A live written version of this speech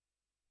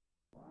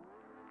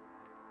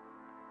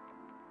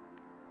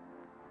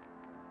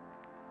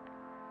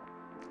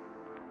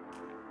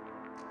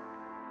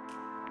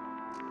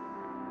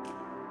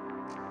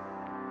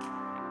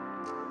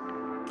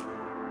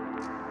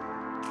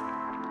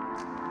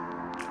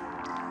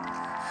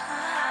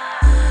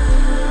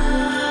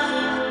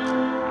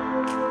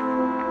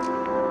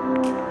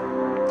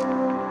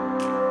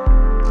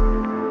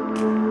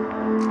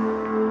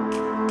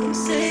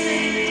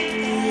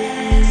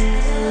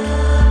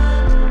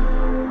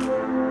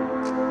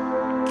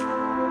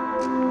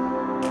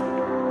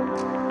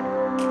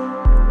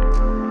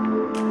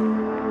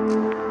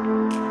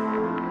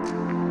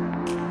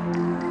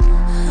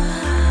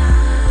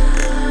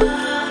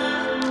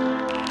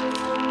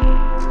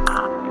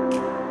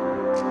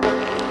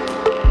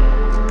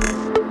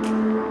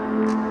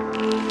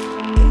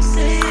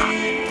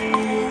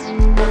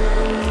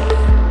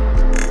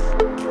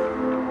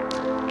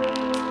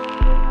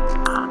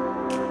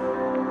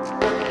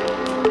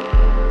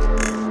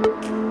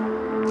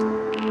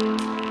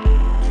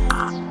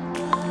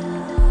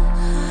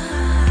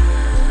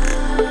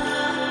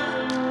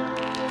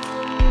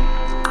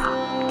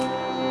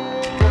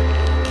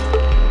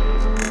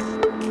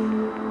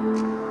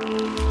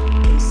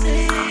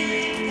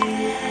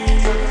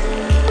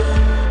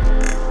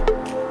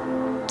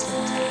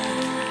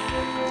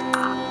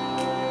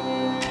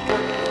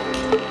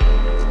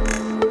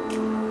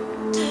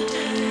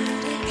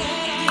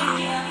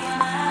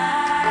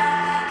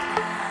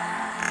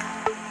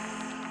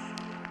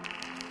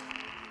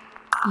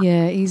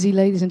Yeah, easy,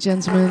 ladies and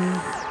gentlemen.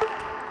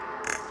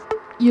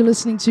 You're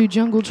listening to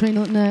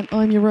Jungletrain.net.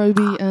 I'm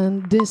Yorobi,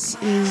 and this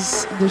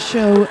is the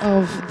show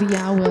of the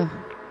hour.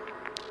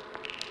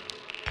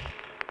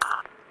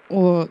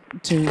 Or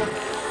two.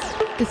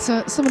 It's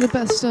some of the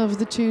best of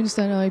the tunes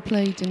that I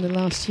played in the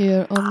last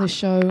year on this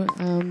show,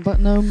 but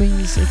no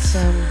means it's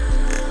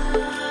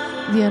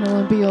the end all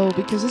and be all,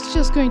 because it's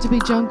just going to be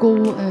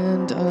jungle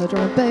and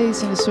drum and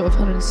bass and it's sort of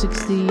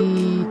 160,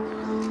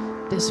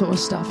 this sort of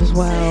stuff as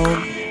well.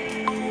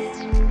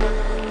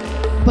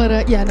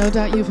 But yeah, no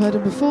doubt you've heard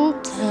him before,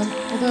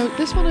 although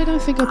this one I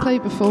don't think I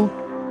played before.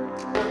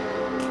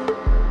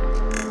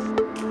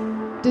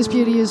 This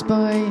beauty is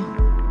by,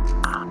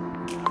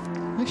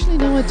 actually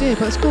no idea,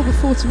 but it's called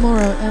Before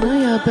Tomorrow, and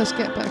I best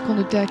get back on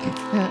the deck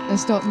and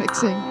start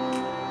mixing.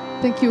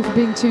 Thank you all for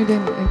being tuned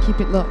in and keep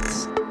it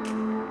locked.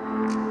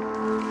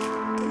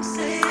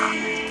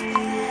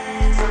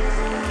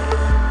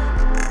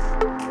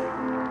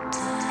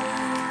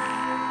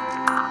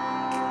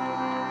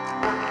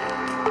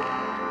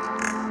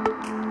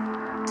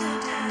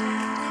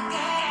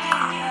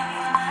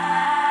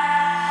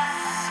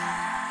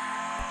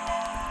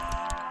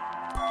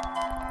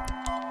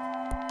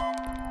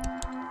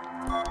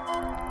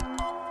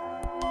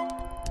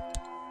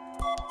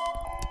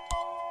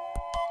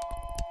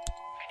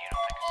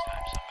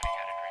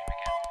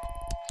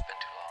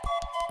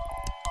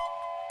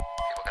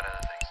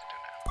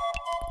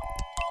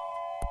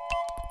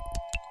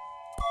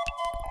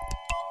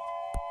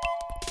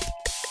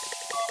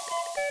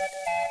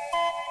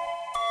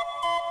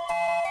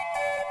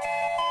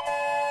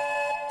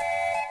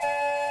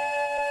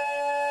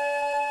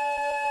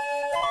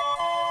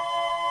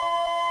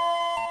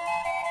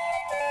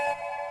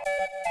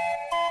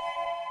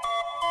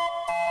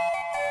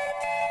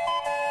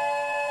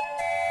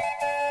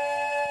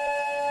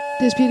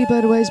 This beauty, by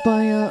the way, is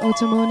by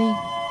Otamoni,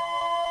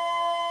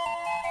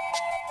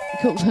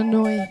 called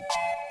Hanoi.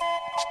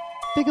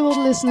 Big up all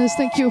the listeners,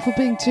 thank you all for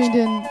being tuned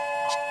in.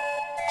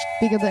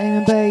 Big up the Aim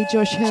and Bay,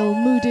 Josh Hill,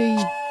 Moody,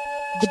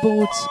 The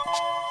Board,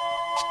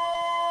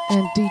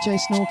 and DJ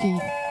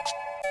Snorky.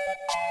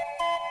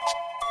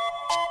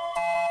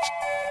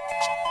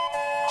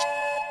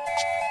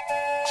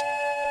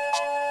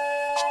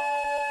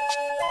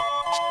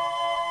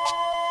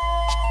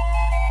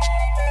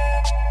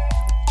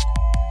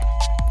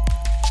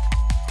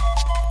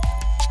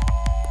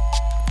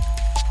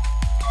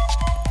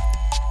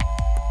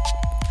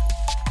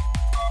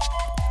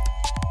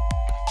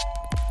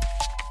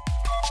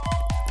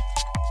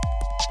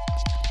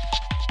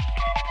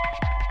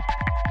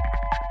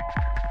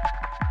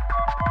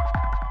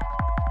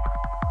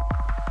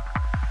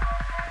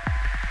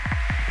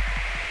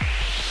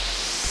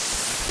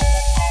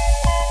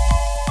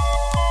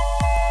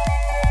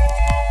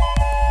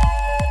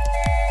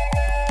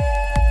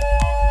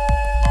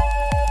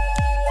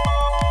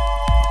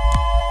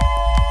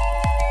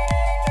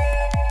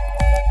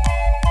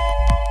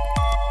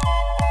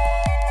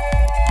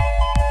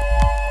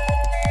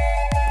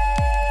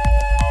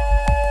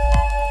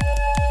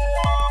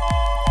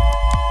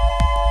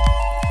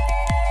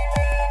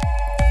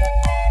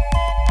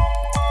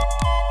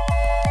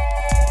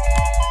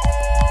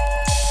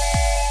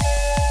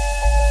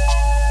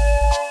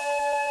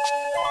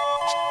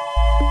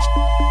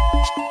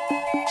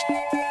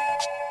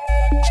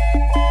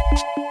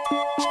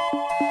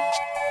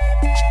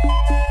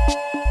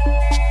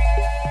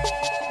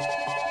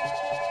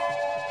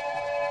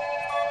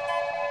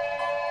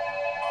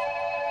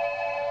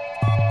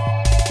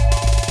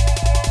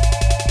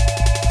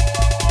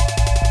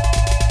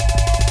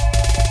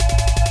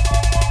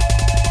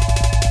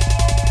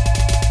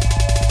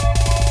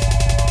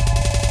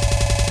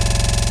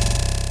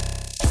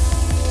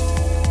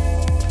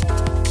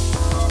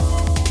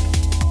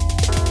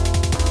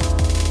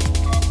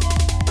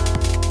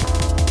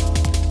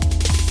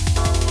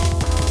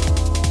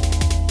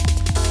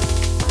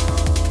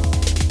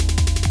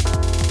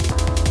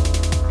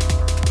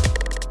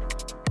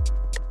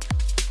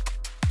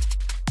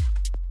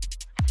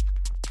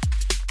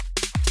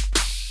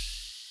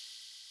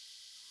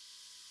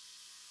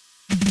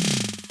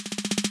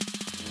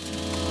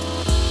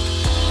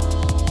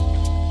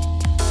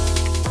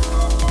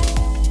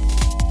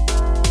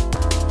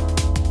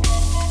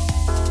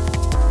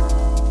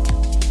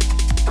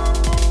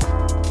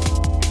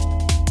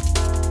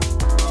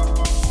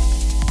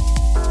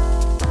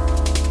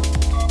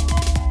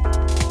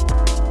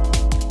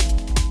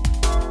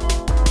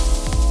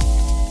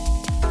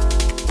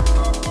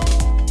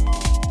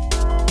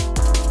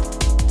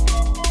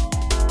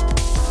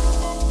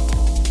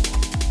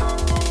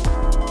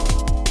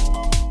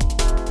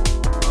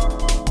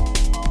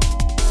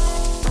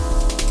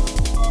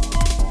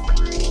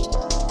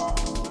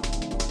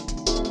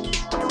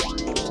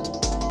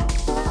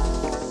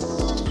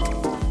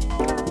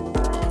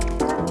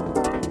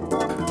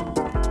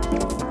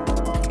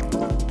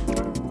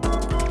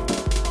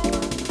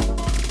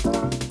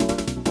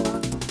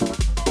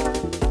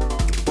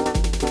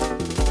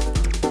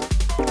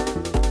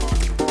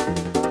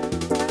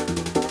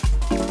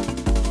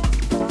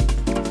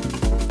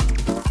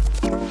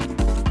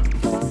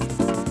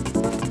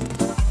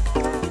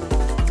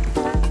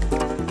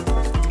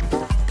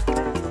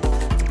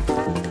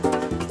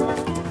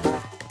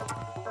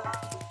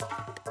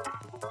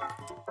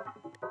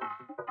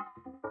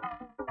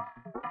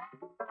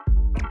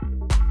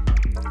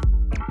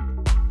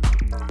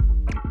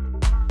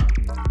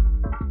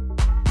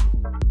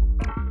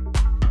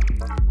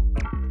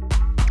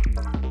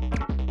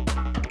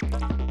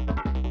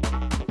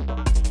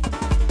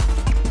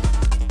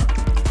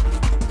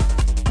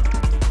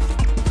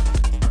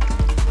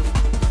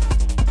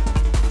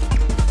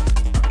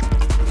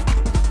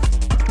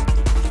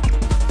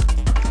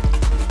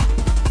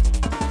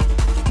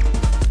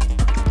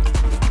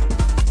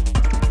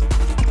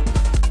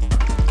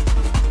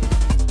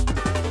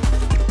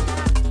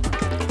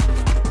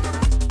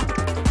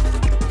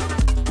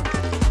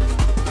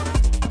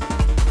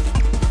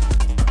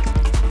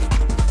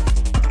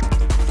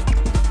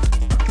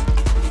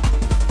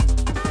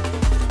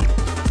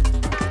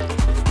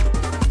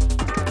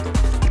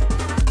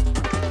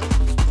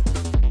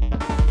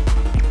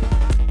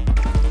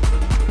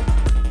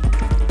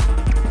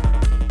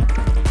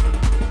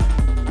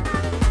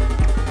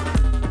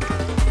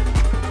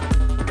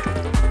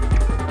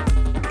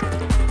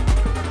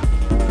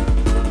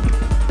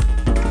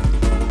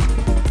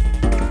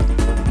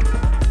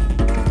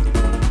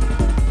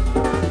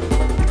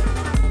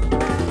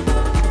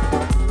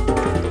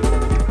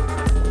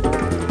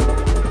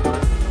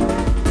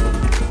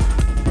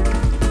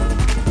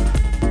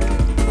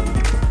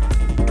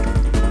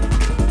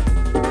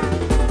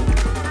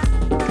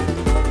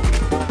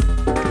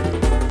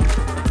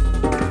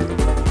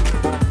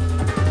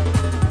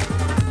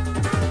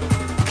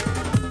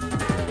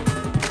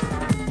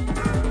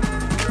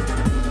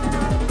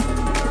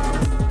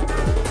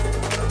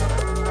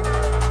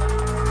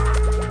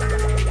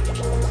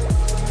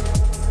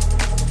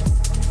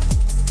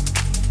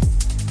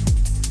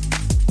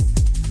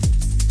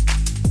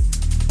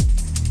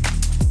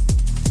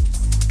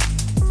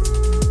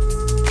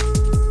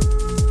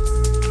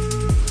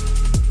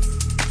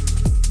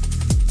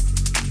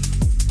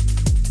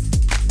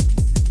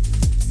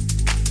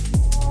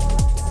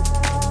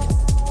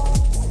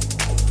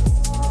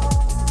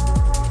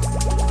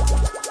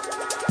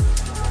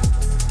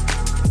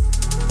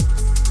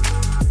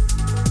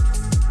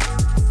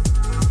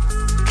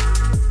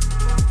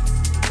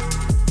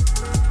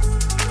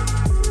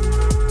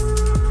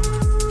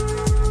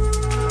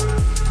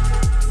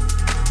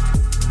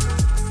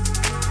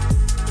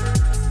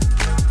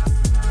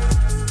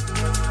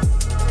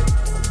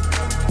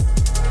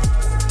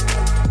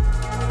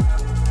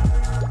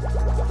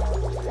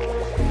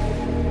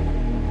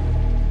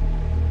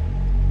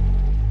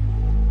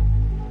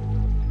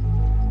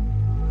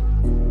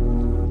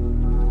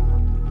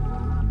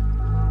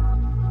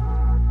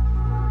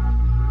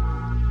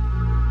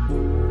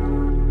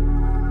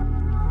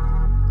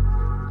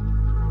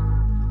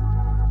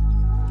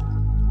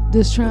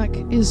 This track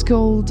is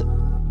called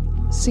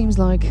Seems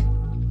Like,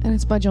 and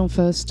it's by John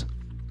First.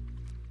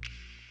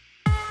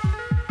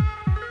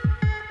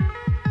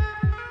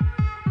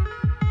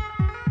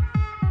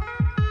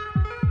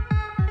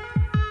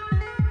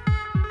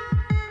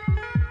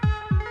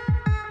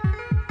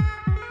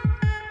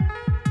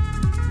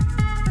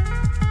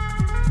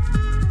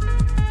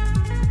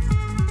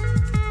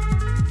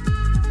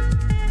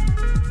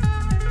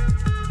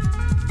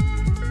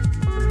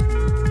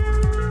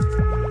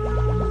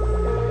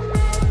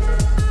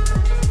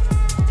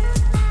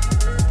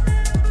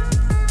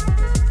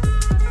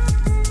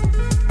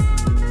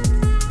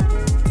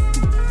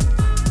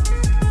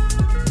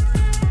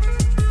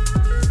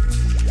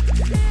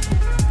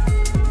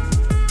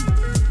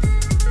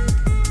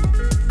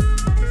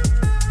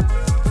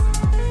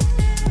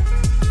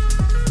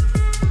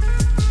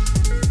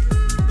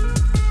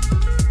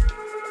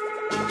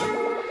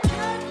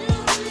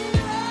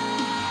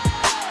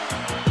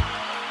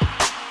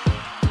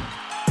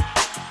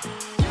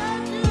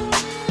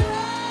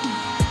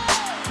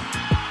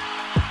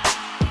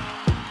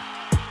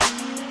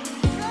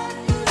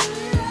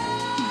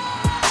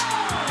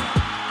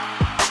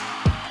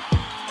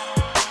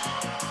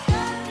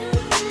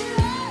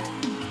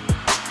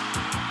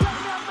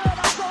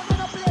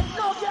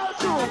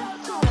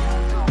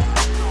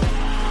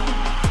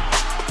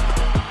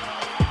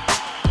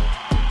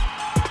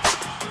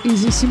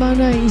 Easy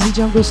Simone, easy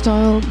jungle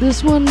style.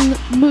 This one,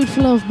 Mood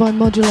for Love by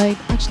Modulate.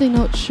 Actually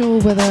not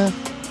sure whether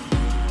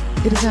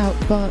it is out,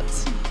 but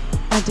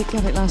I did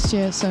get it last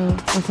year, so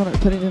I thought I'd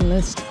put it in the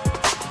list.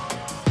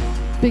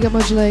 Big up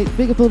Modulate,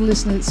 big up all the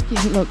listeners.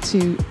 Keep it locked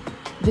to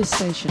this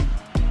station.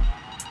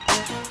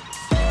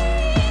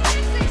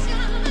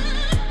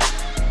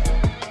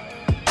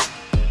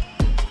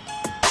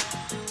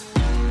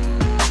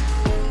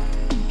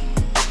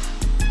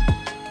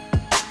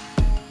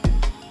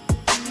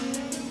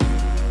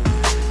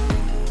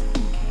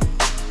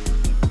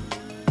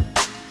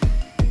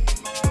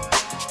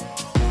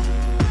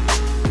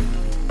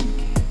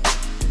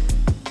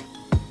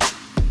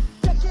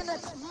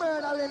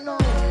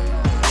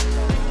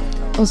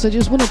 Also,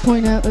 just want to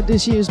point out that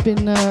this year's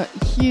been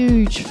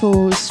huge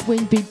for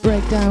swing beat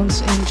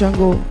breakdowns in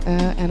jungle,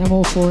 and I'm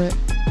all for it.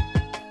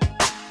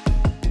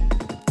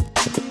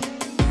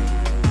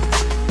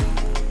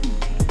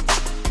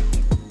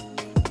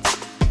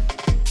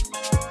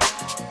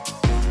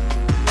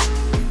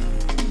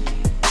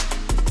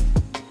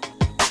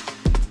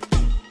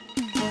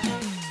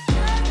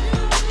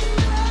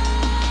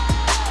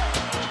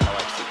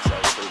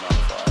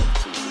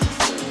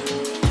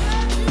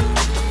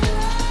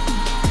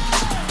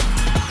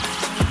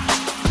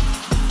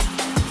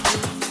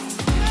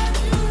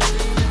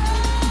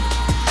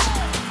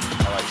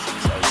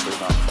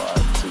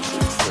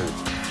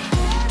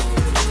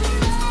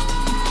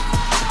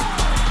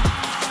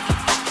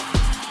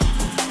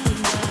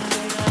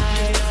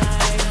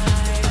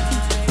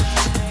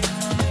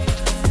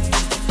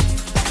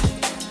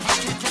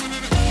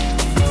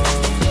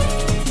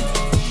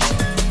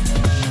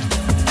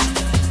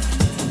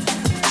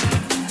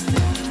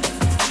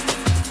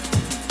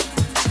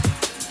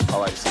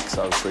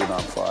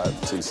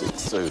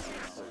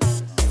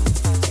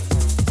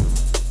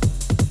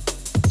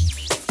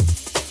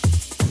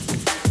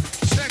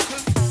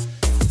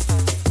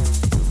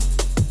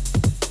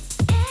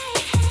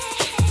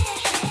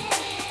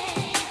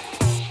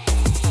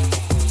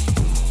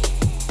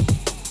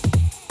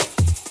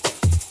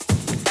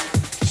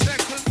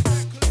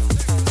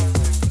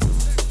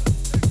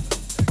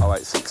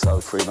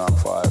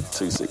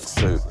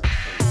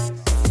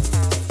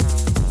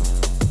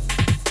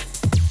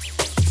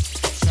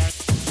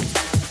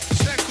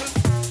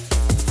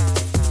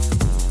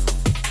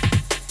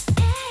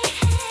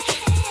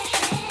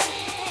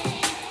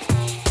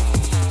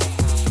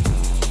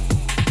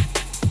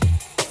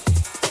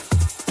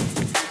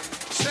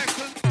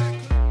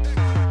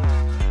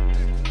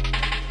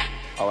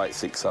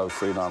 Six oh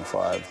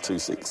 395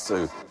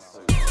 262.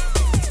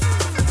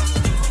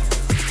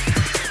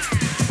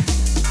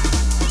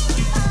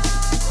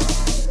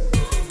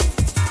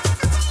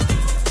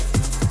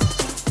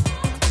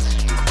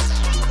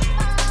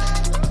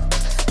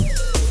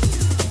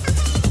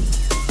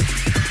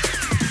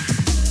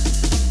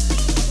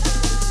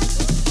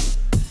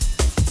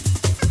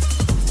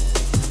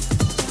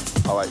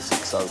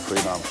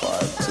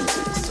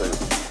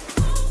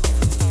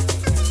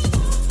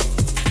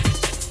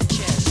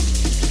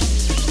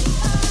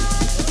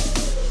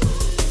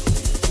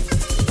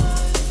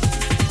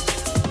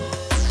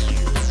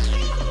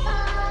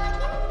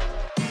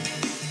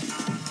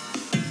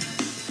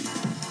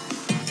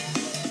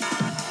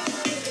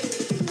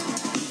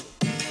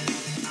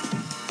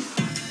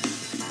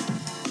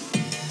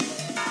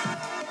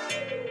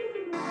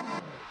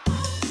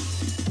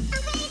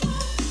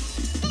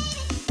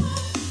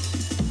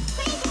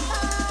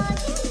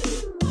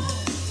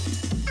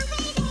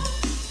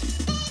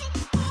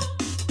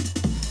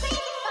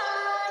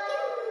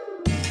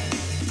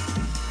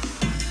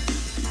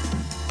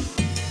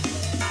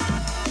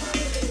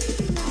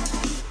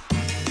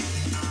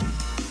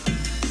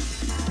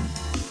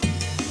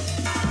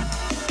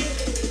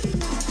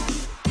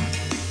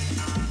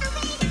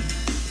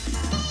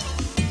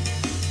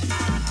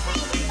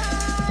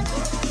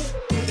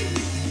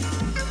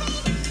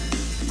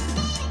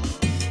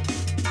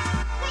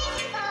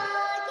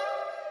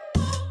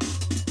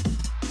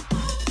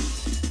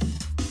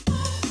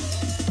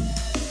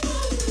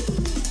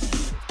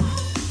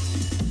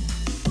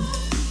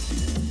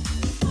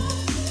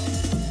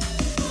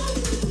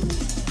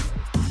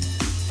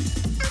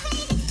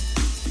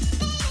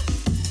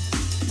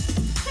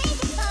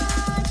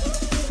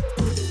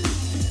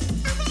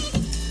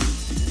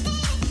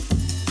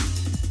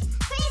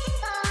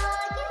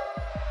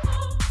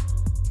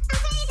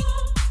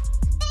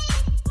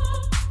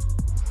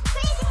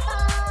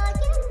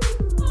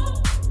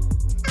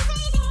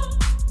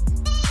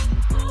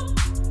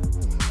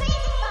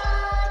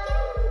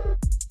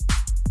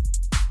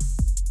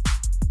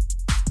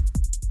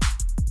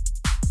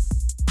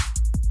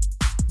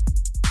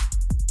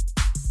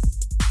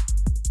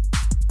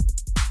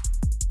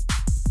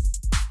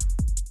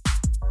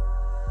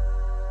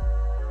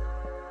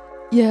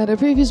 Yeah, the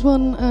previous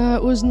one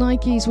was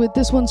Nikes with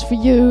This One's For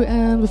You,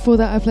 and before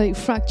that I played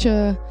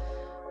Fracture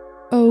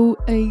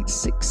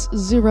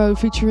 0860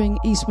 featuring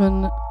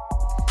Eastman.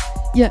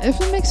 Yeah, if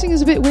the mixing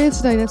is a bit weird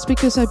today, that's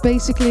because I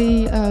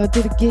basically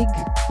did a gig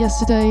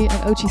yesterday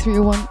at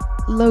OT301,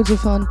 loads of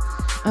fun,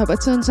 but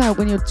it turns out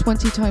when you're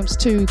 20 times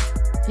 2,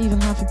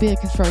 even half a beer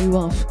can throw you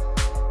off.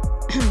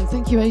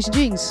 Thank you, Asian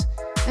Jeans.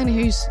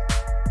 Anywho's,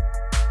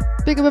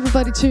 big up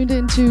everybody tuned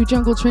in to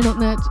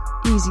Jungletrain.net,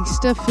 Easy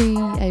Steffi,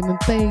 Eamon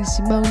Bay,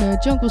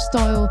 Simona, Jungle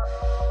Style,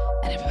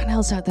 and everyone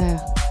else out there.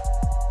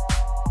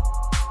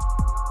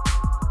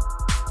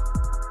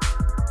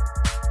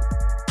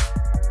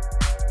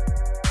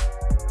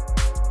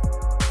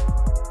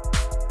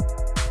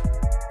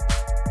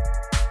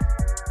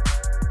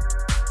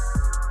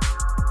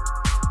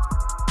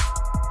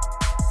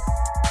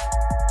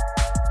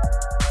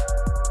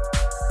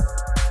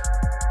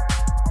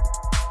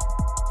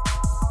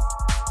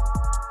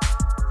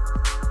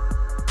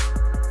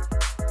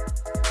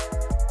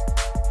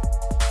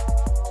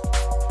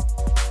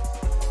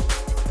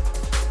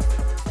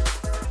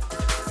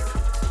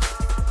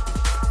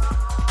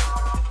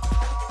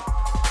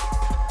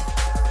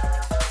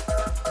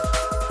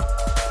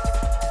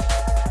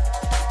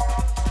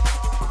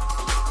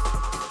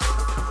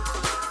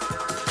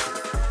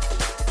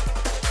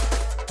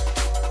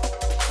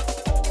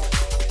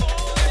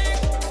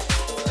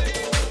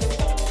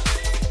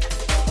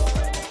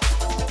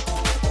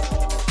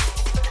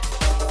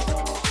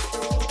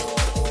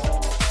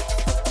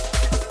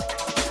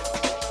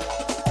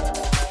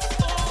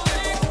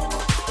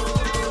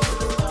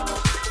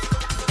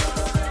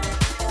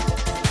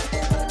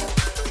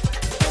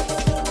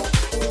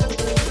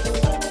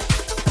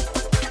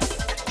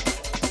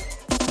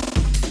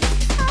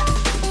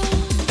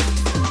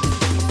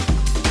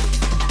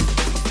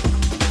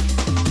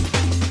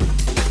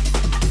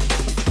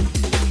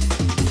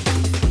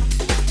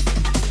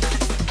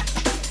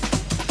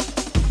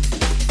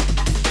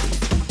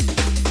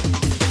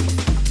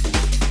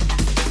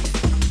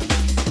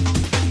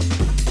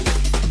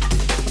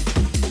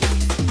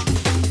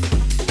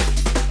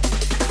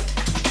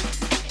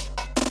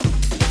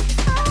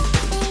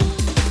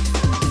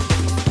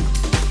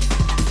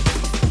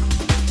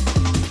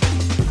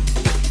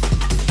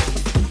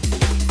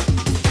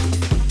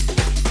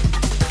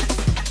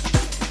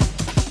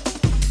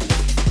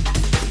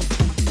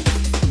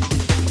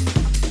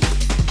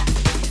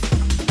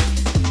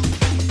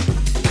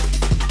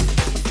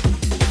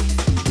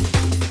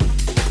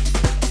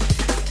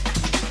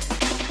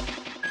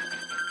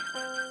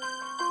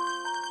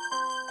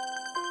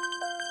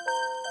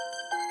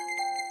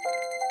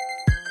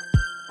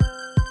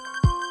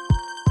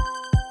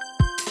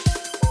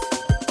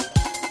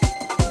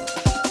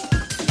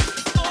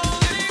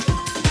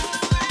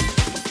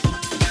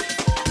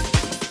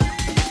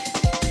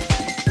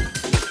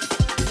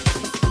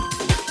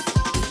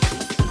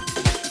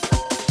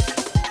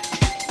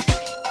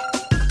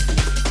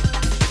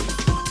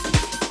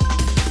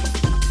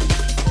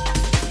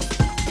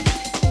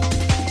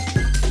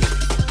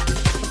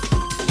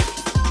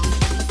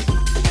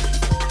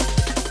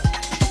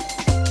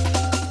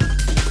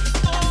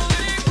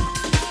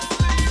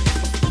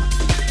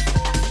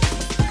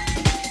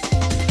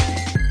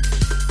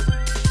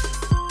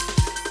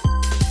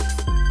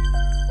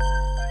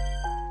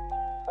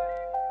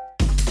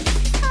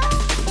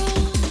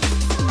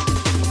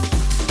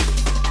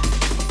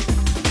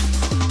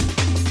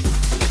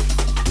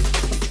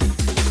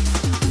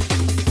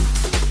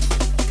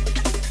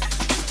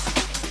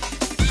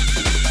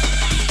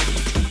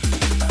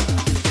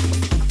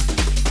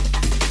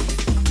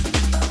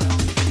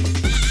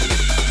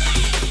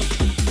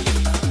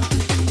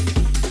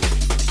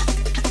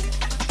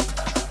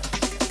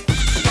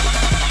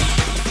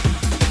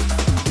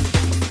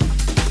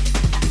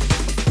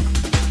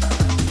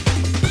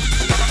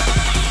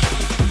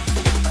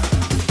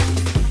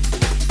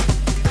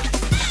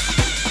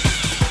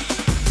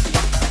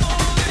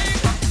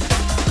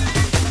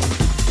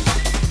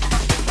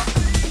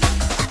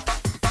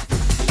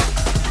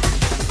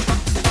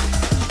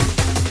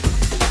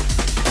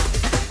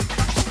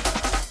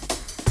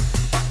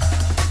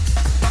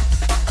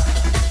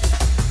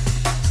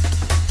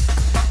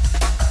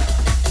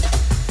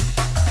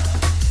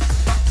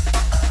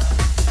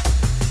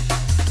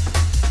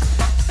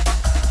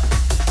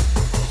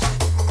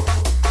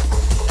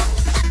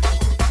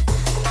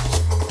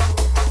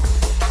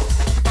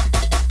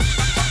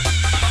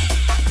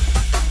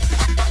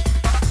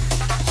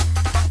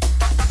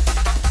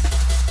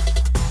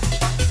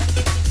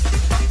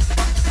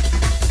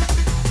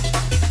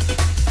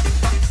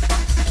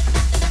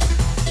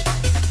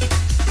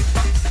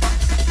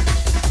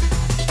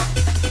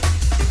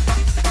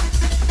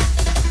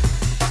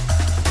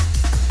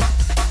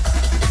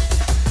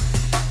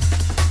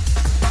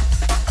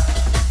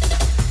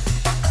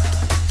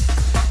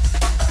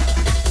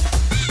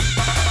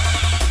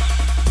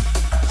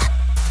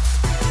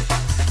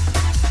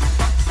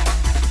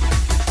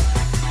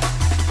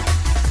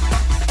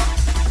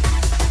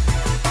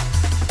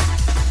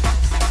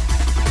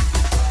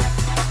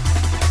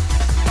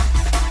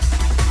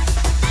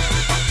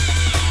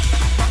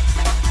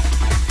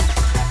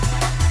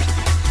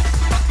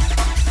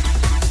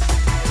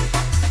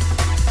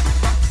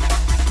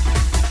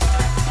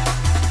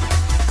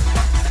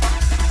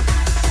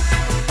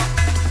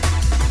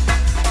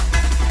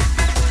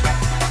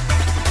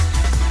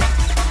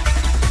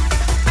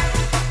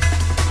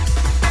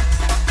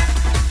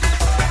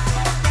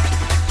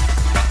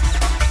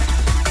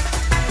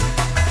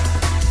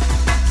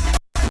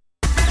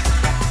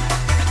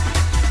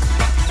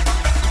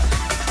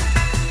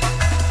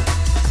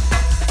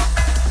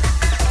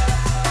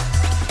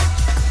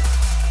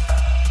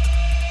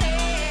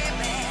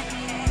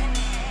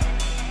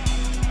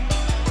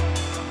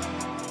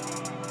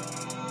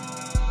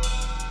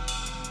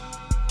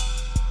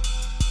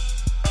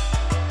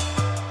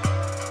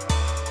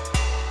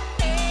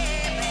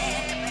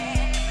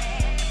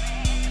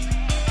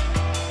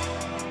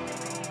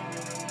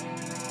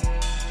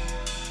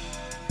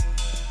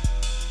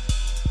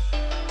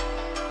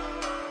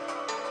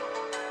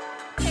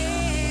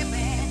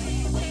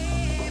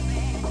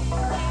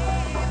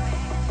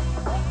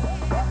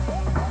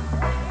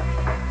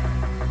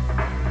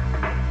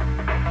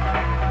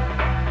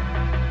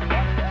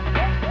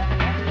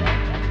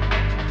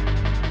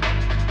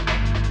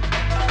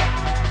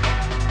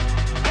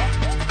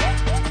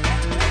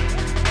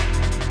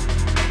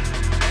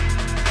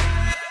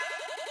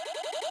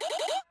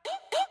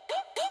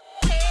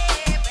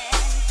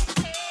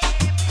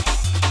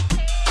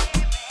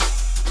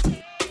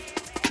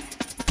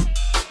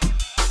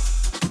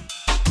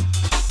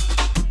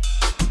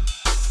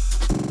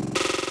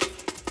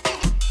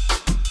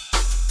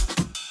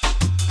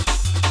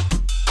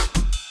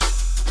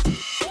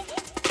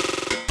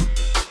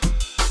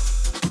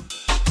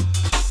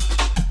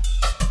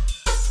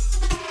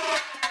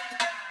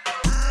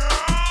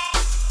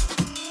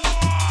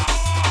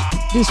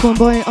 This one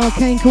by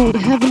Arcane called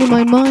Heaven in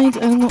My Mind.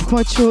 I'm not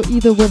quite sure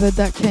either whether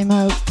that came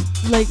out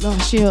late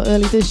last year or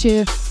early this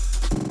year.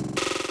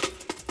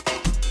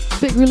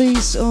 Big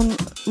release on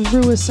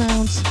Rua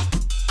Sounds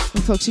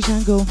and Foxy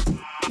Jungle.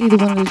 Either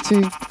one of the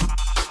two.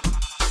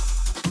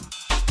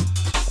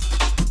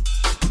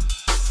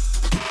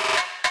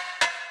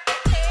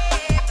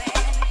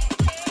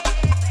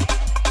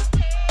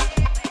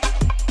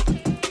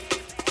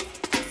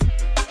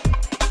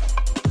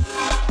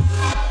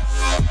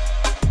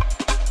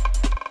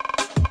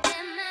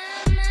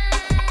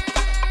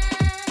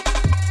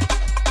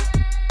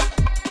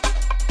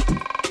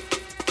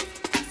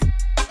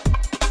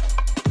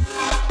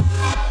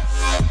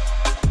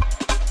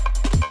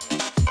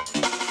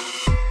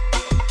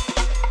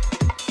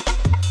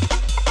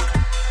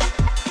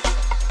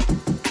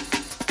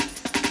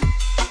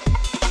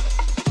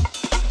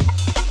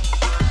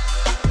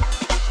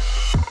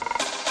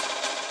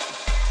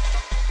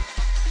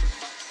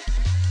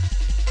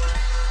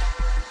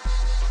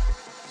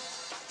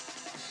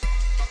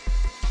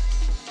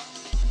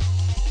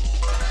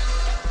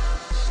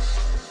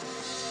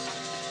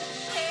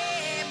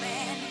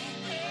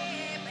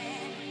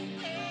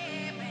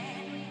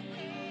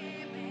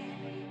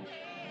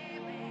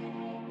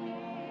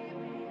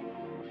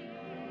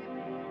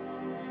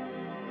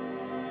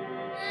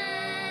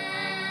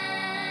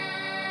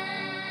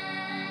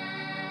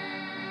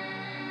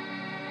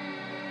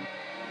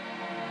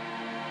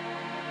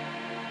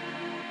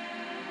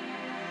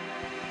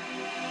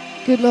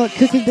 Good luck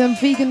cooking them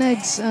vegan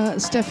eggs,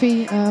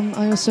 Steffi.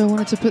 I also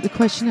wanted to put the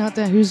question out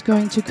there, who's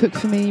going to cook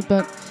for me?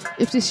 But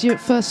if this is your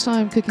first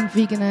time cooking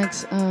vegan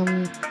eggs,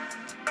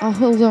 I'll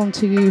hold on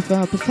till you've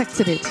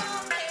perfected it.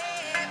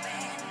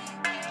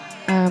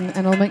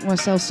 And I'll make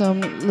myself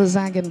some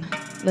LAZERGUN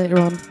later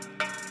on.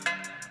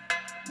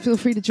 Feel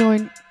free to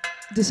join.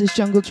 This is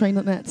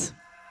Jungletrain.net.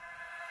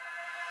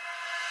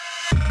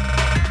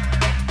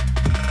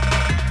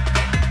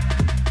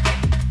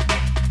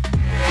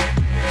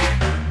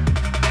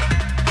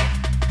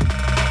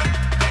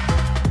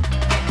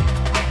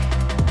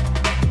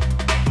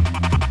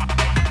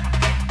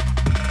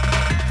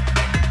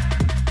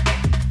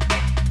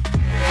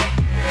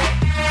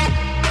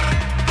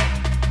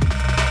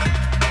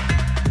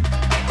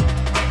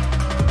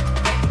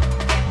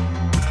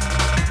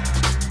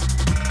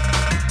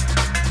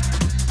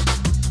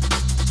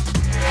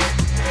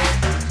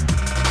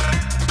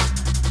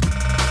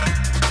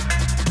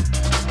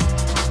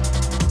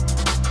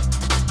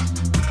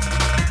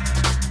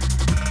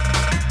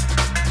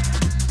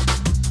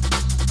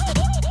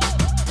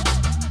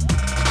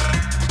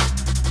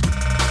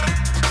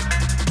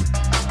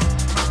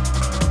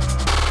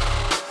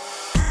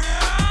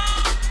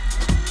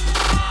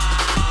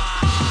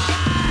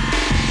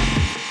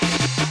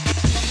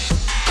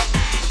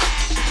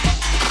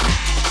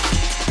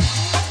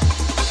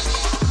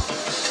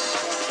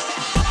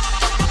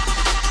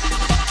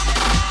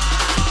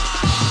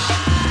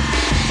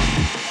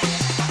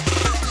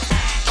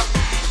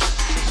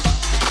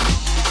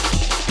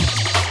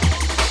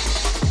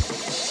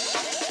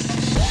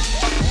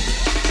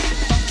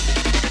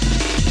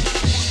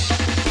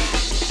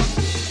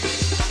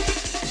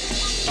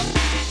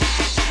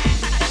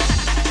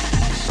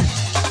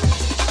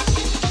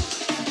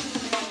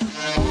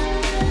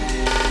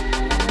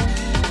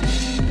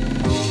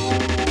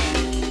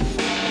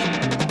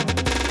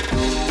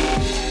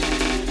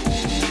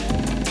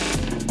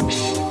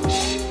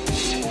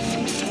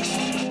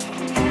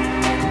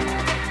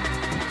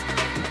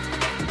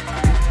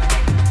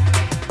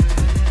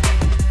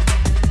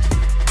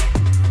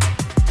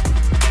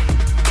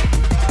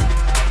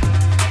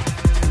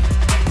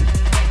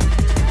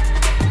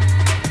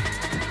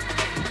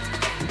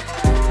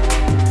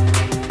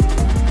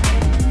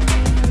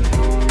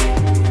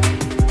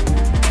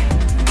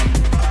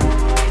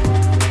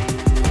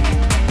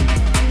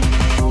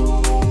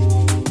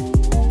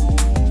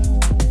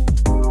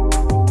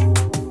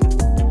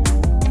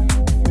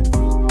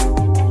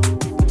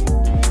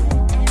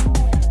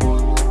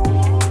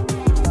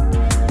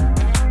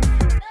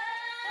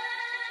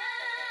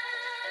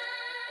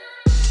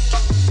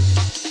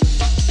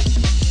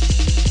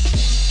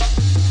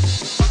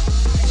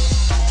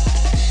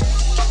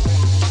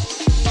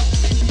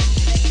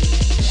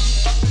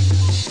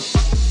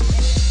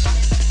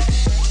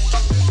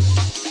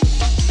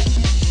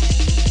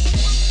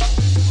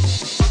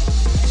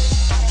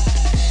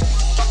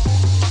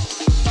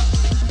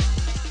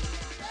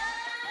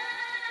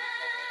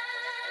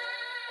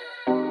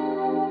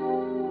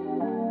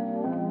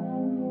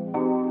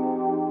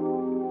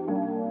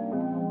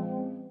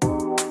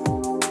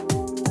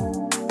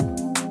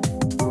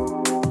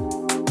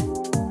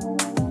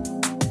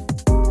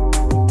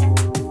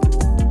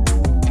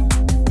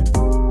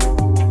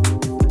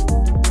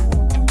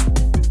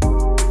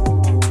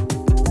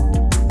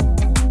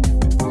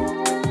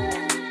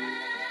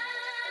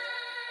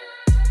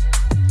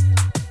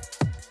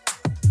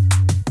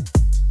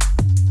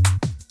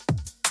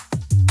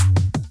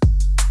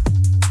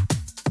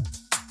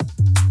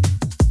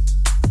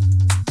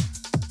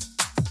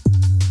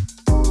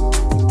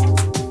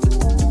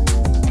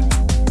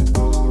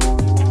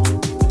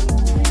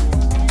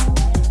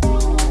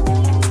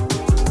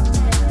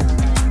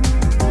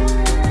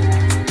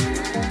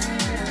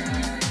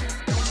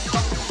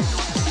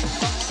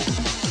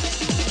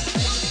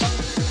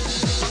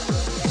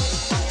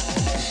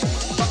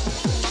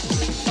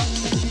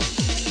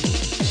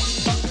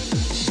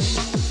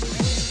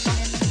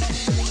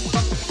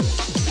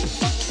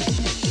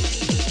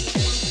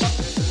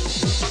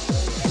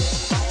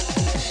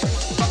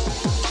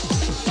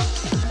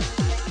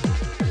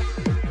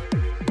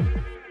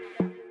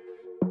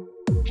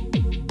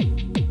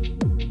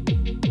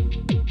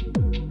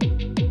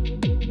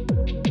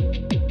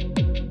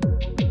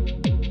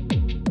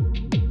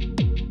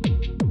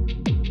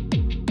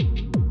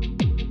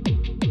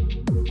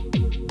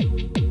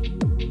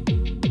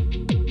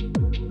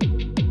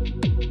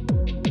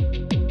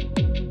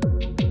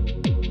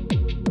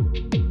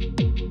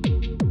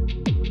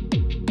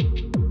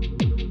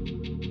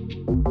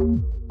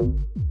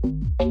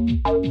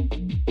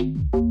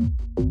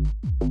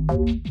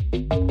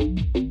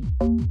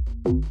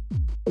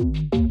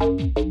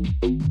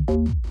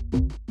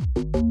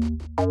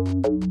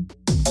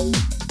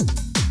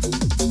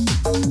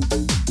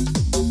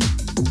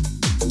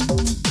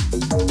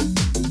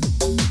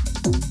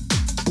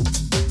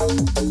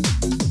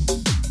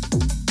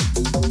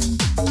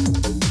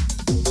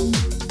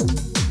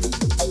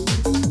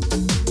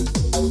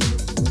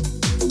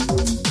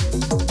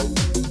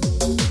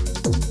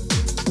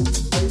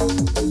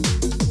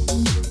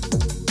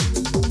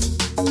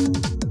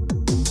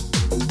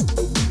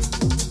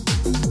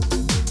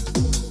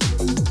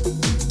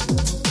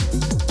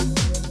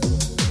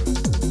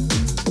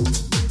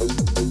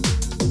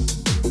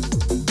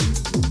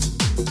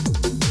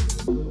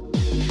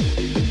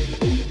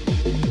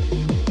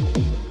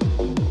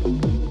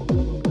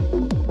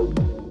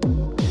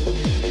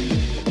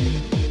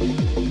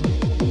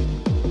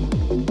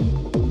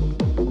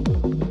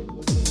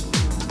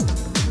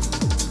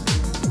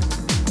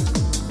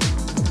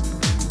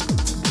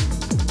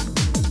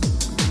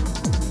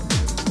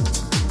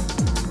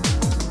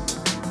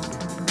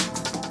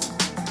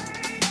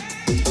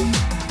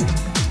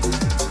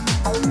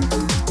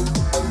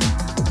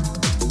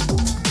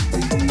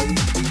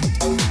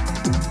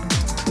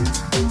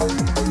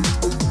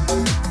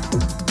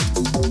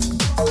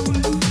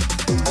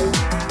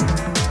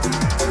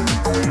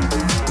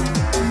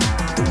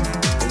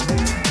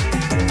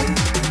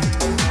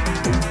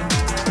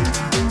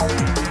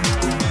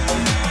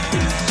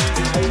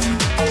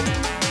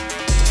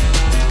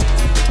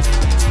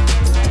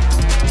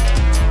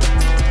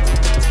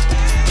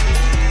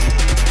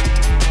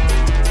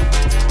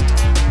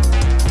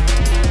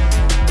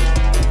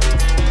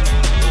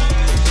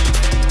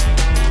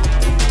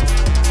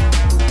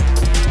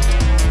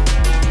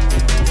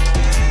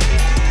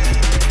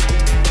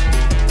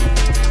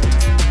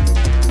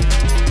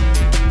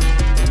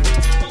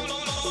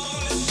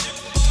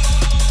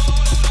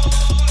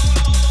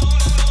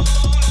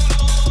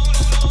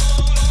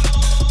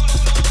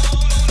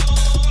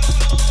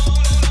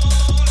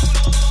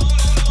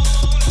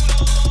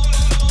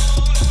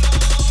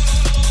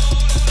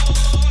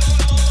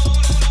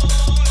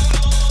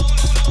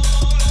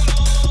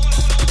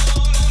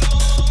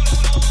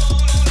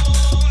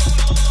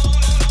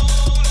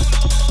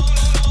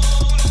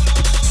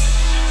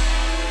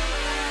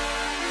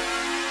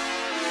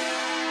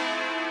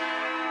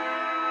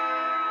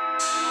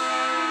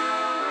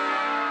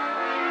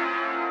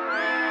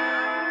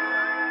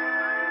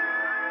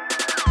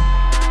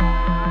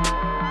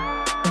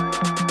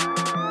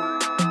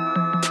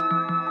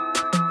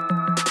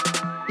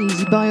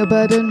 by your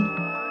burden.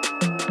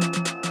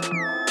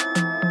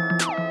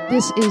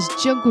 This is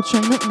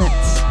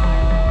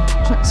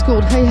Jungletrain.net. Track's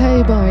called Hey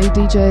Hey by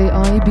DJ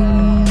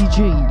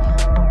IBG.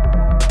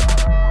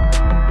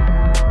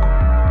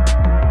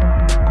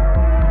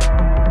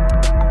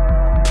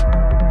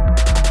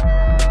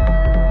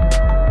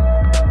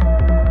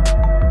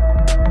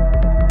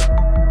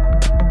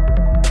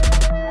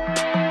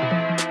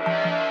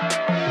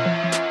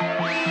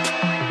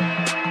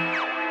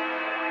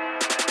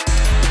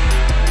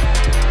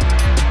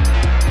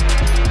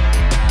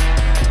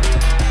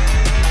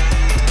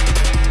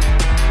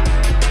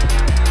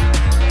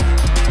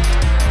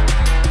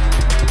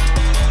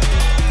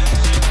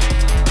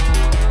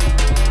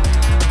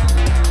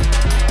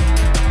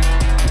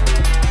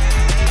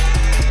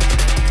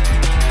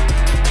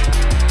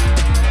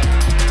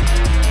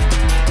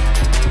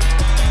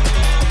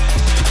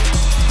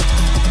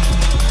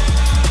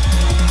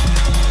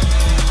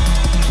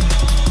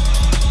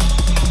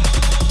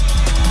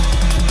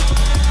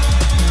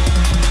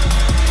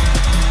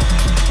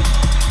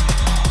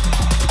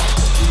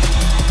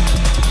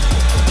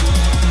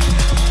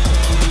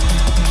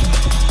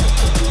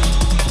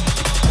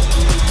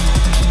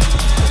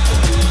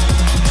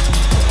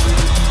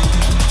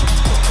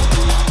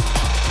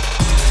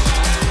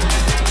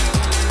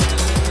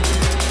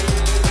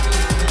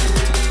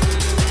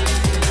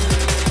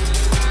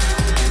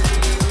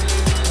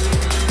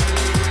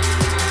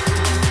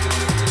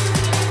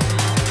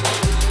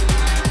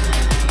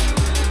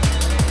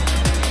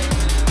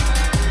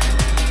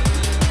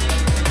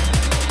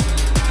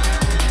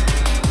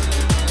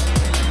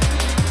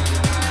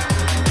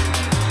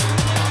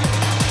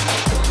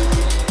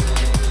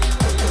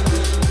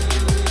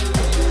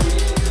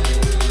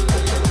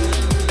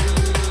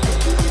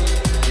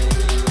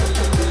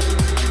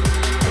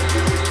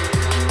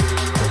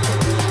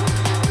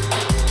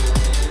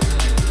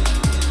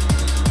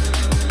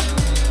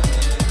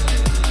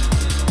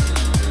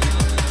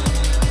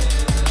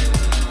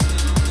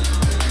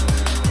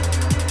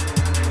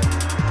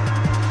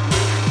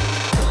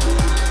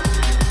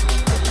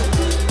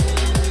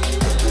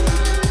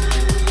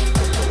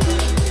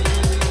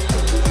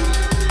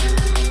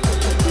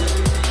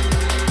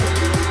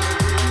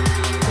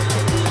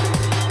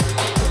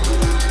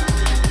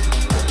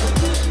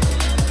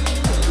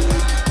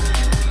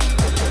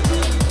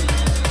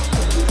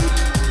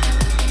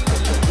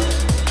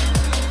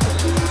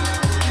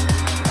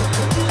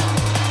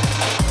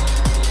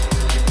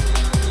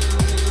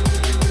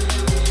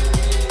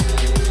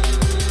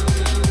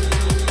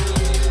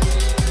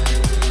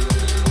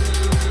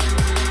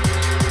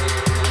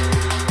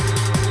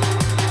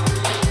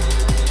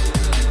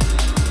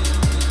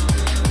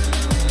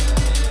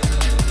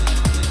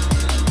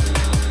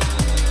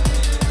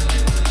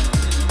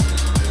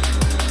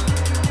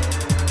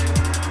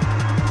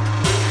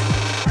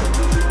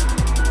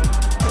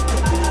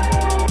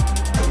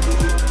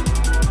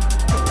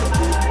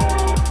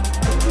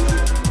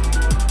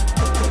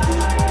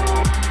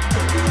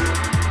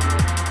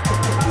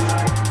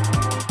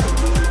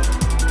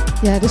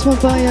 Yeah, this one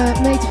by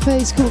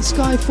Metaface called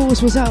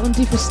Skyforce was out on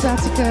Deeper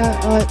Statica.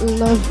 I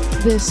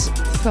love this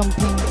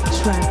thumping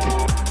track.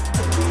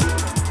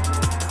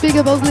 Big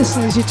up old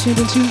listeners, you're tuned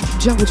into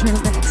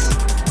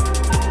Jungletrain.net.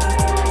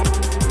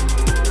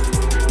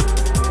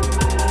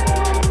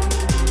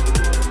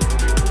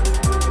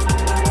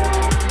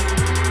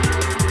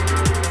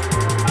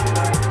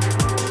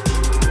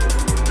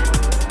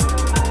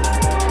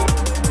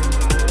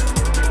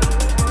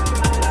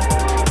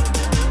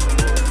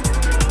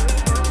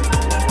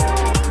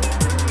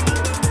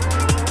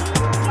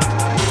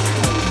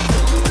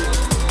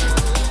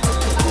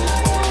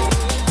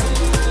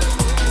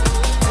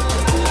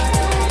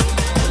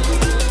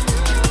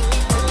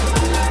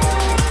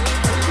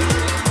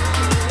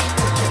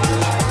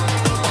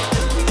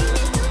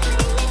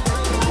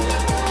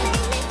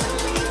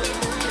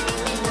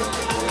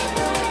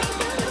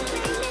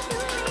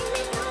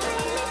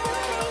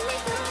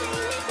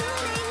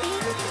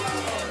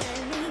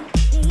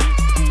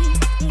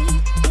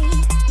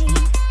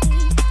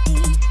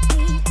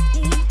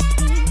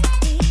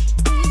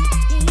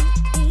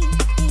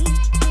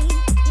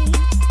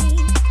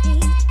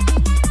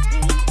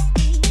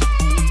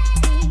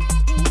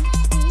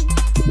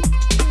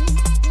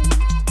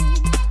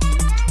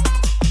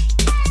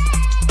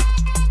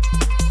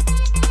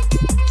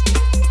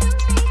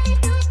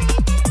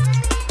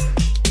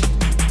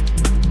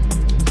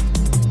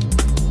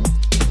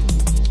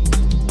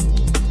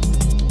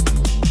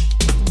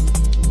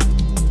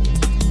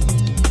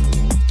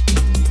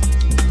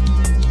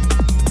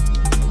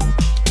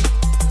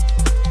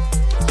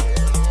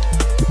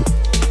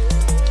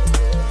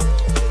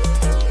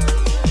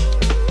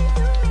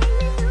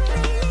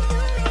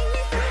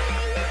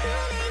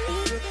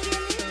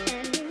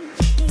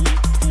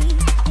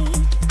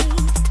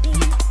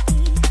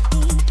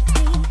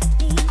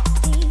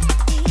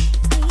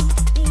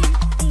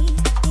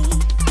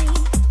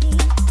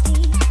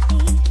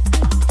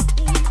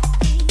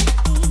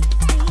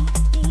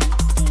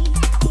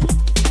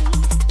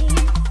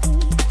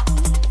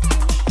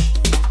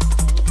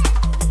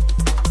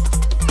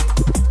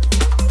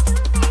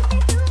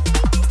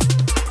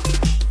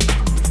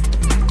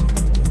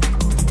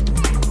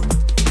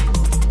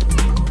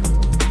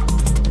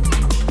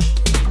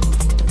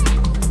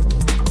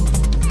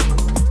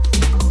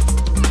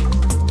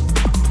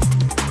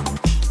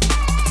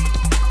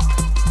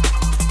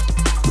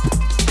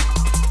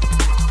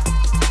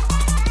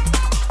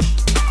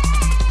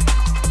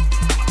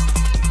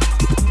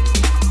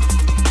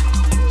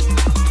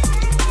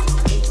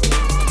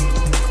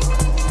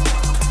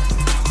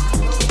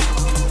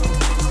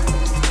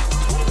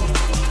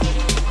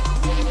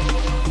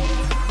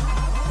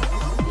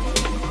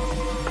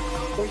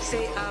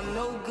 I'm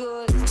no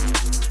good.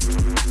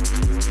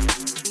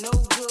 No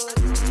good.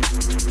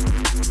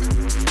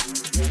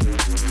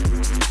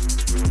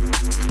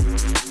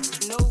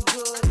 No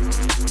good.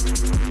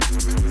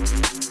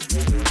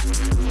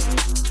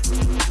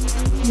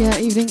 Yeah,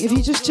 evening. If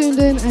you just tuned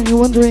in and you're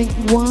wondering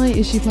why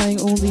is she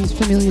playing all these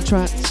familiar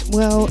tracks,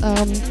 well,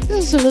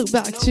 there's a look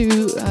back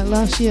to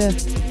last year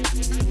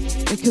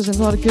because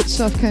a lot of good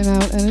stuff came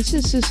out, and it's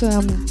just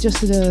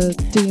a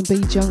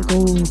D&B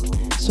jungle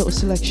sort of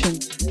selection.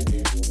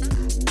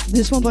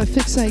 This one by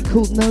Fixate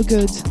called No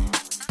Good.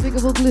 Big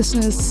up all the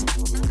listeners.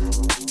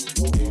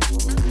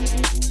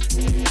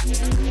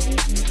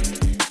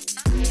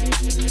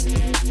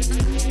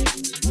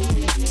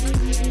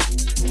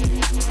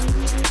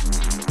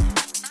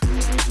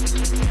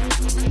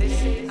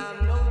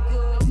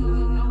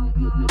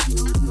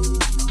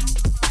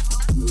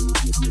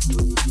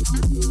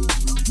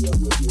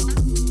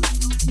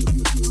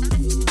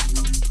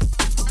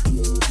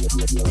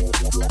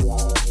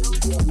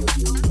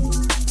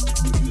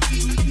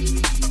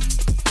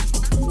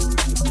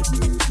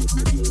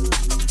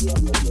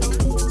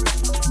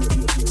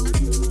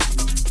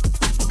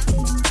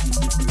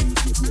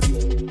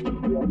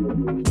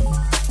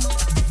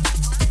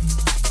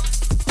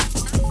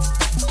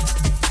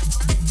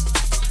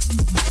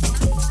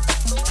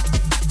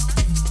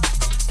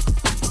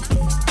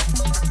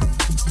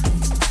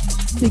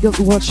 Big up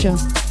the watcher.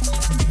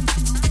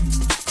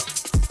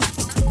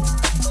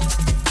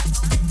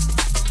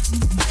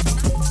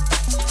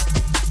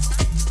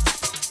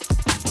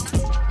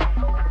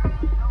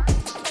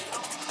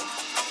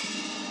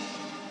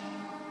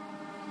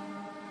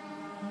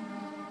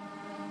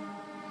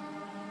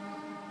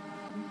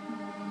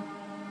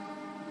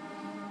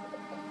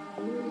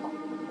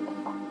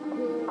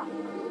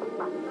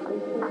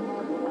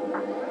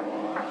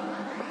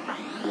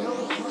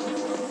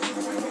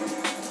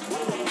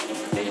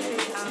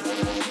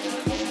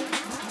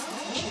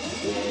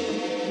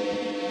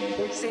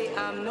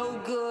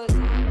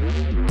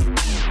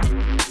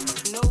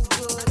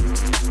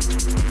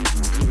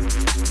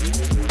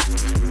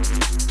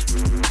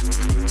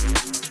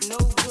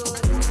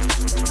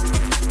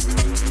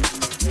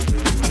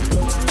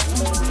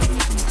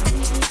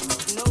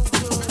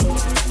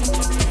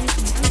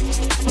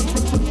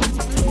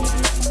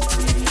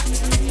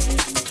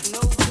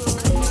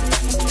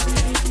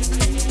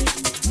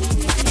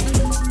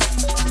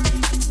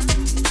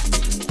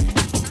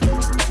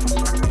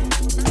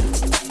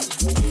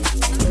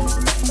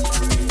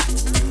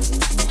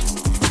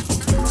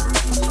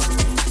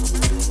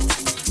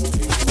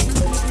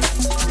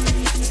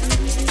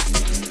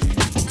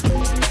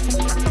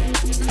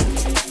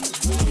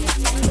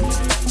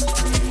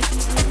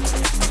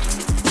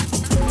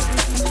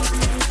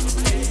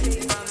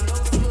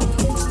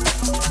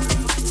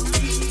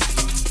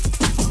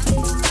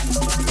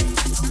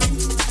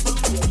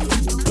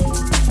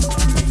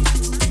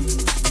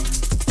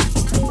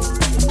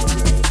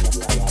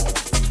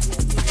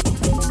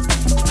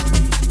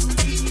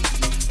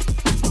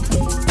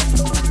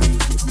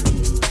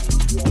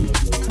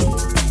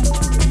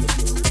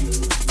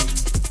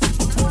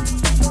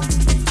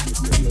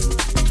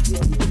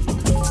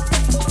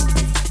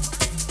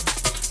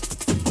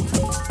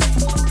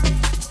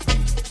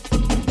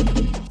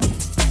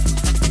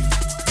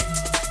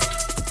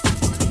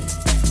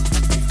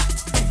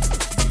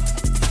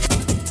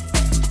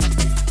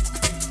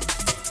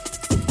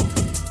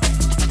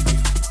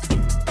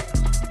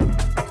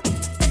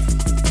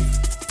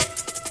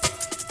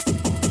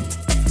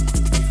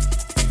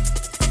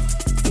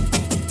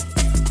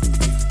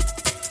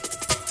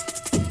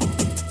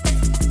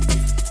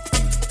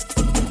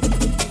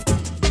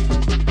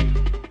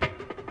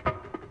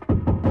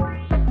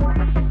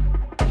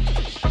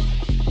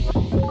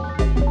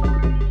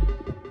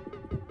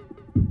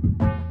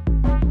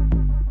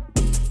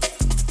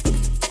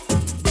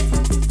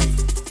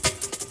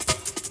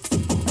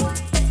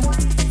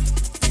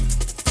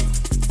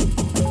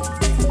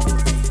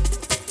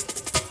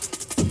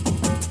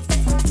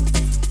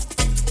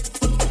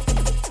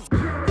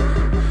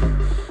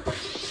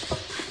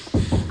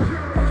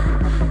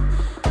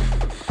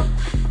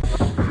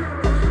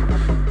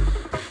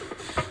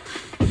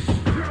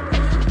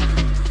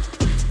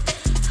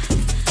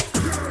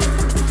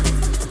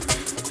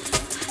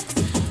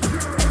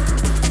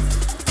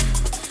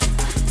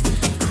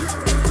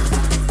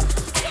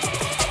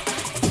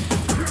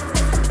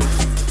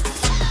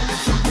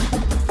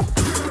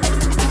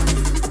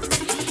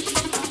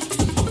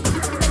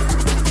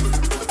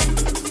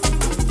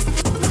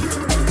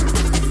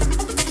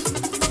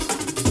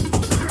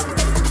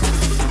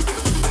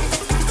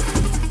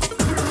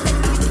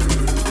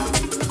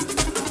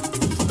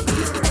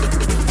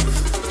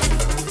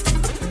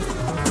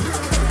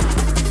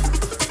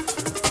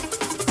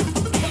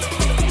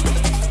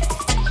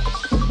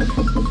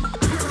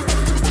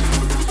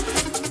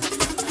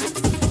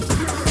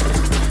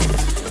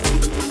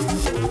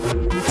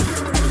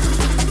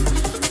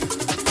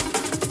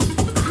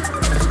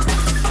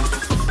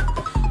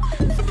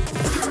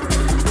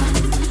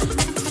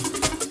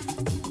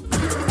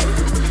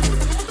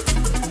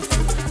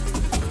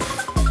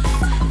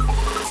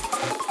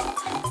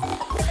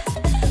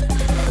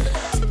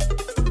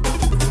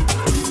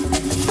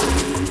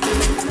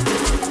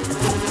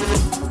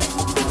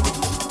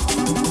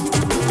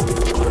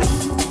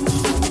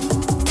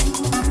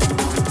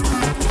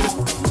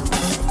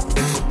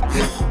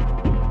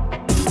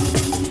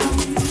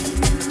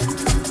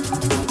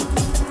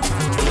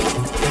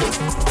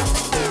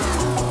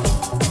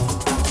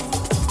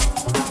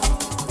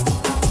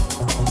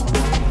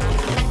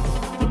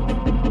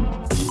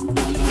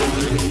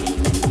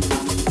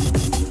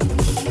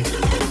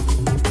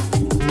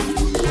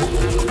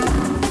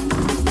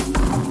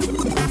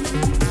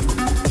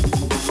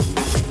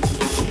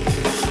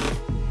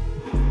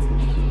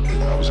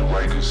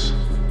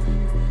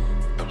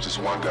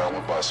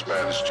 by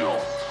Spanish Joe.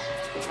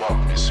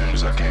 Mocked me as soon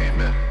as I came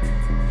in.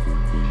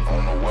 I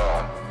don't know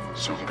why.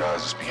 Certain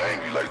guys just be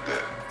angry like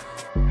that.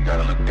 You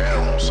gotta look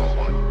down on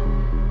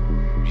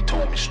someone. He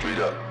told me straight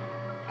up,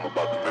 I'm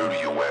about to murder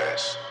your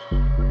ass.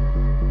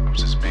 It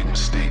was his big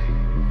mistake.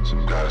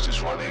 Some guys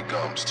just run their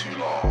gums too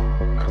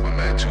long. Like my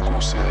man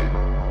Tuco said,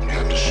 when you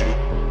have to shoot,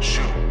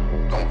 shoot,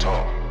 don't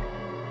talk.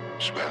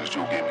 Spanish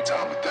Joe gave me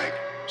time to think,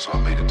 so I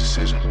made a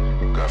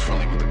decision. Got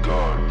friendly with the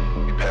guard.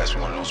 He passed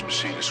me one of those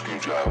machinist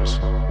screwdrivers,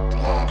 the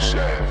long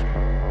shaft.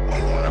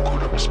 When I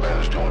caught up with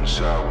Spanish Joe in the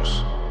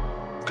showers,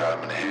 got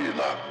him in the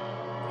headlock,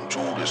 and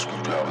drove that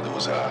screwdriver that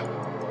was out,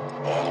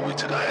 all the way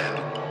to the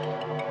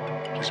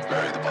handle. Just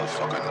buried the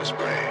motherfucker in his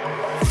brain.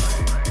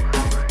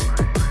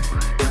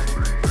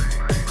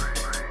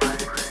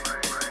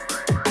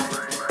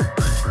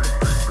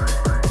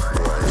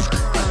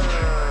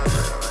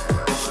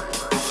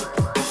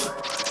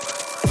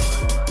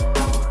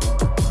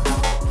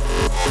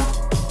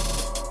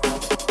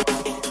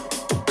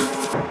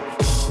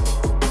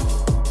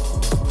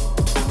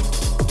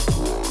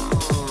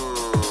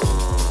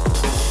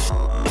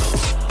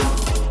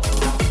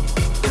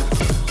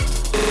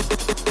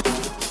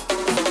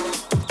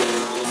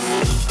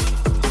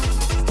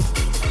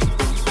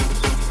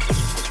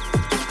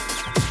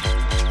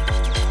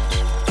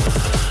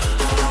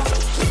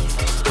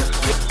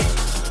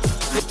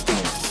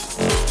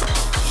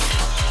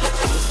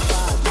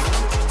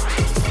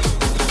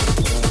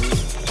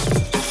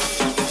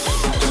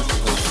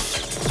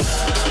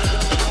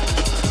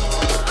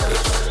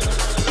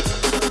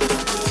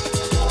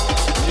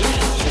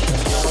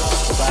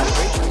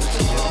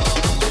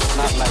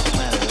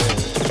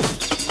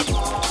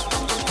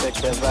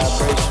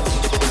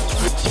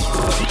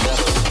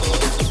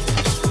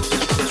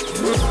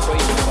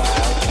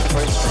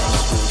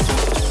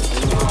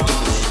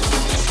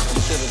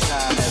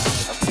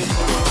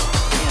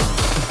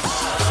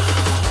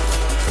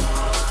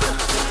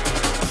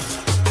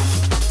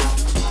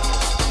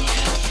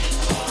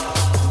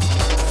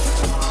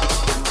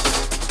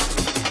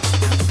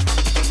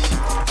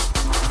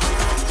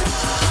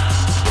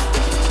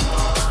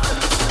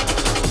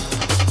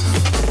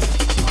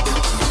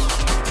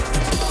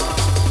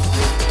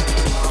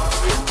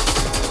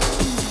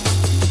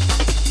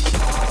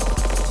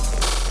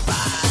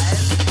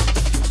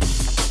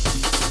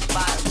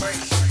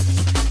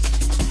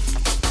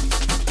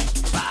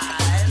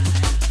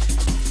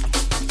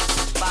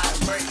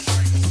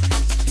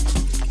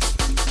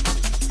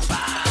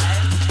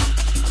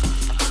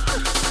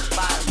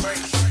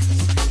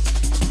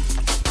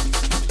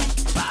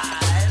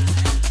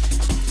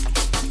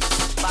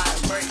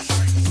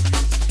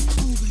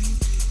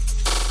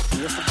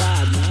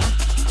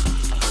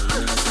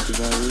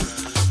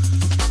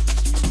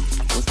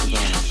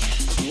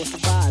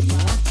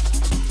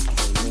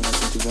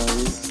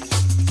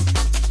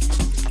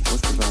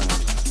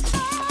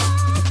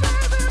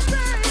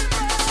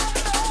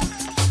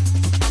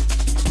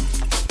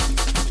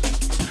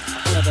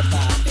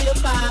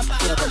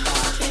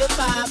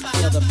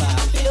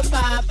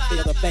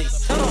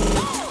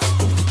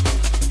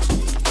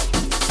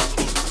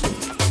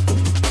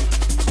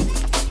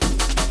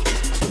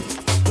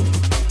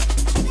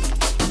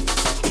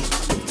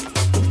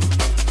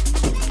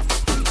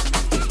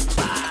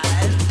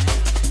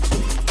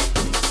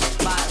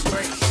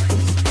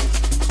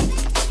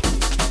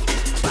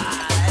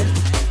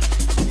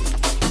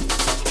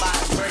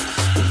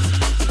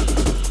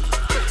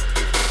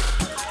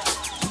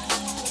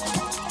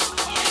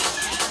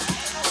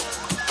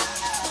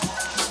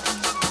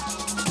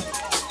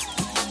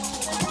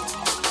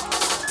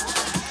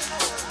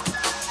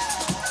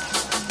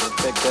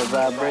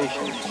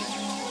 Vibration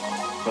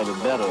for the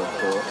better, of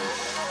course.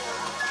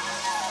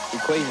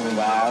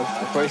 Equation-wise,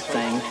 the first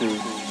thing to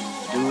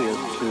do is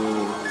to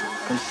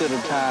consider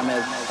time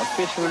as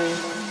officially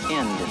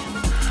ended.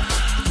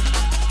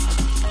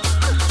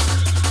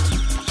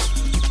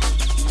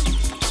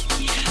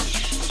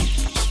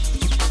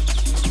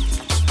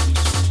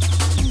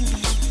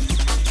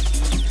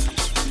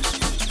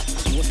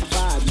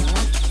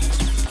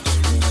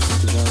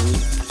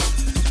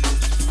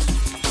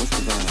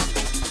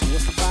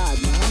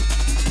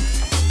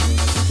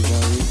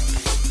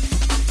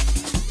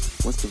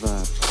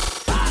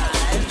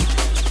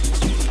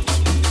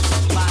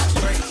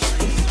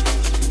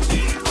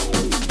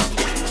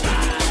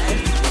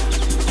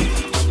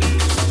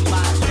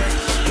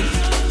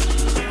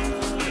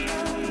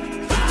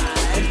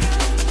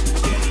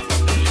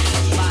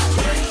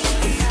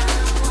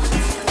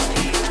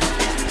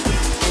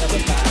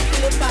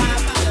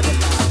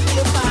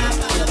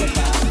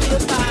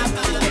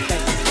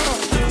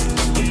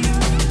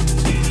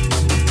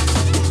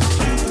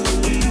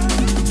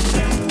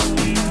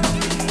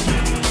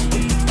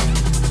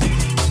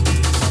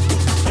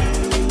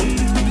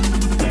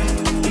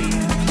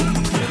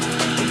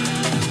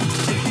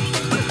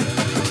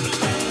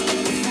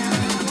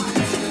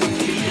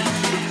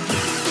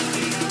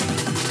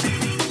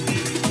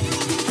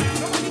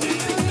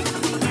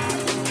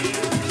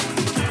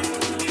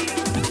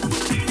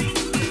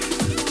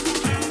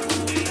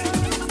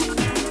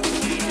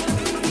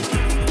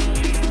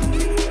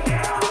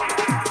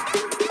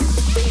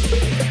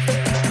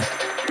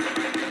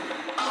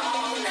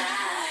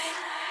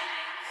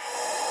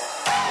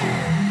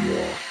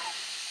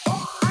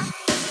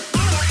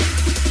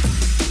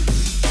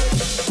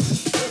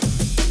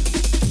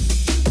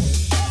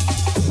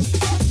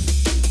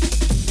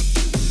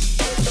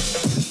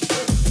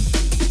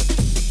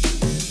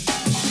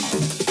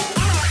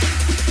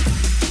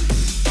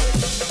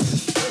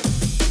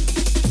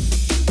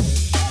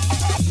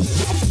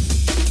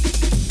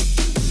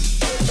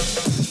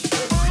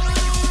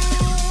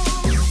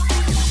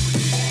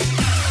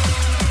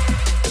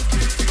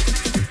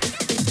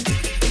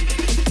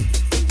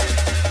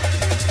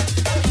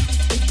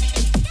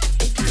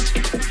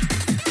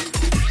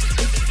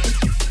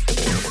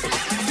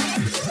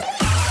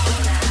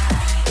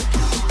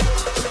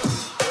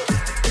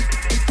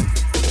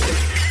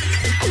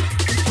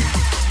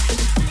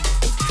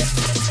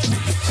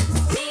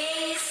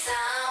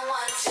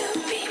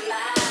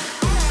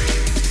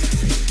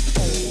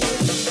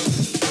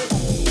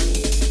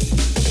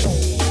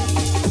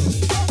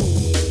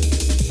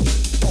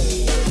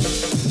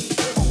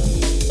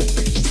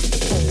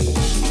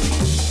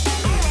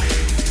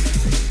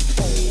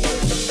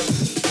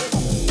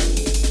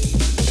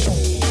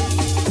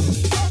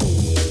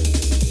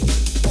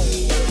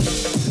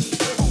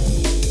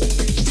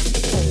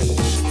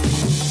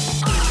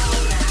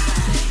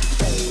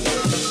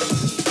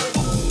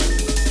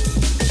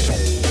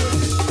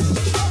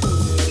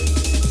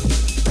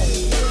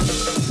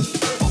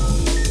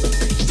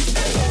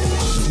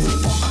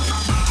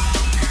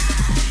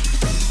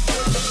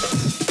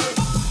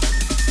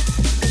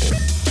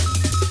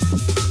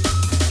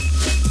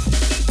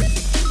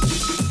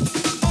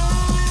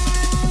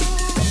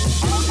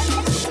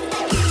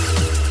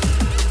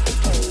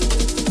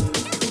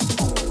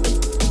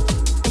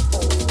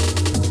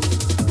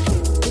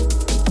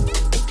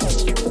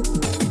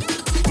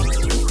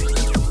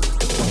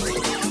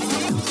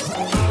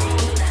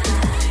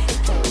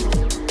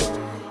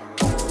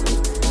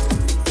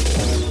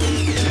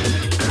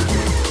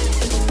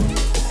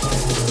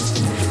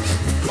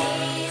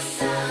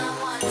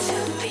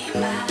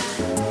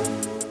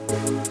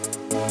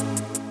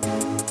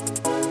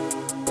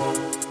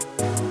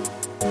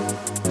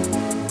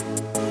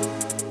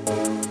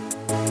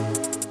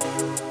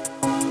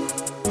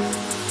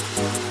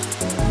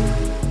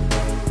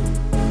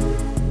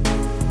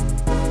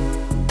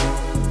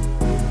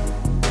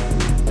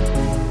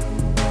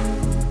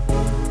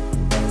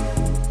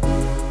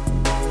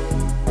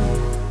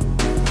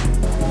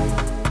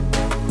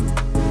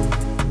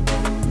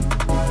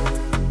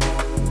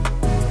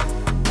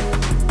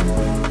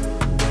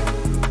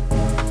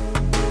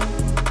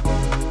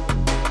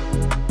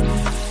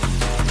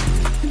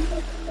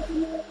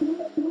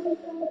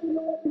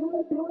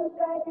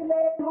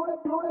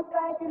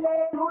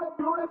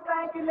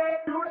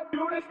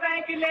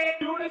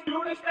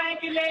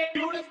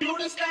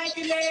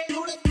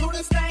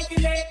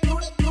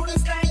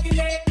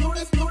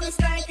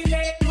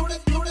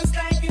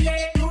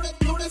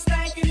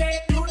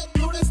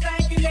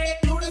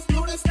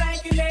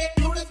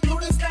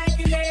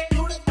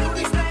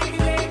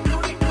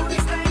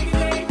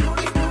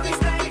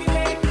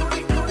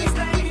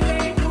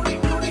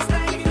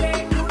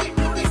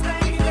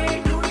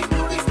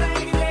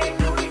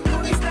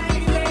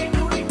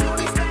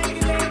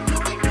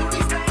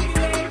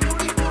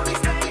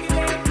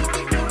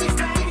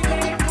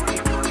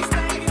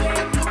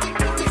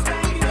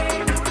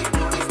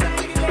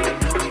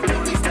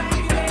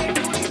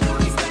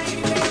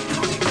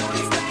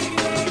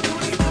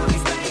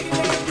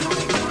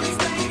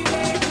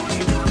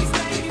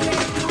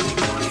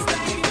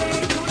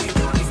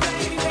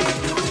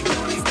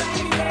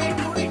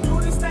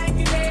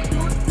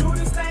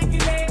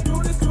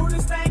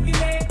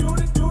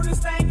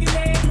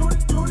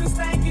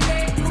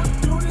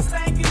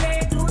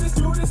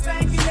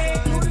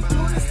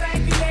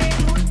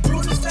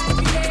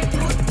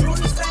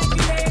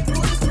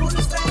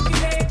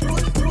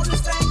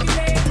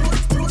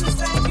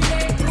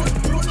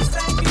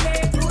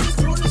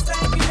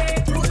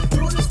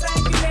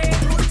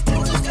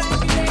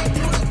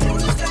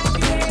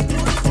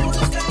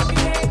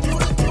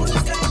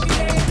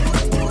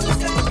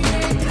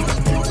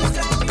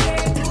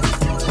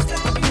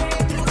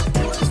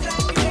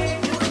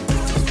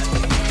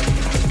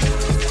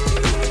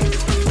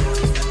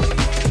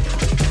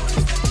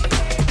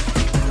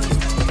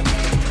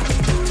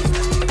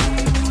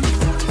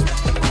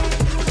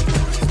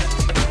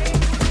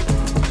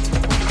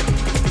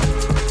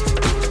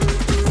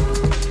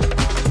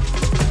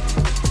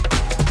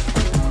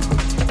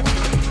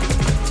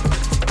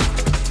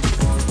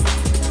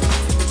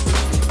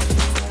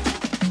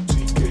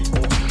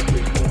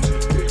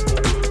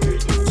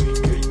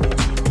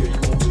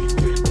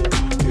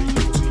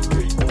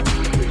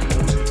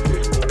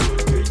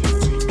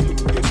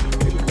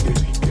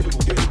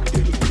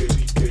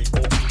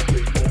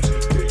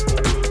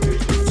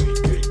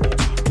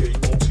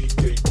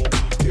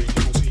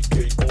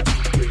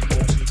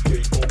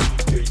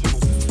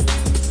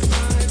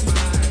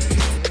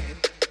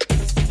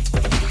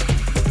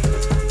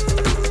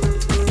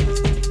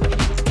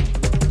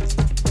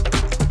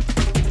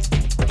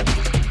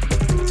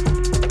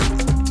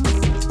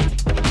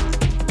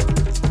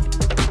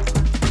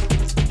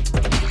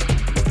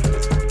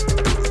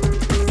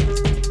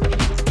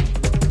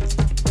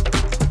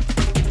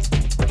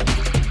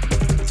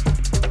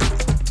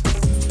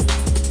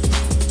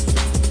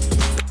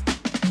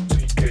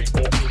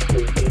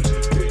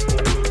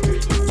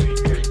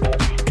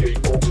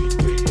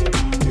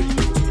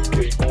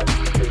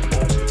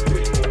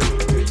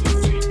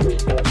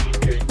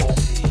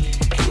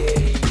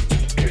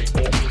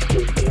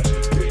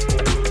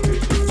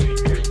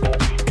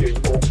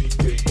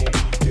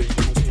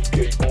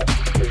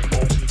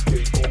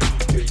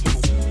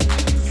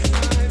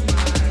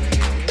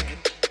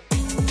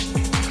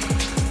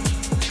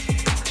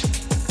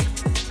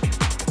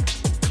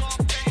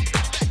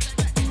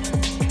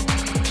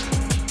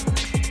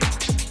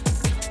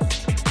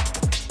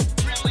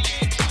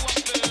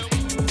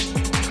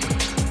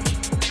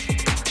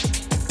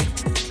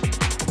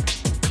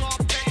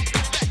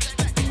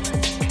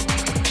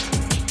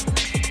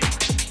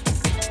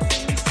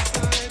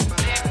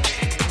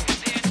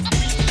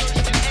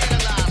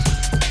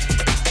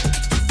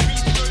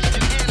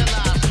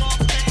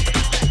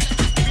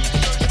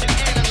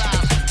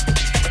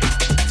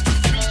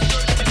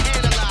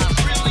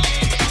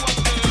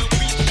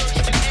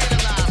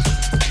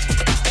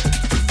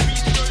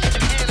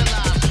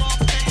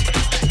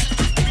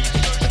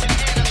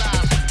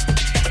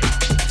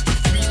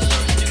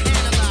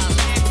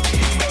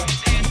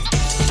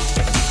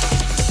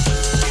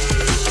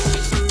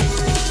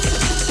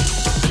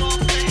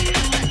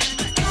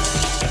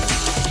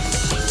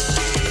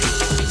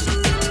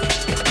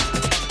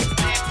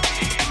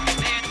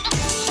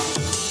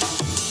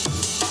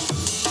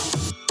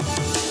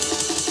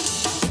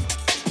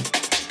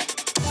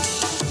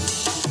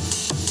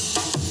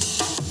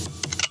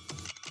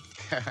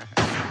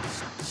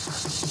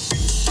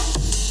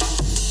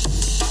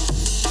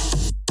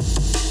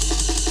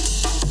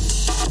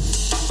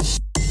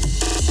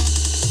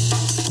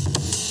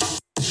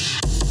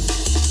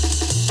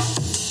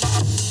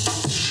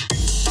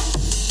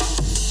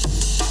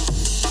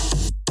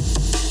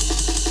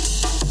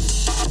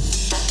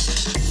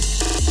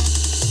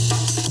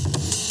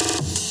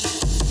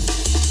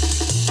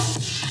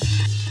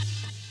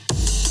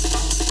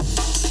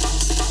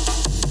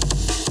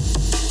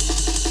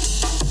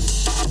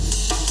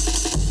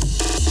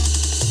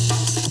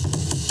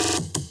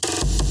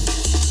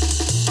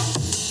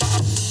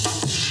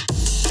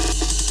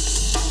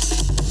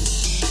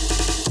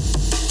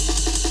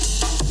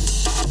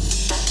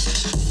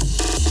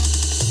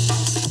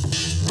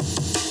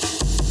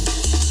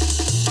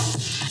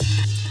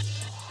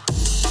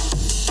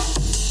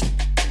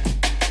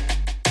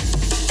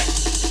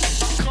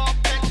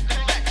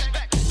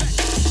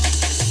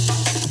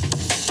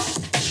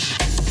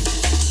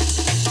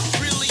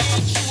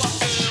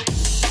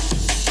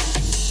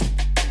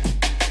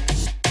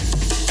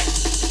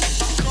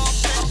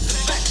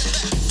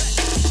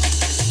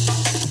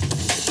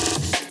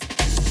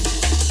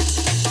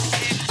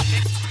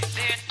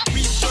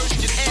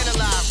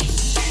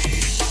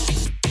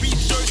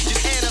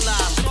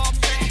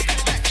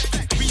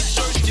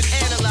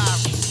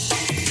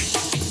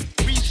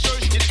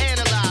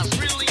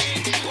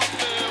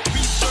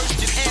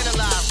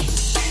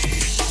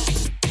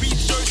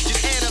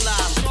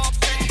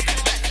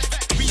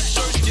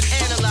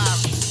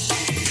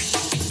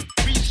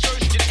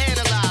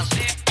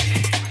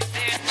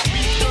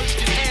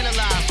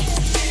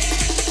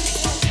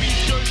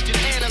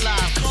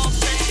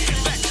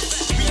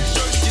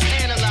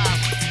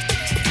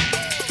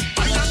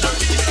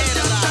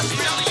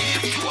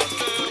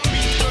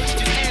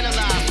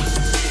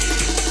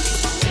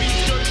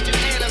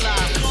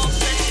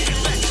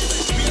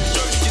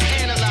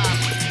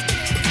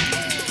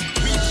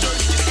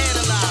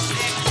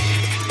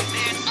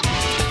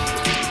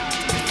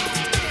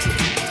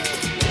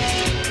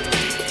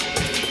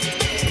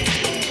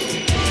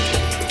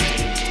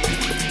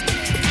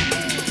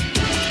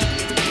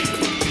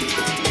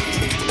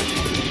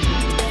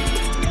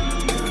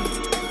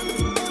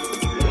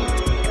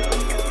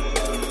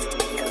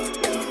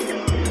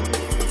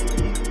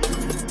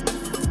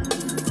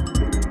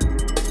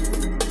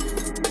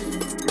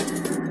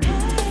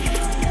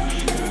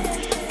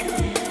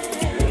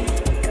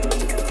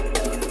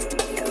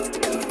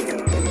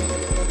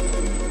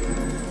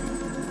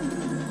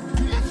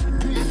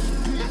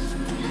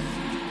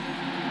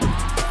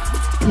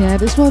 Yeah,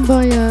 this one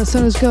by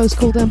Sonars Ghost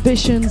called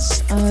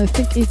Ambitions. I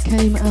think it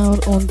came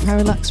out on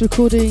Parallax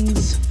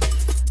Recordings.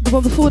 The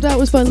one before that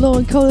was by Law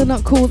and Colin,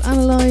 called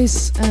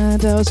Analyse,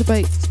 and I also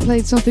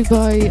played something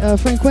by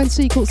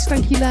Frequency called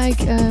Stanky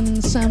Lag,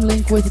 and Sam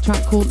Link with a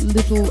track called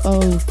Little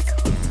O.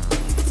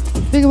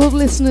 Big up all the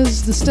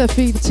listeners, the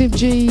Steffi, the Tim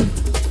G,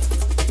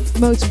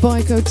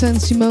 Motorbike 010,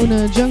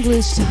 Simona,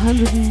 Junglist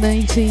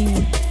 118,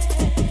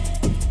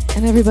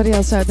 and everybody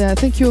else out there.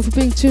 Thank you all for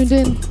being tuned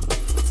in.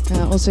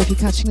 Also, if you're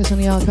catching this on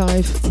the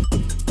archive,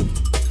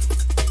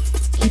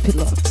 keep it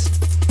locked.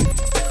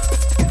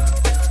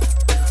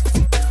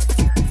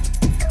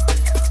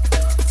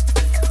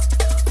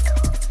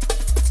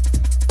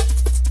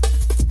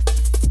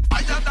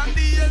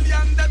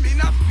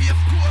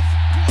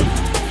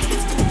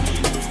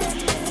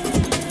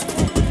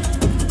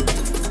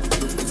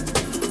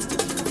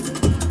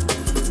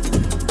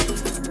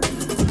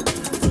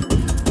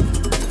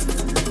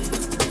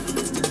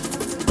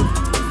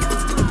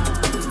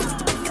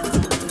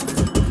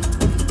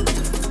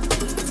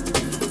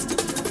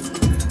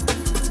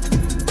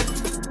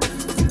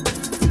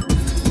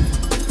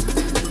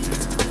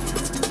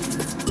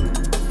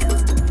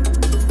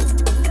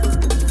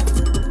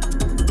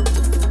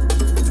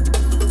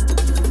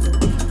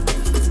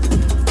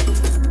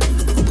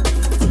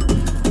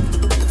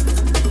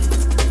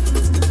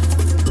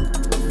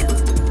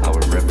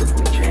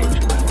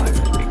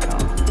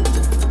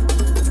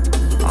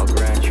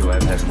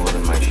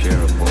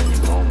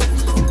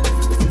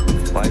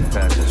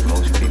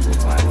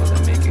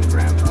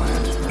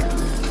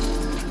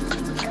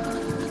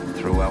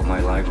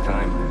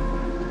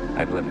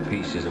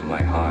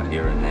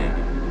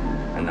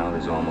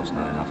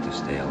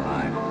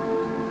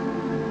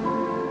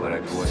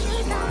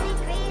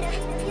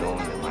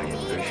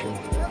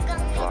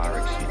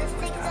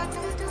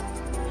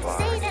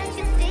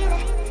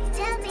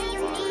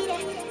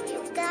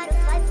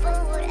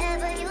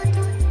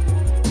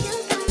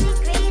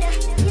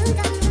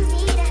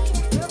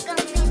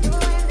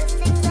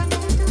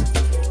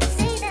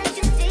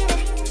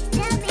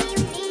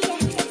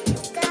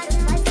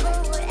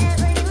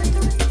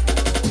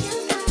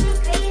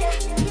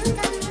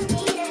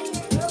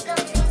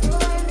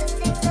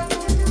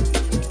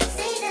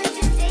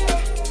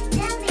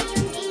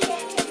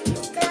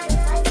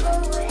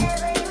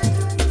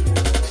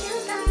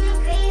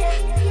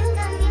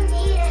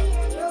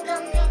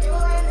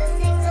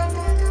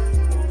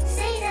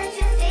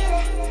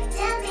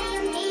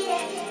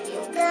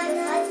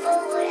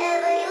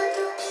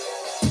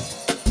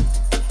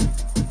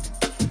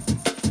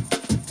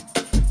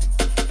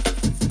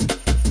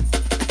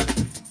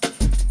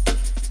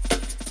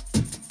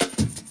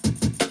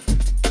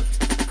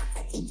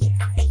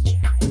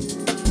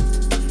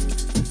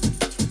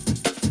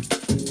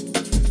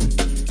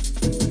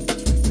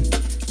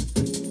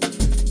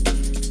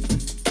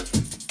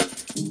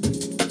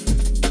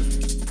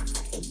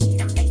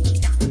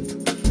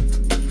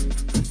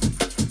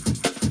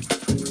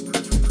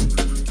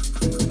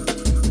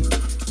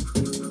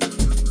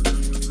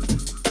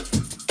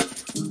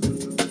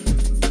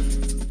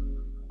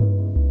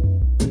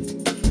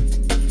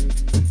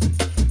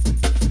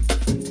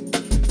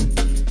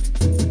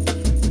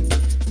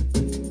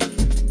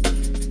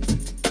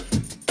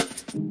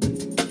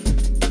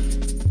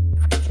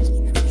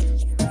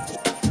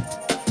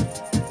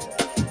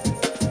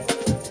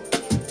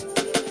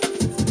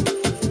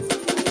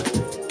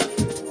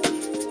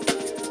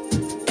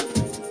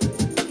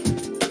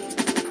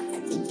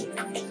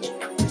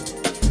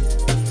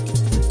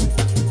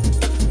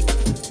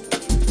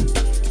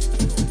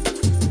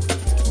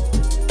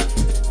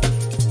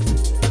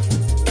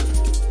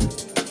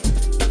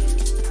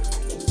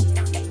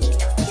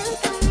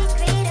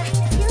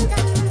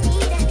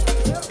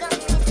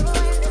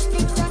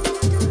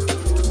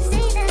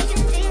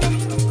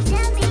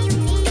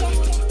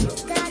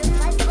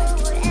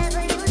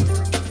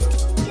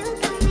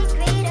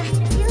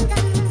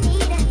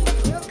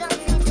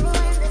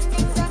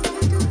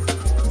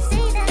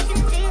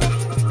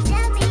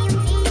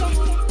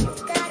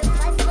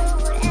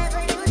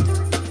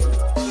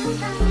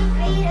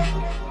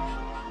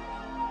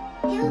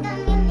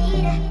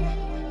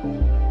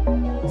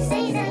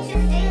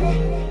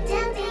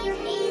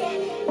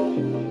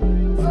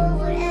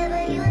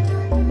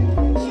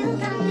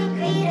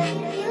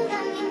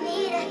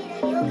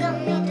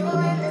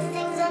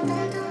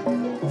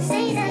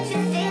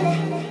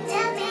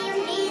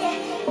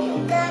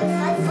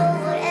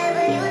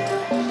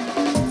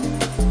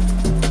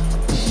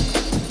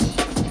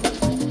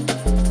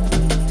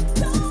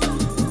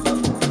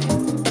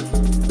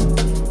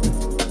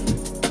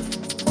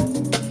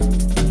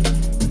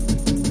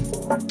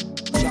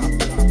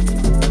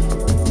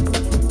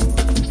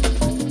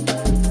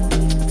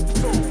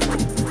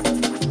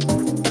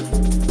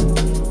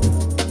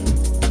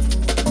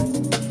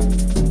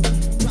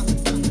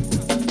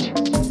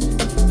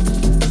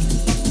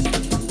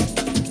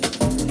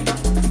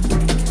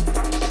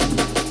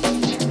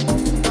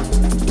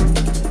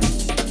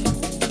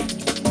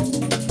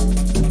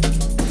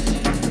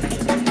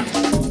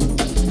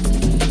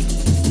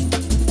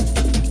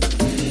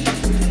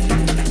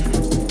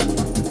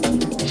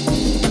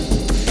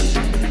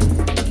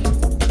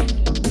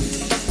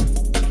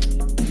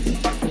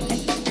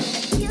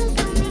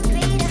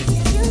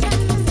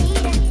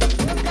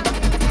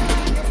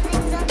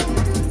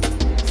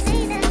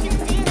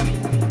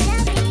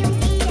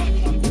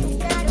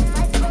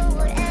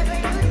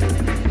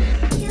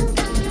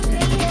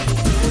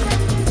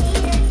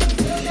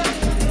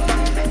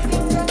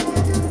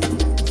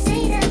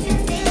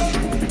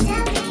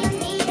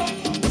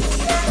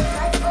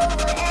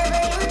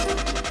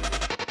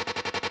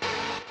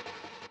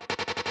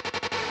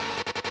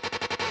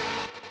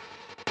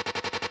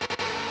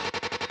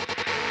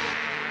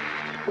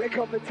 They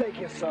come to take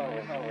your soul.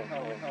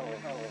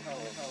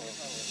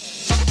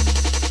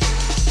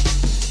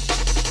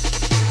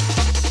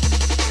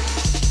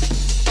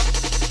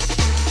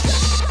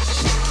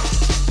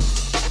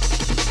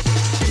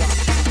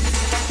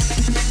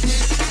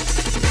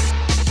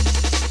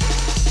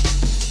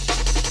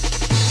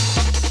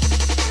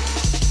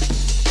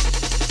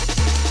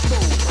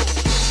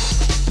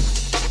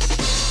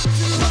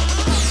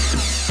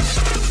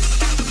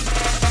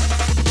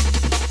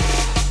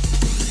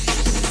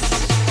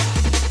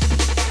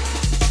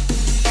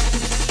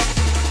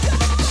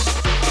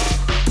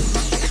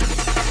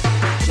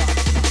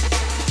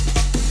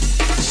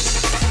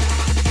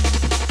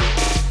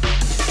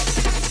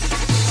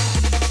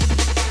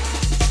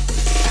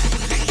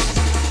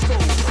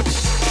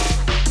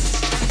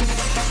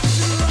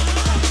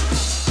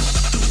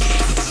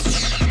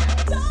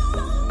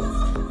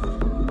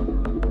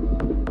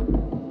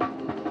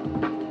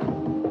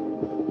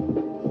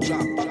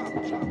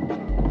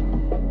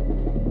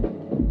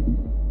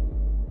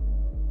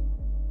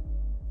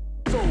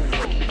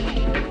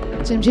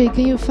 MJ,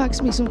 can you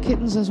fax me some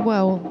kittens as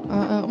well?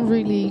 I'm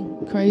really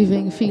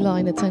craving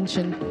feline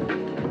attention.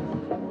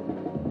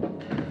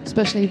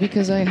 Especially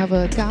because I have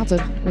a kater,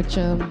 which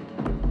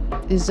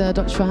is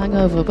Dutch for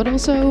hangover, but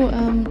also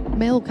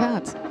male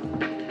cat.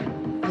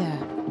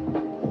 Yeah.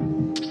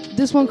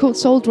 This one called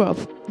Souldrop,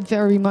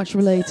 very much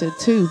related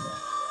too.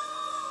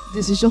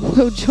 This is your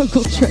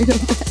Jungletrain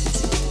on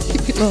that.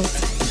 Keep it locked.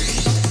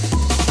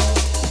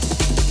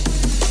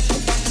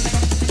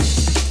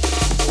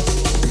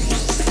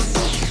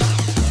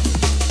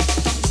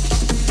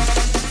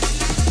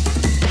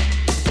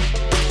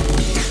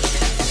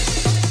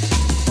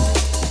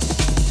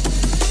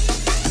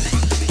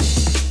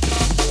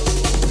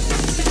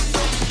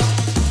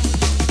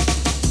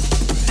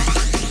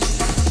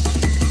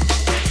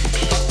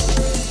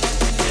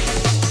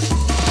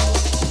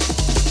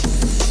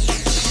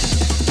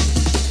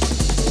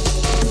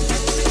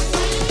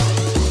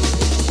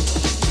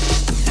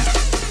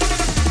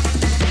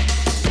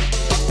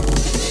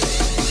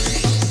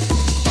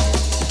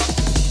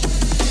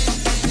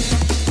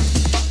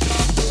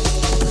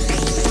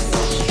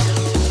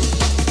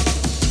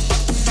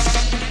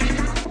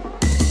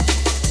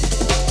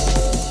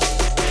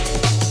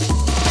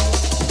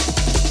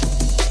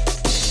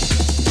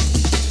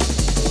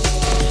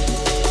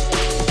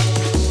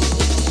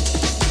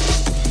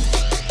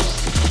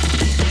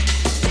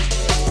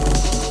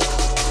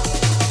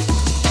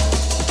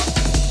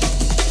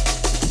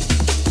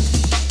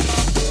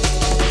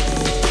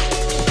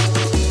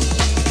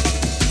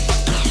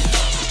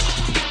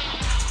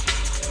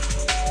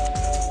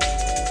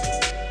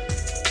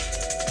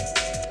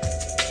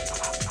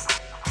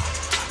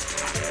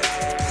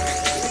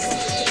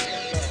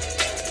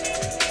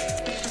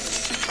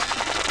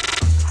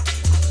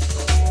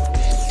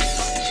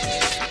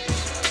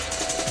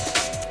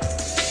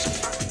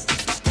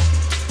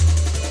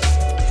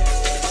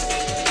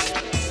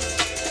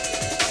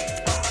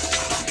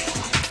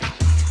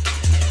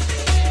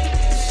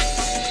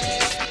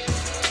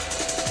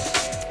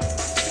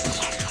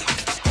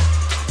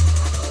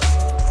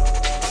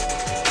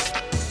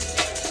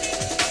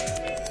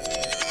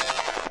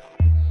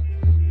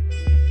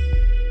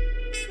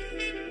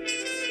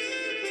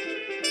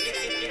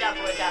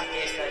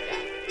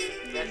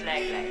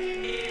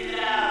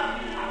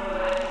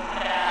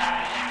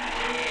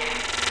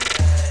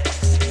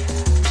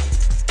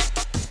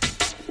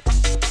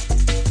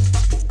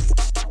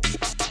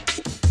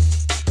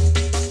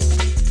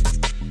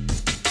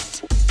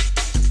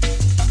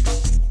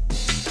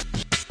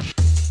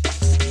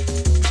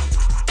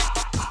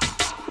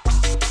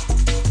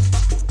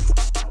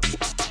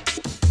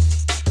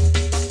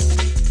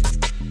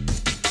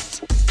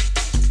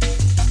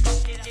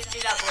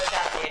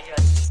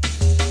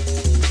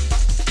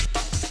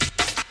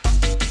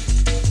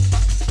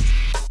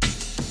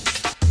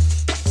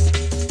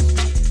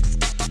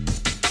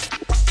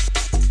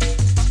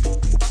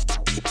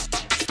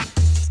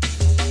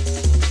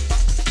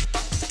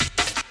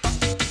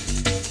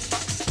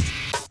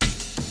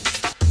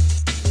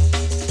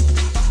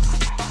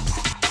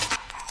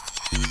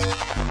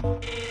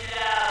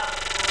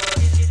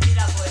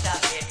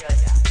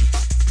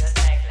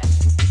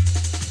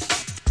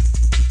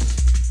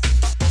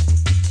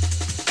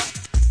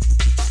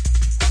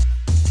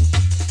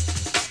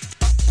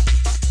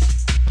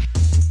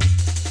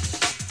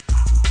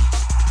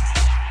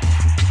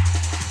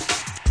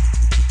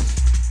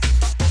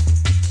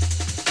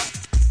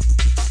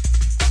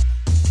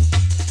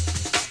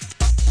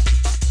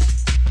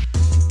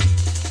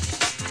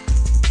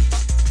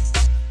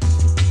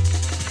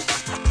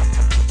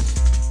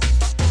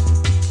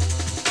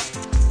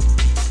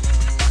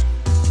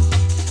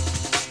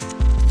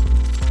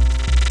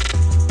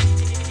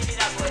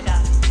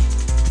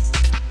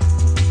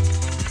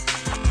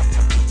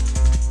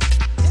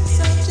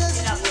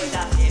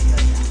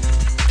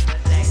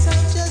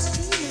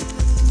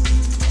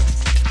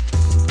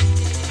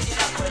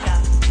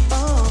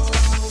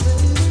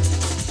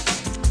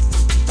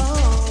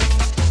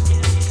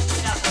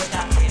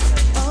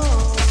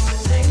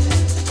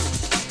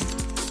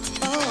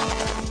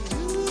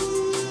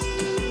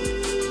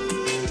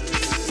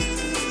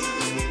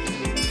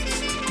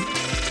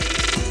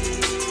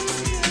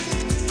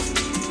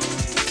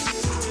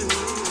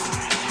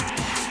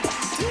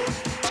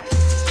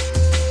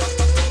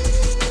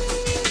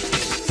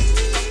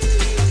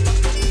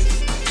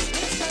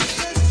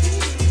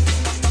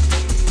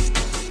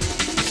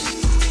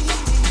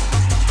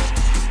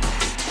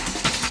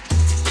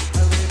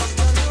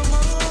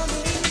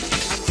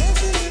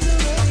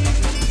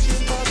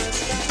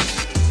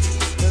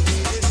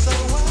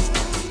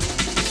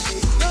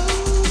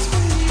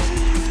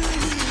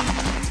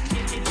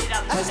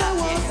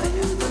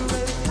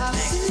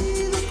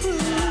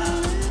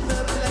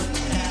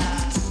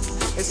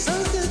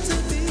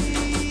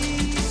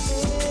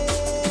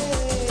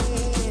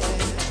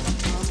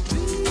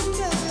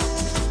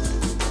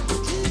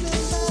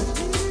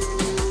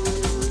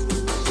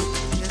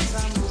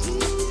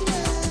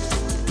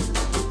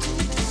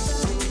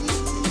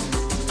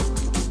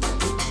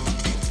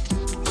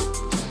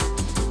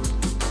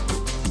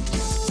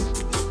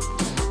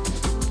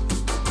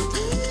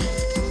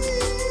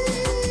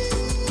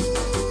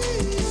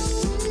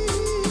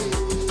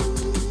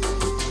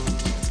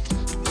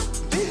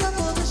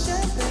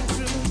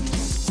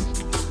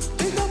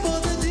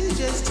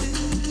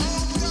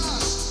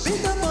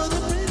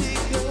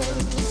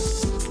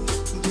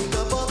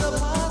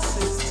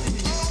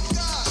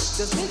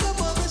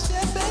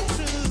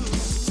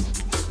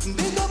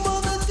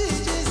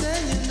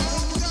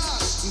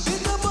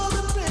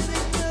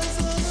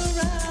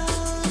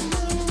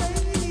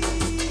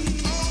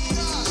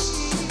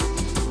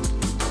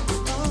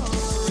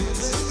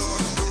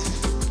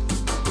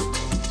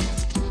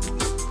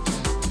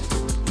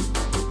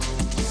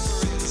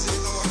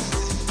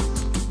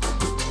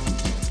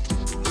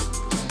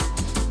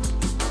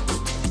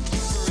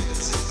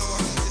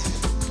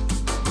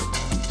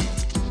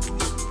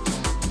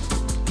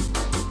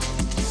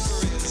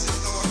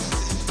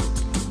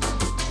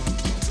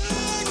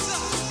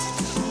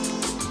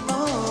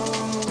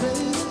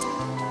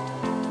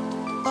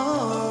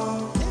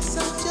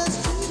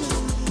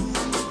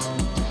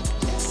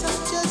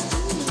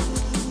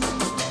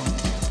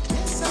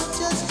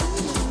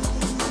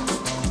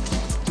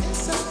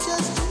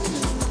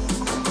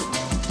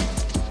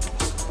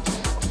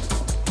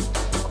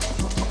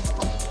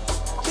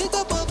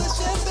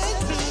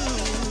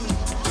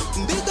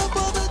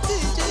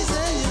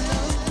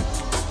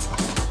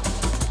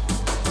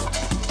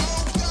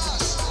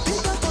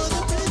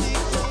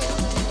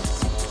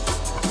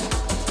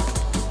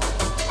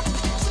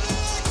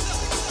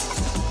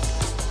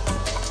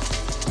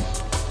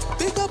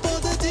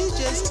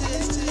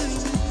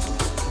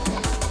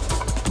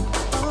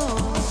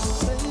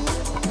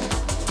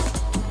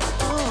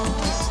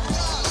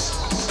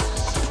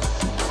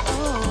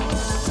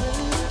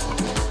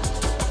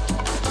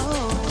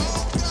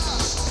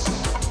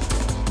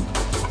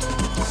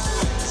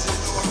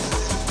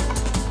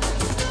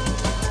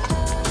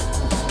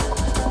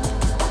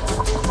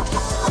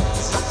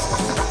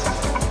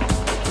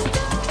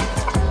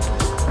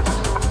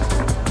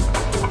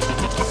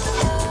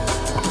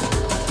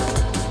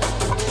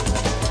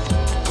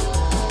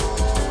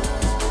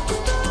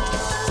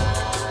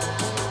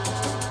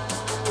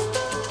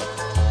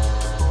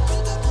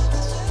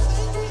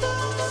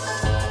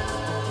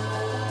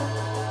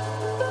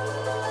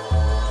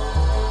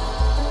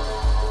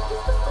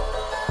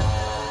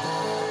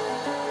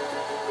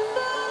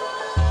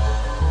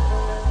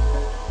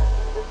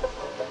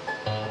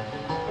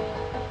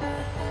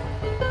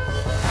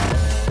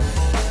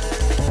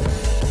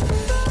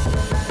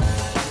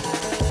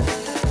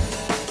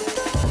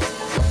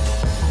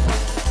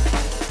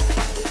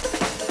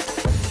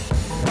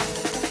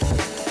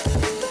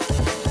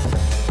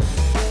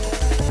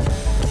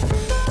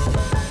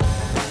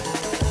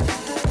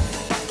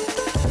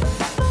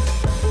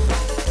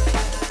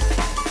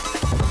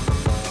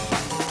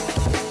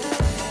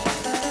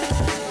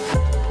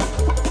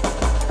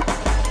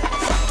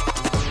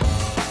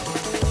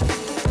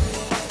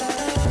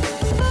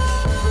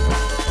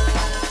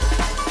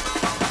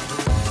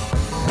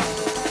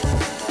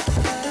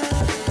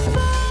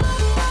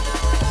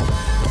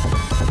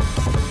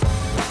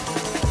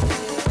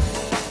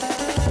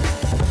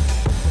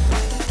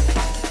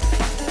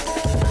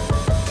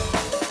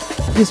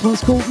 This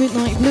one's called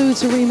Midnight Blue.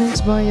 It's a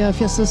remix by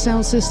Fiesta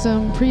Sound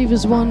System.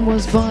 Previous one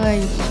was by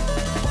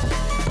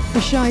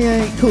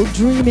Ashaye called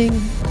Dreaming.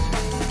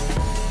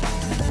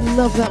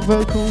 Love that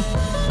vocal.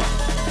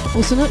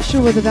 Also not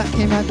sure whether that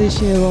came out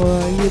this year or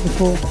a year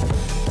before,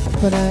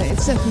 but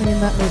it's definitely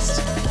in that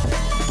list.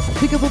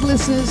 Big up all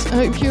listeners.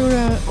 I hope you're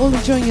all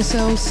enjoying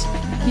yourselves.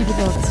 Keep it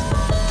locked.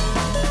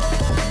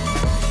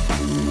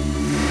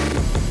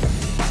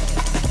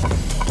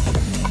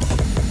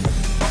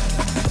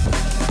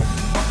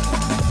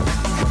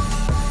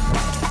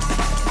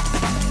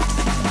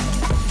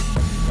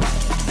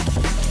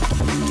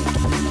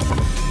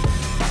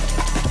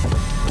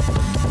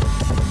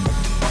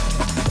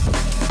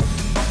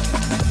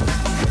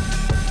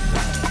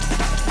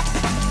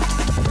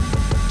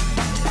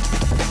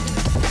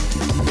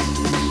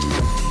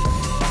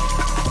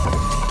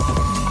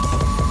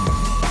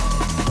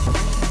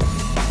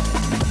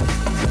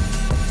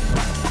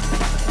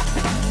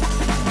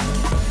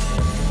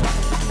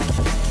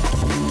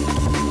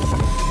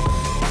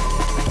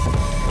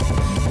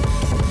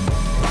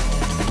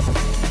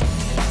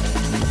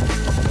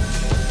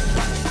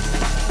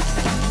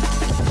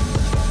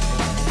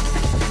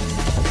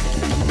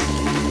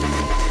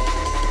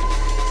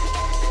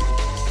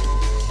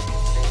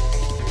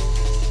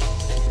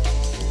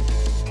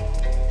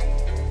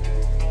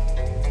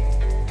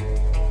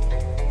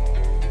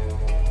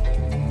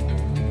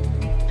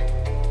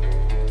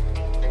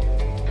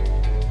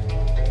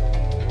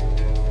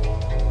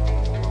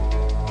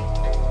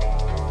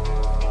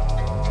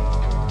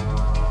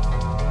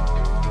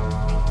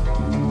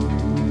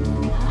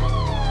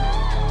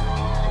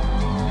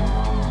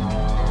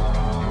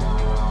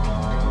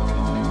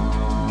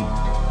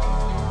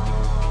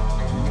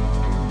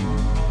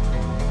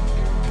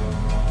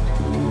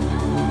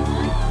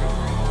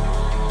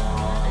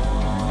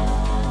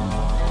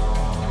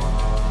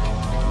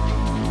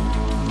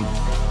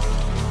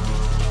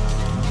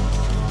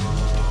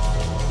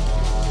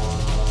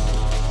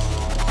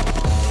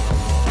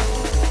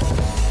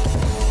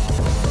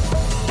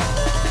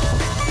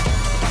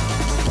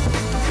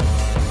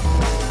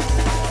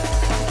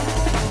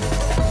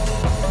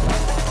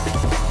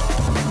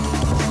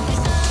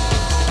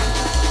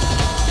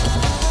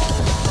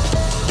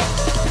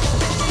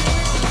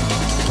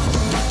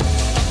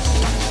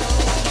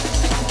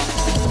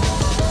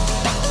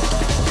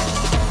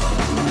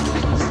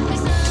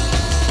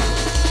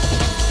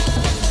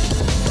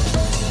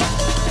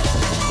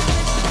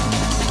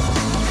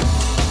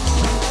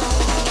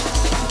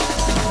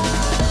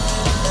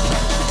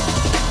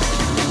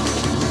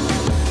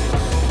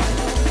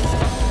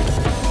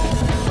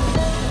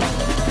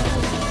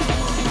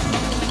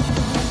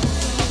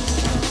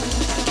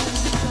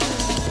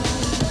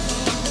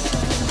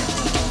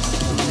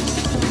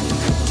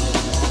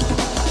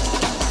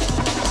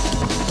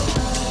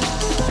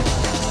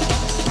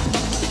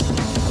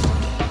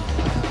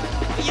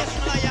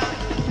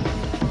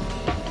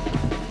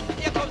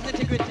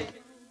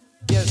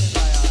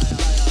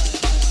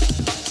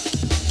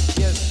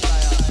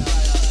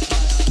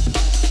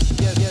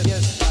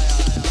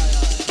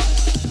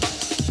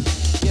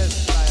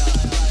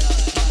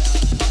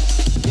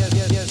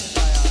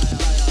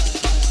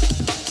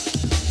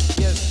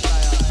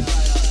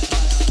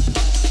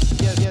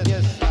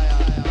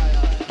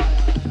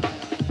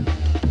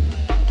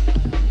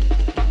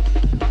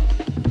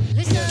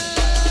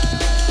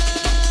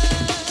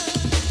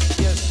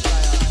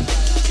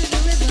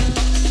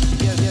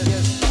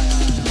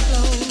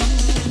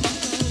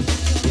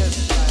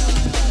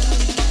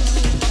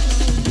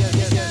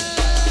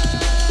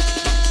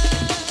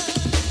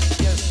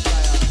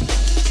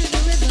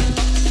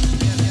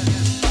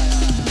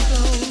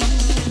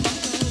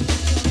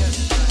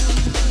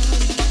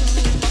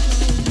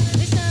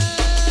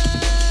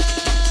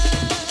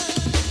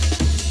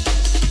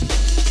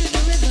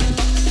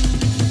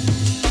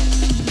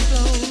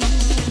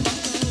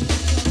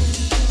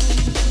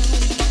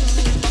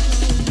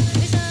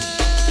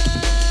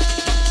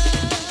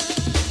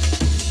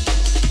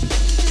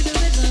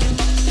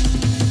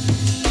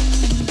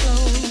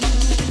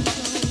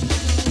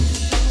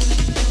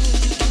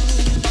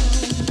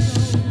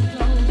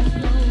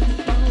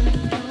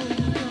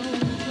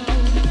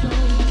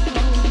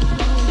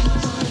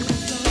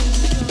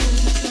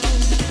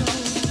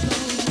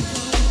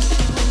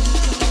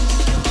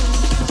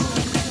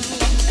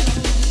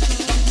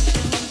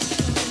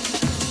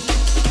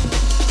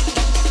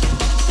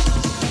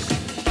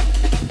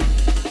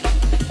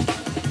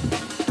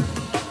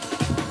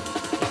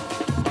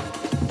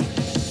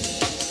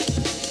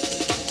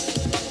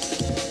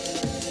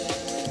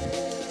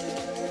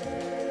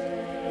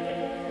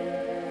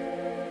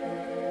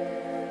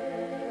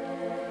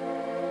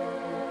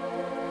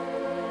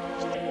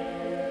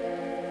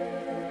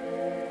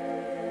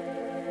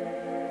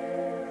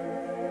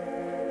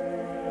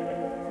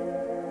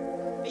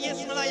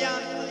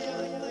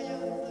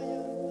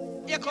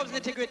 Here comes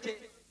integrity.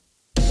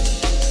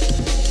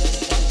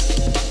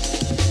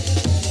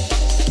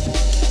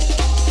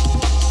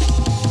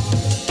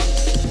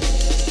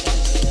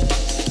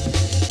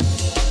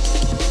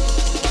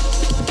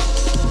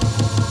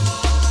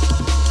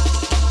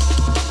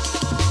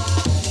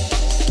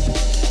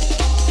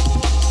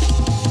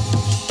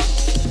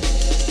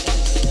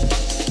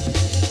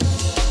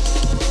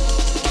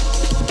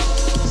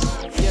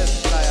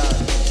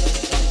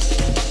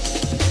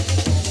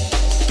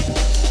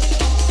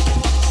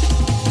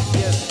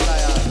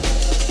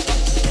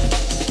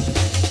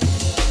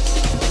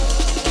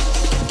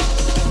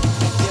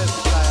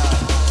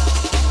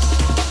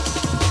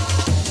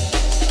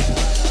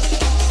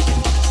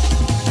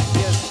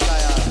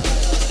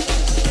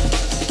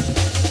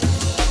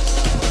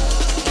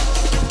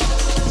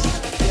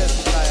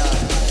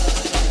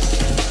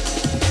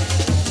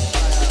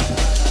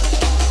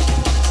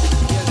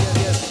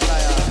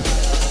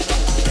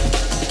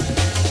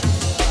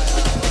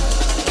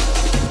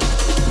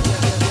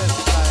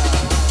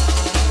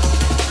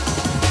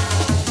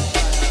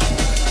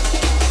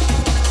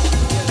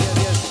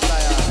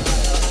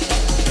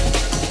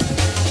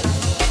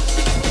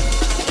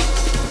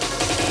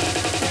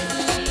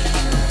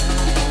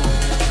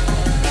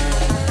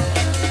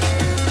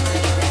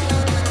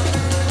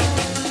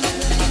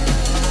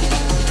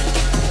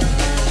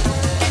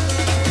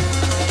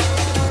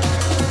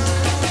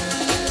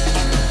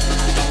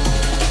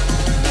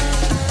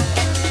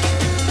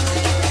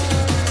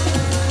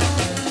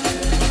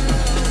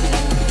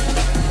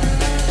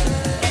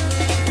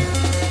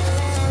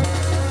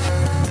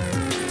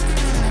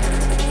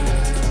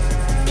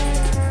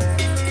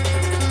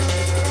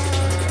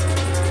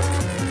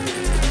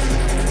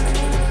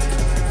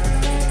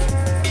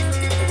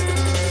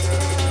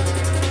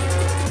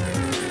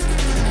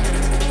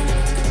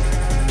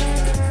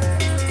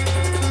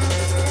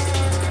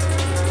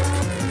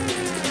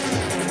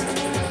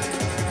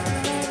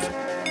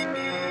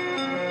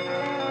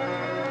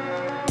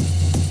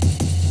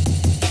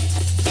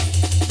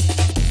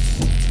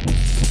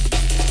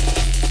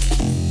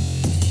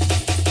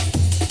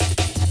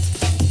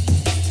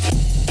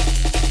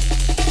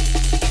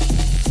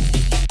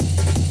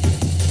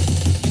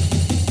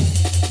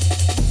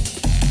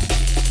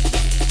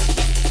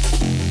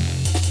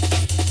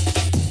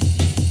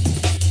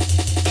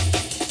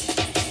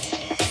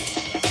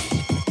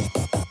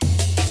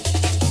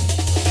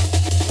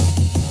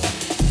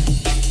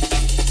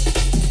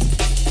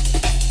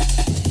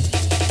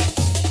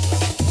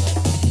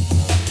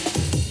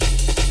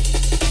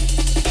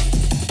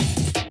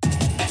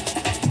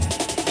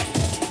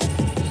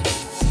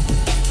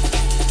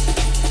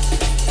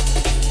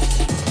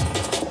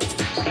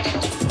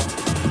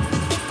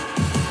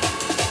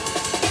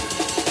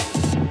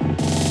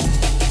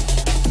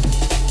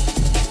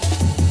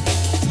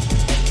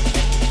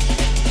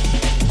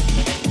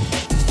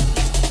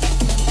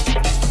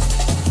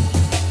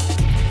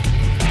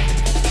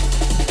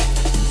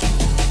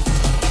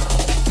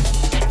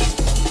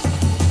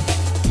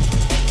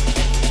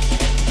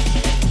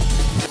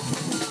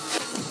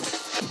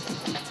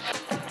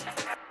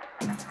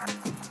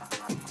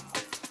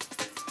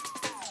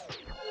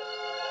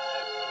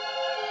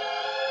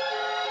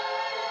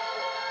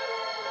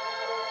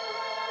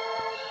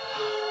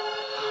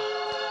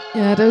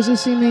 Yeah, those who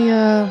see me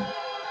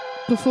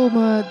perform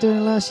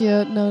during last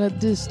year know that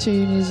this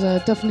tune is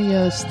definitely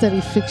a steady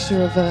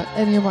fixture of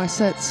any of my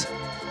sets.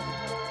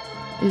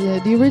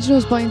 The original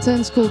is by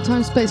Intense, called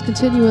Time Space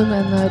Continuum,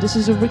 and this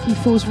is a Ricky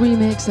Force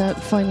remix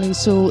that finally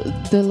saw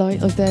the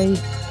light of day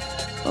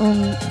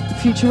on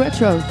Future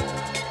Retro.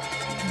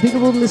 Big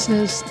up all the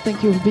listeners,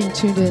 thank you for being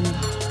tuned in.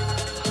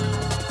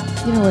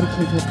 You know where to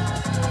keep it.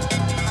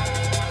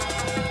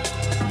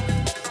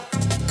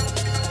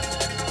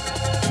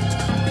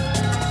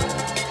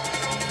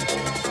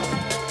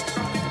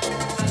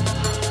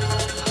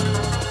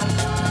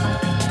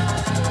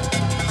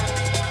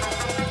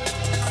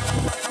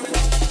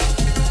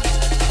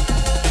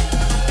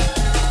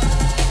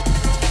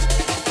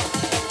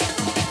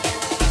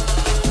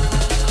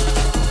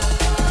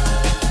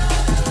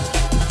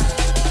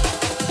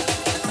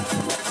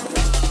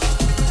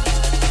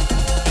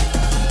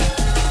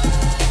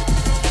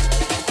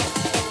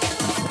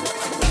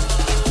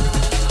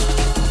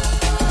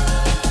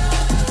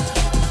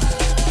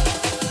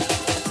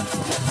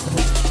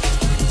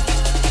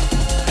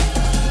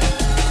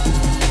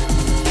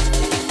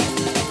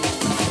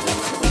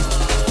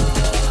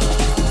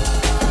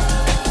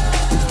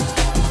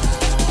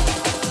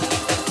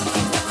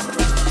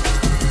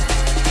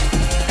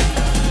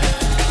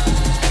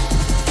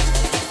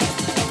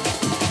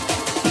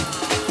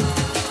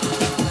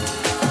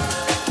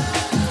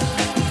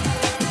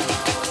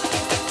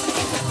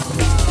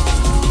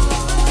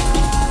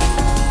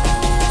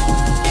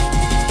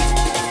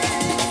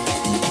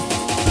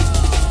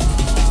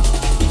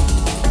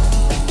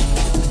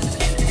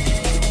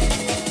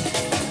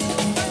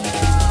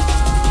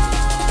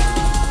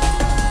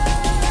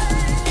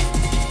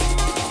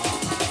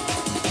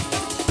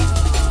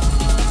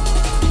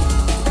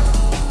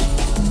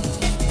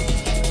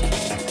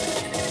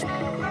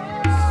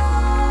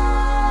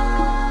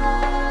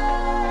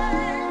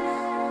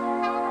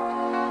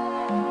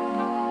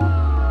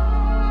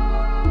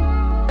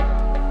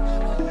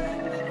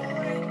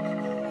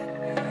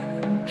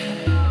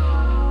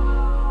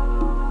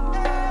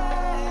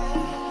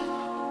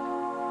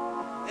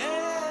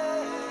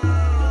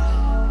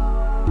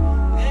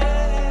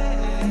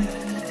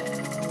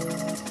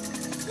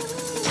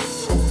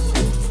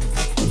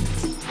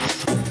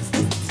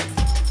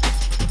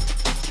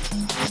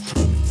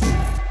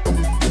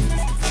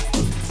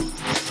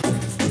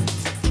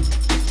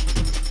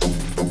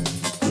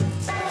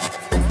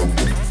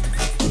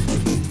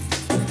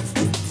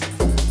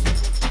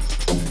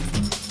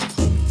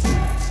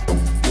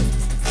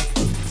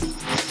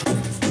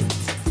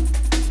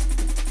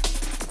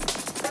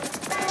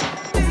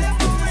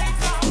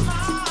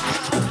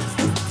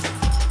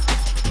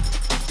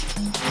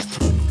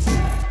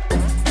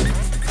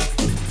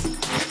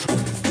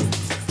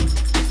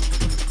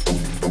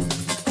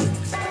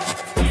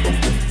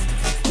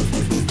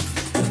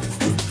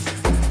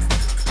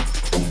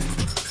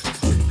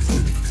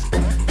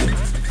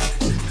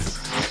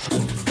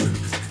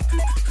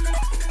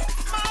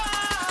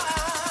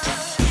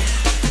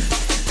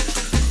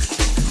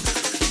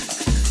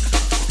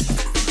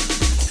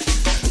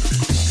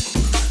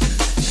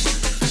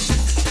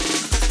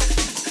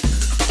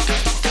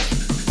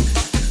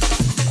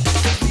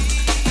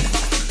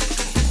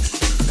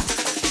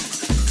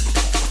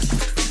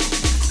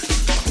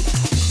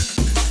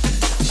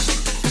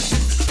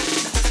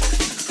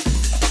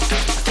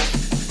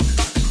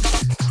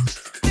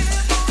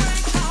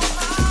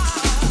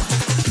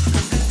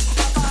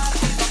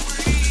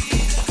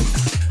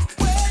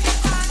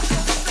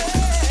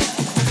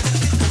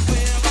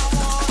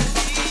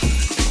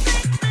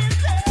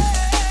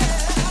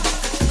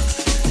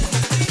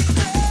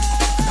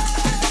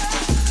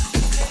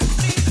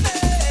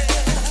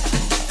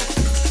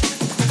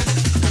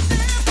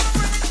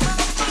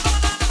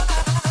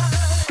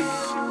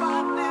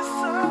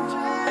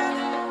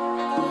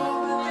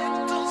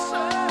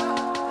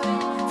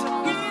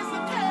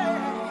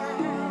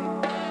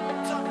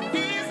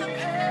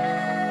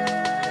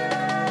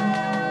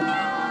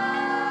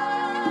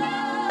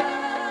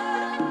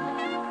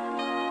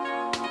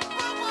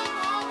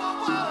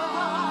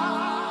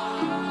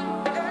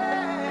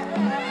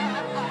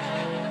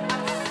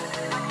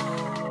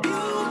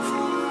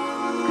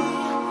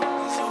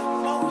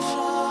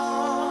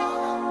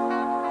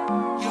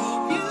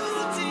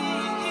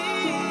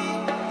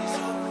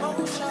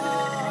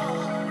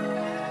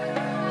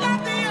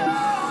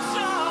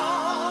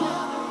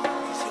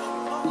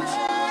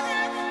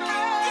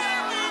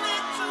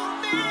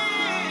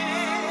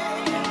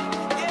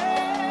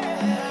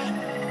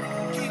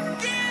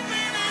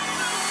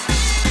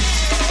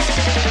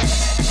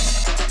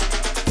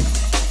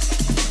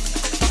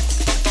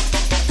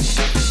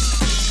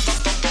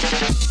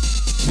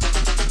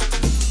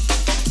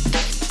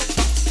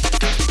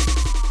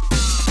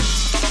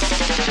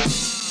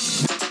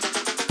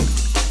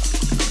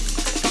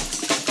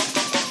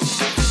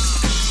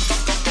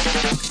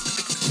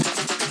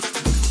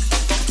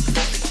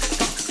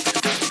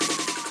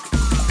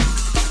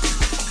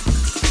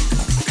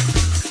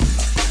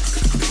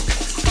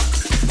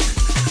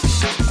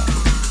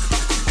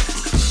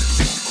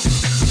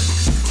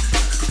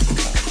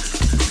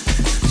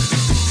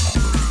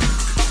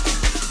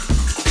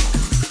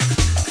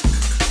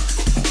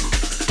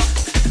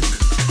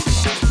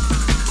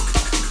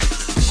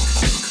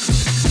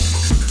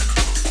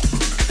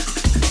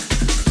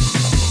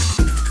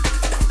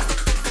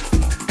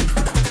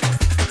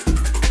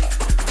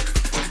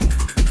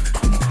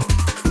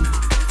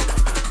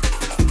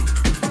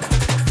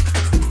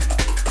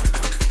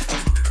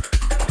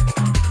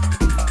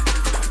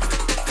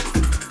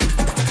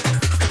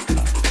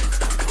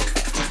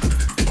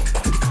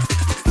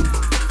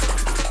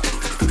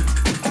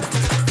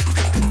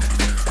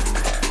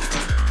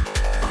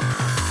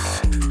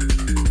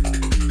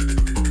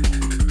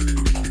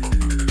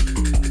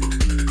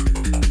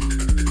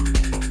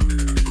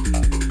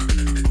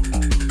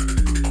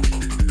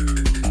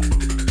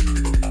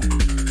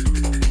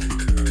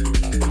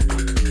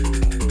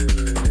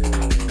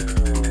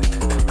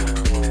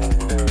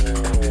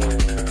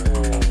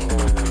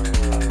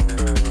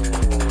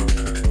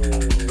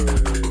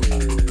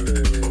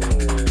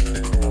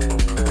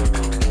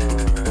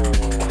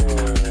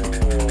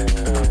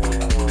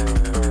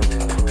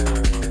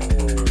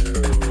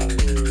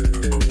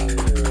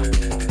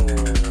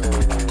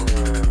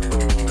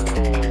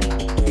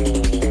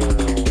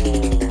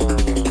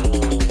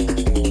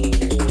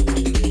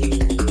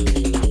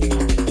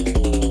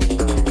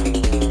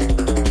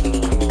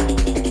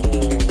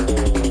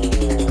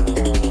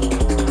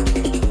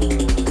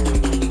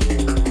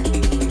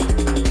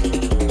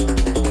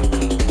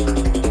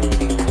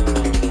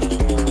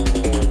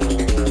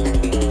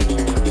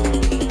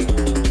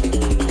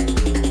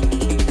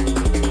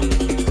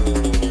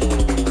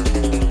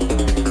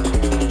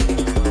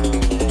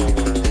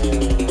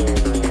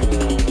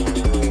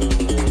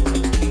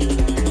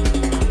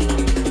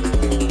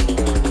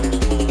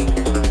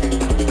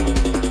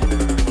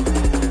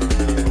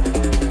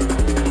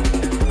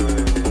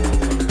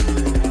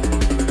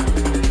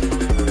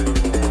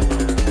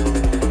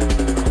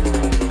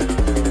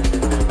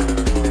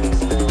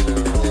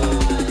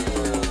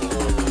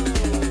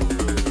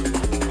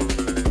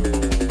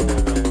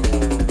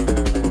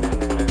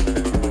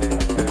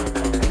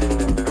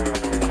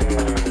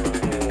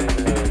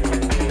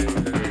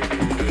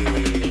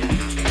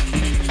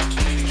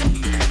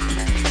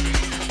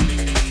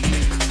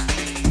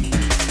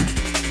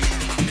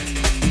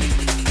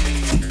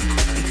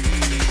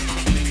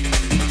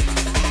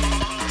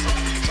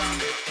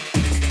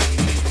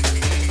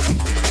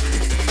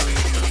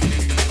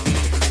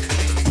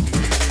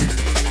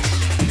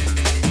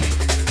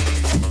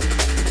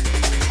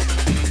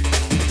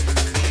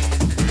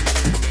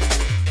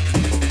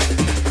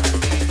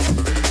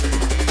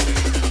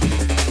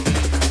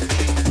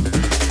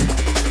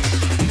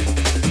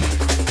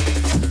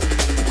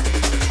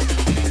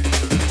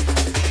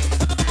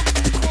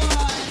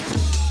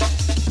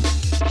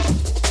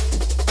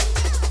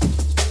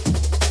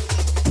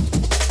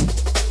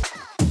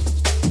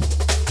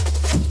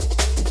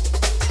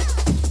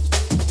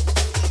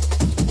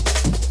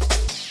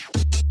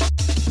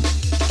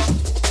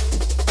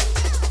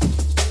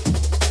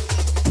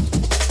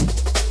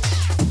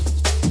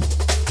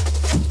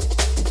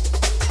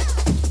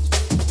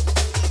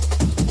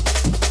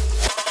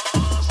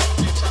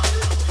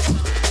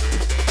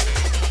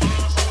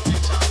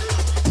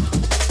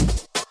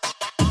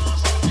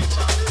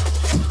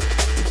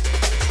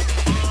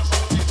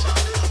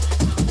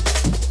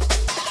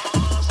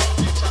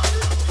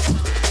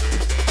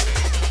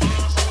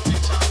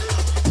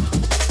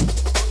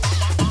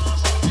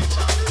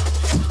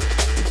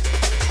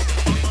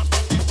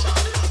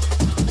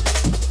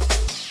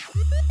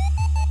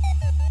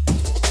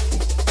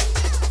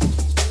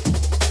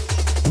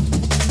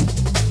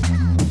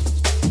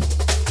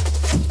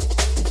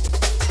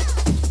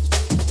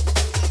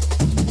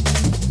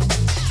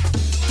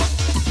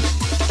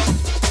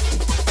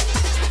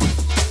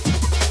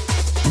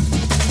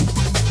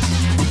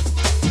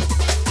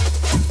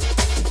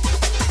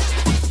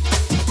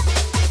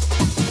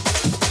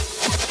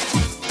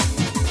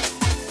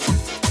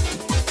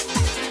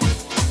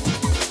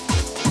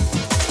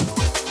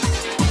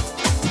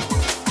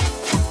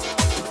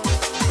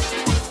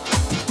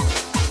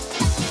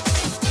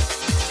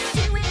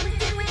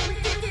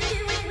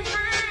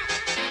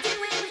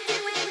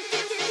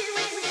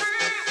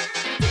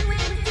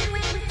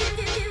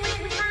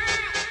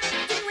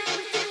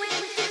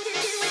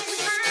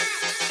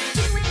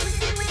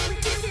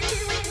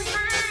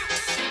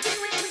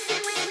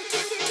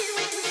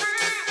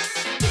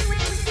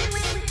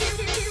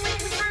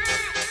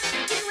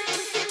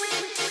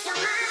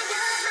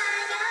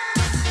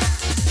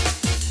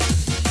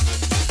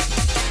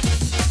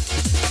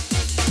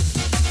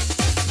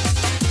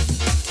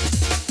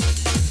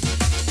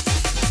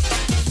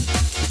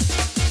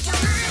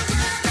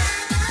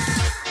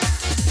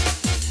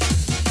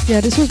 Yeah,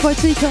 this was by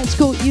T-Cut. It's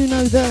called You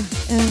Know The,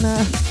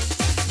 and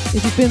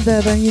if you've been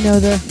there, then you know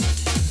the.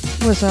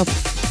 What's up?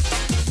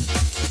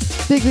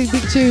 Big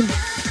tune.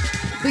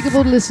 Big up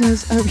all the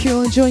listeners. I hope you're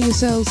all enjoying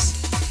yourselves.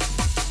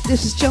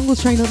 This is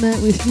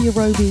Jungletrain.net with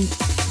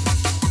Yorobi.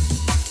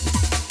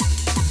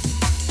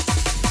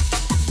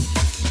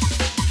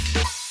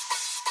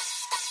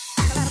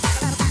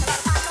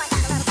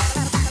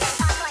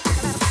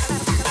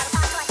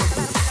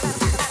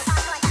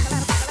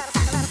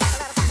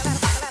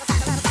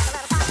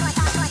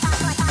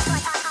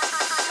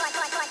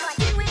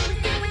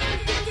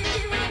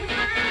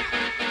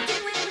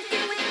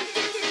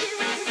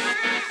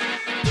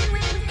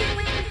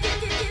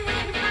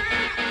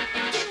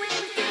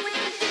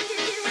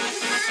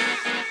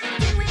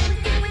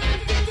 Wait.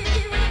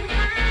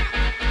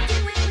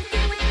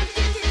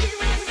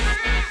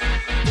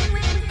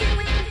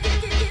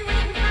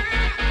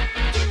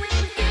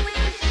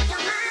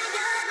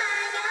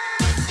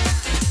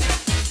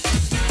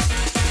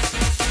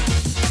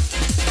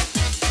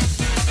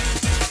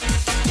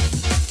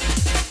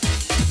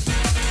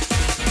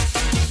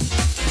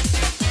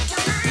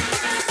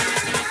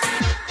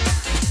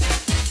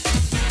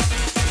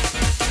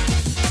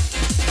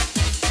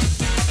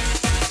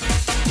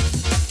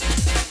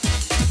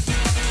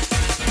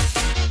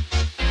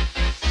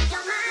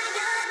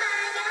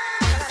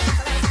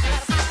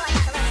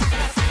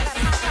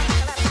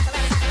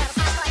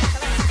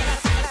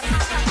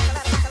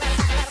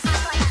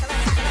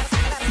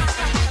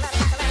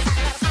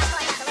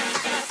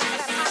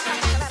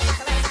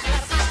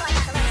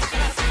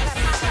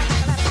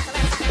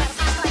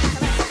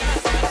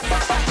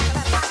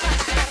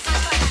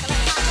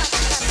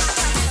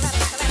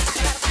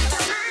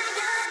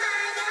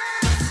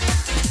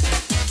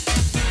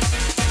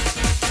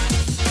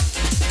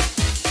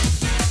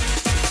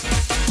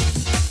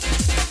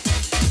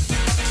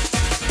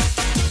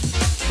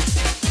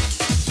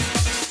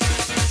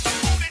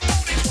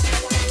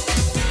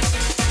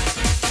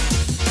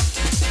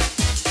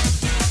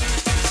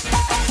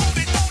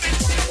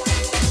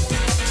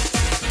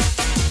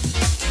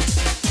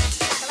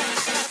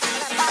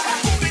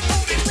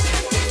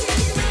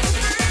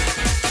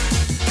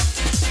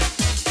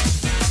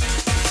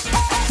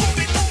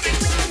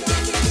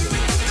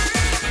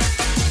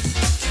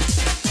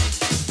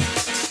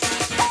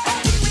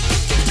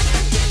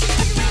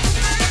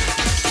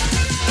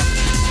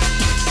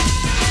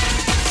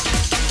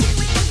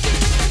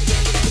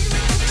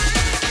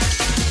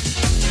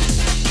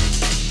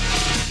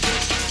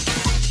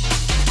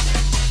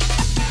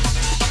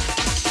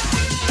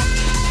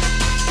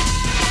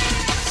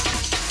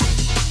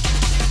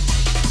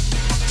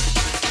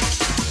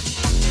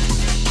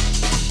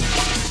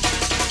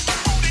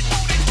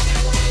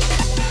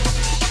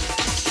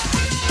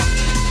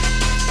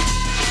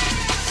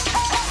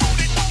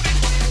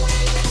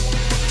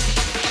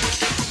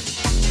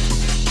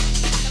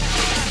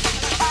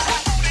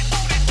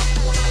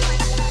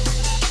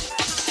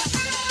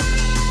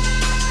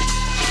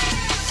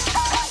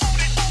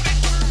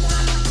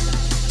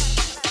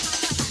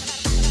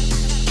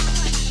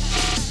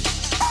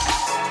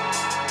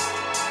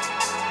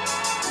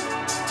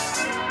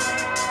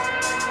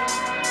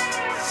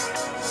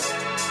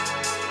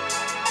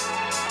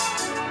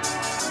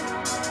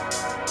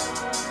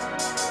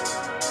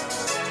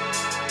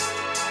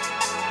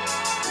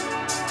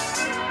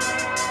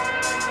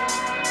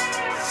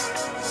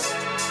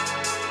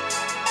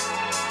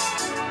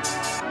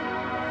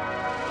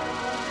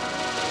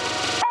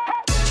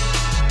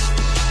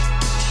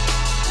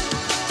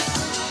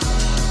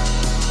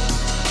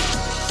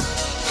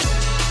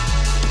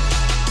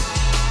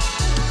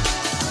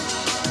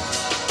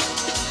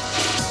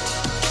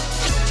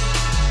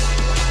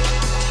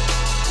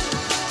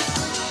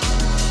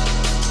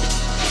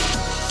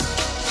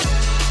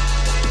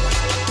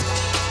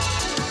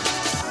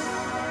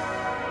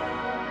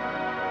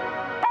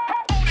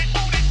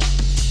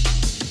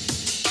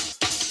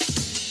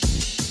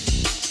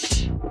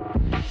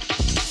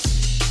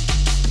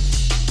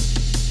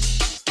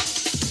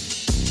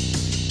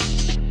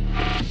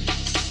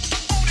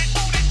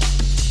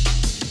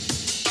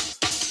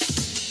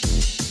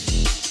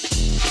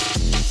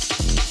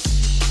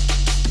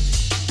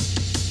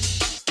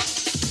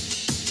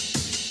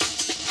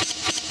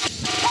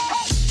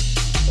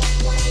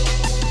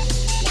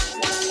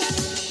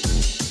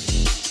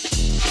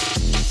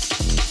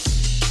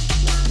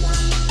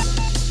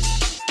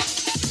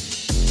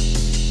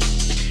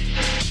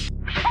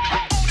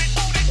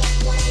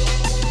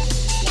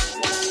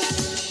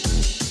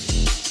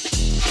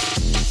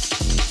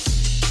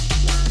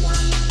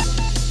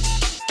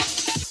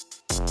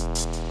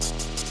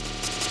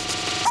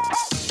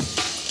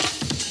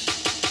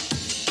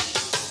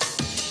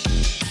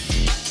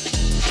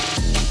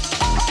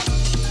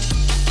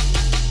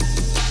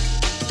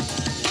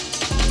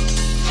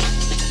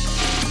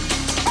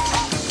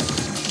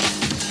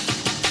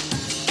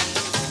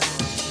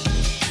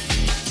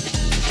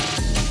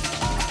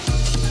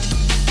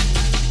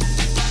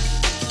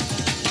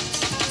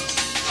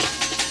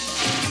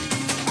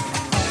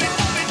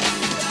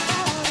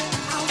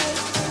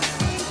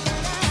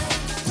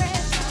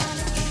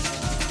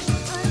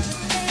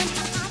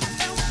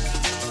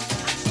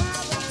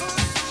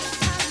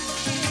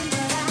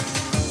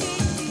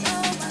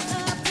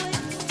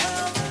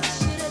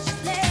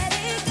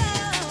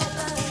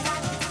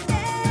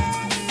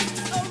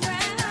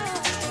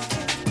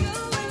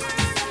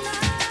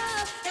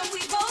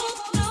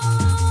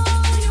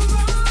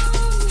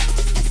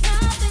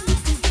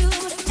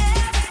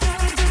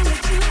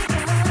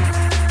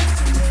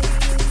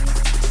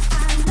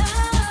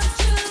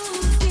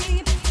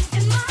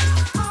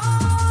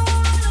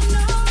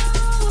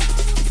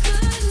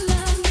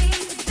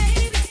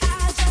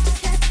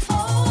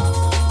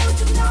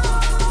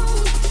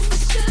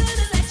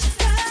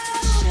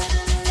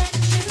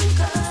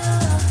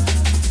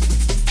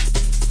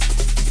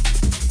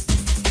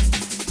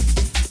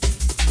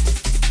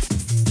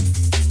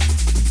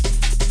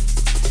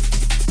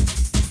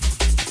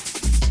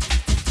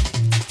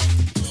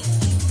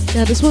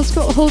 Yeah, this one's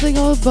got Holding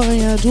On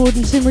by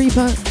Jordan Tim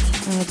Reaper.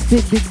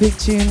 Big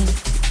tune.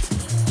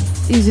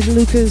 Easy to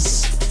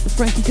Lucas,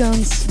 Frankie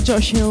Guns,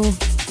 Josh Hill,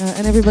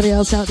 and everybody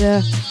else out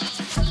there.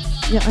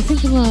 Yeah, I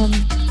think I'm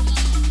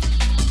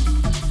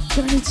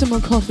gonna need some more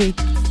coffee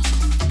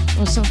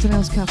or something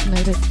else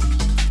caffeinated.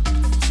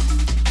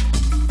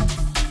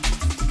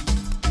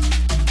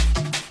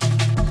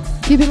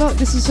 Keep it locked.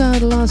 This is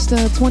the last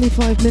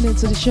 25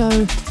 minutes of the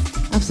show.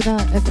 After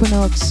that,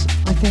 Equinox,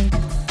 I think.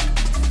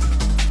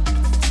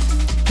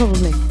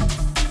 Probably.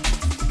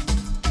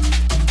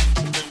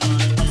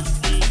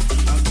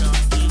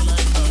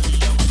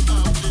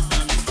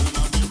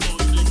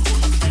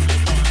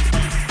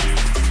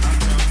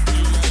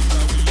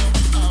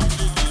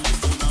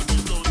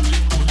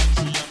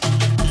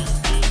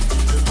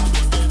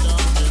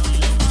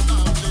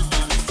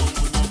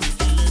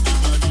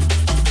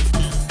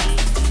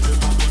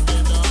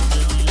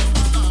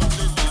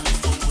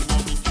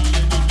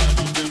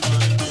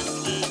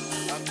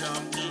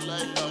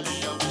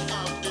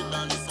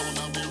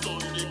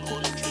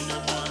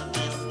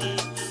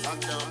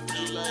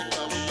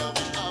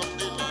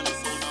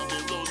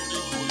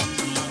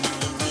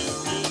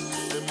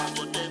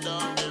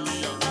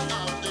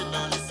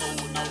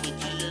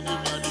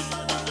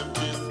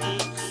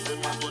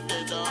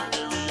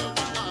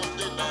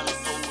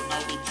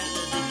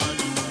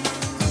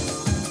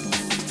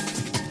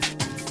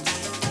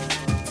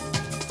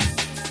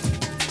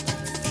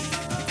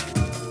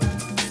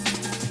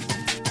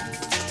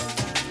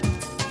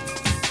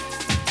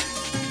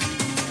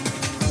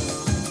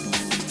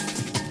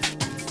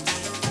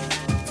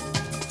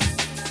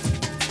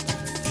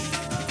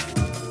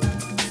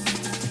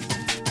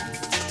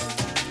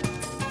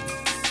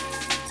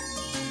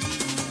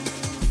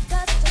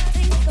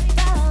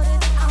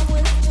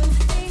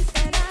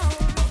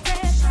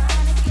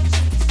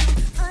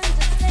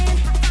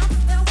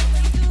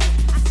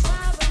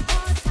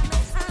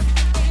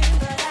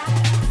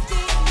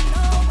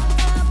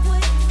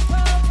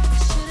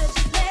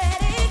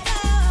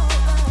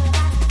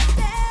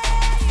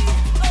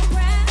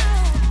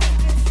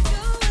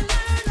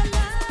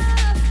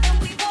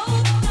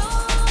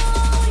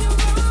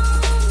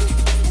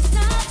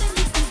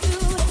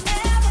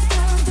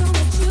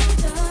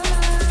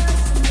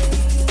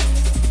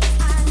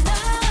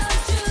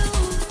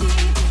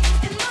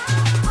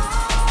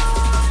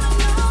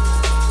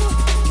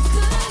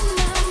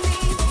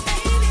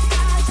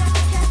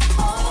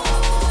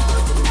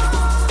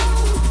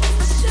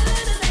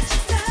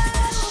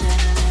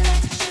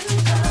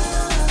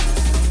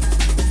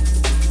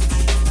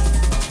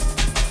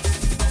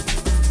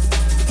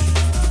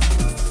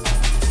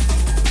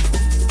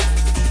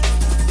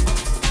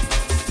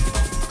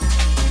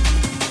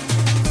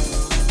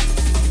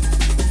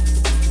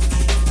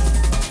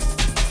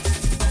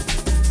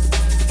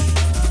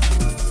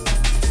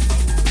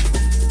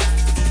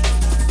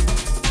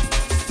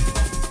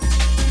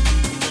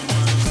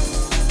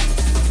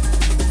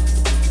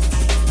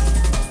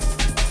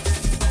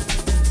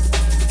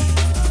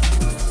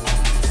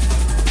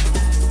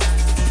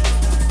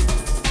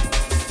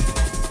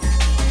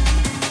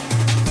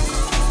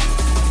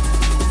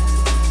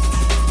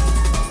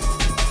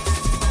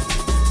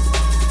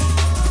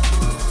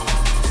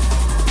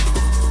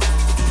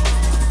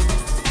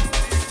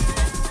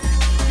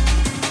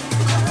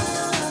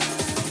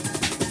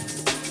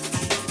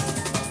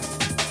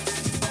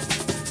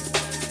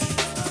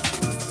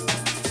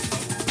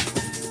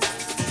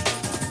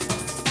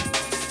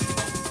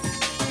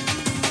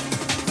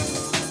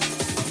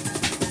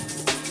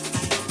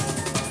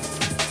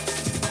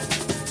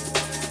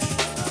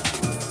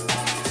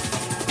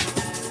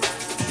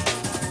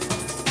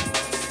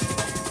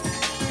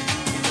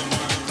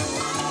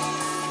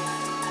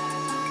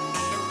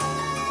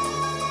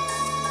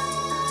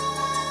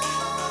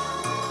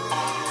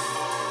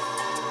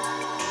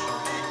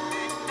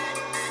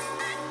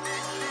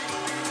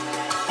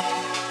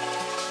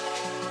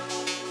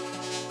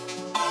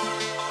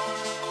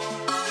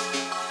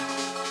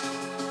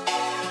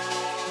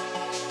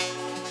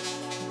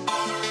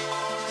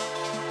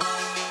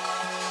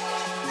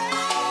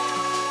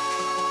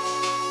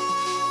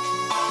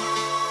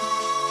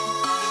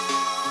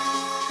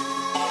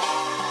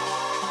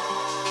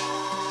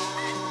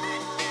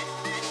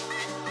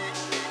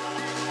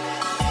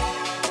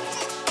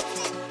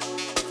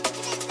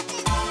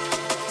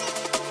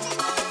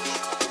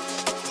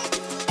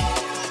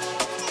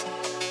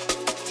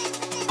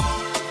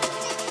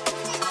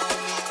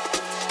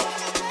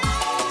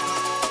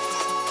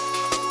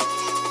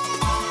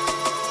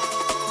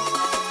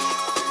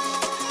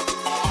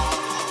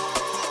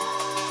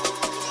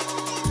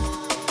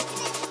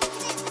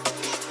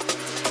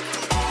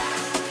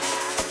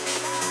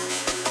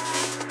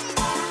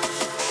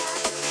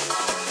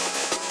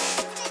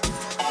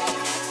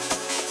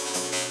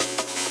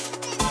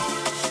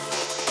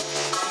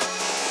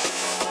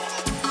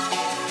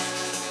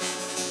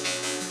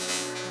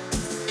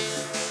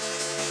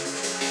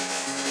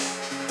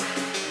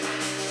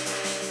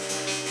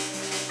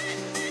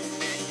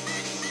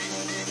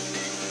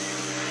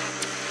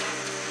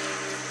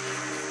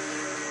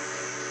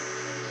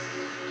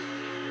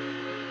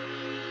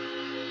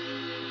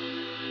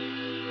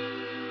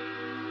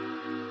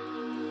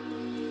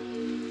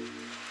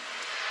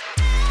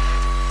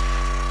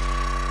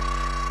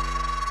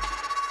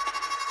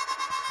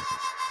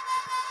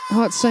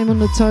 Heart same on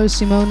the toes,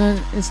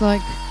 Simona. It's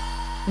like,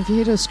 if you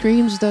hear those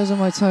screams, those are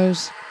my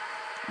toes.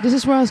 This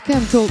is Rise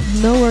Camp called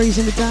No Worries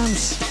in the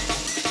Dance.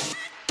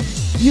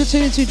 You're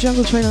tuned to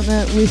Jungletrain on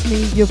there with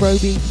me,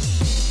 Yorobi.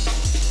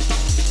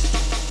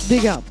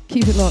 Big up,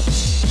 keep it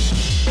locked.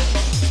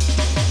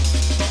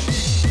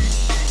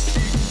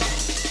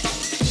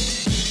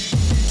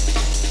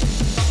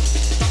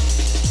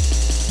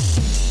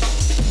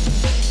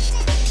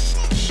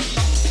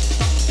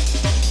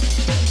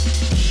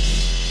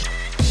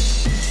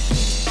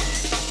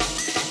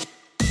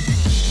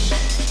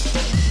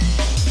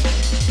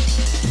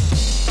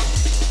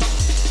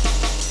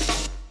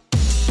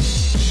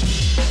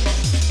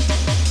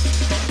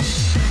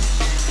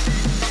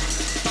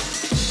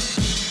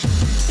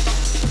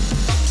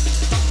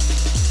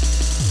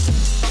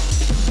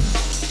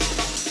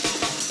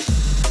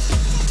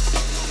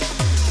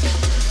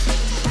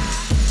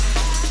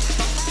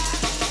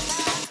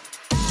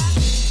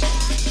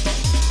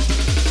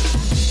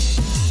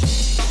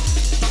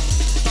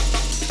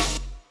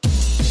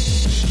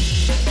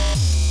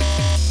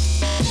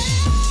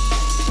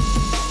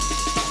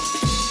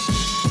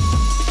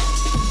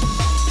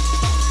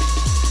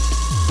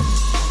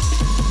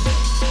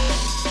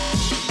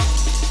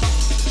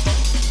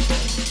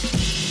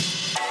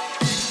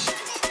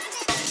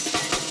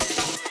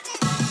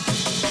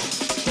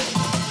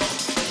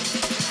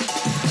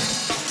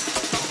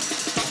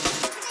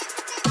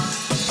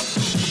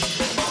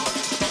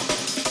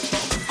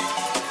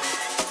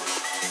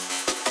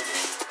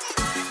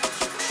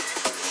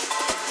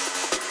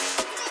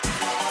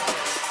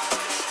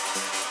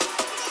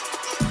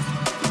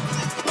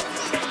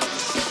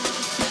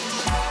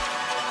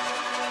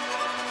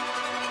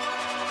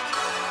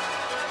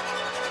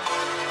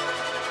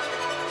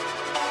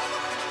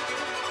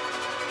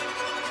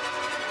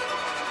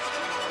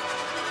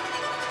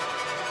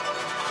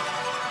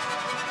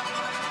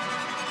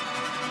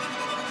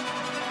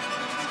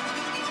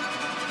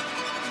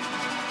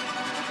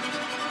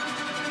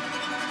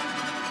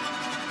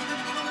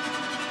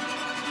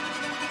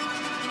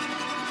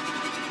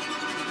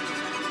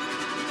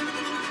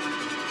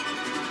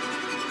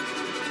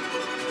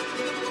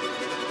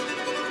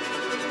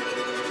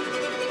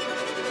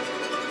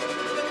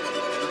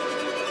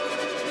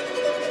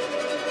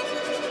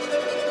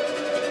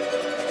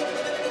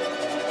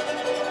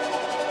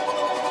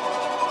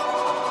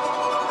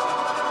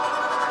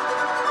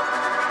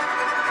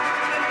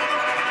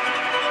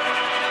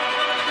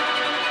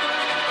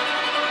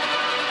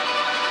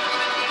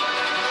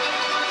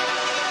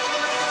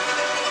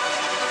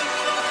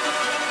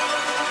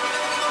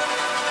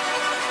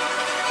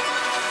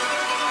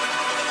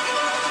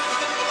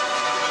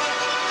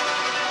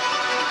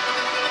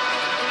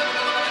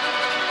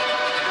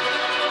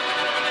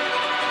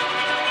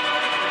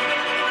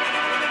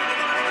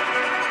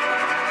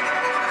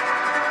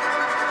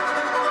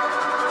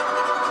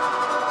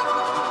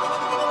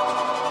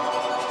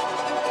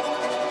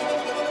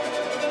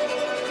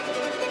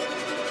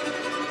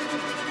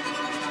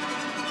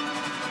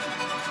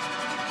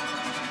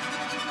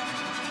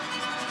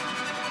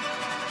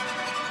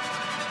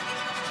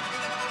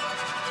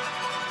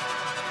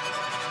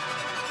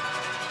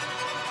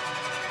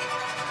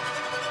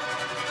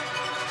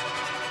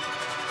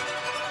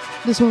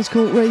 This one's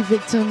called Rave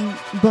Victim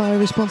by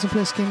Response and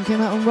Pliskin. Came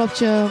out on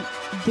Rupture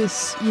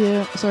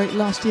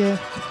last year.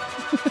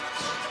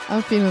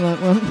 I'm feeling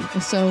that one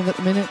myself at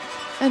the minute.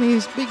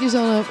 Anyways, big is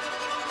on up.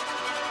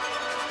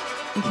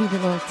 And keep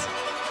it locked.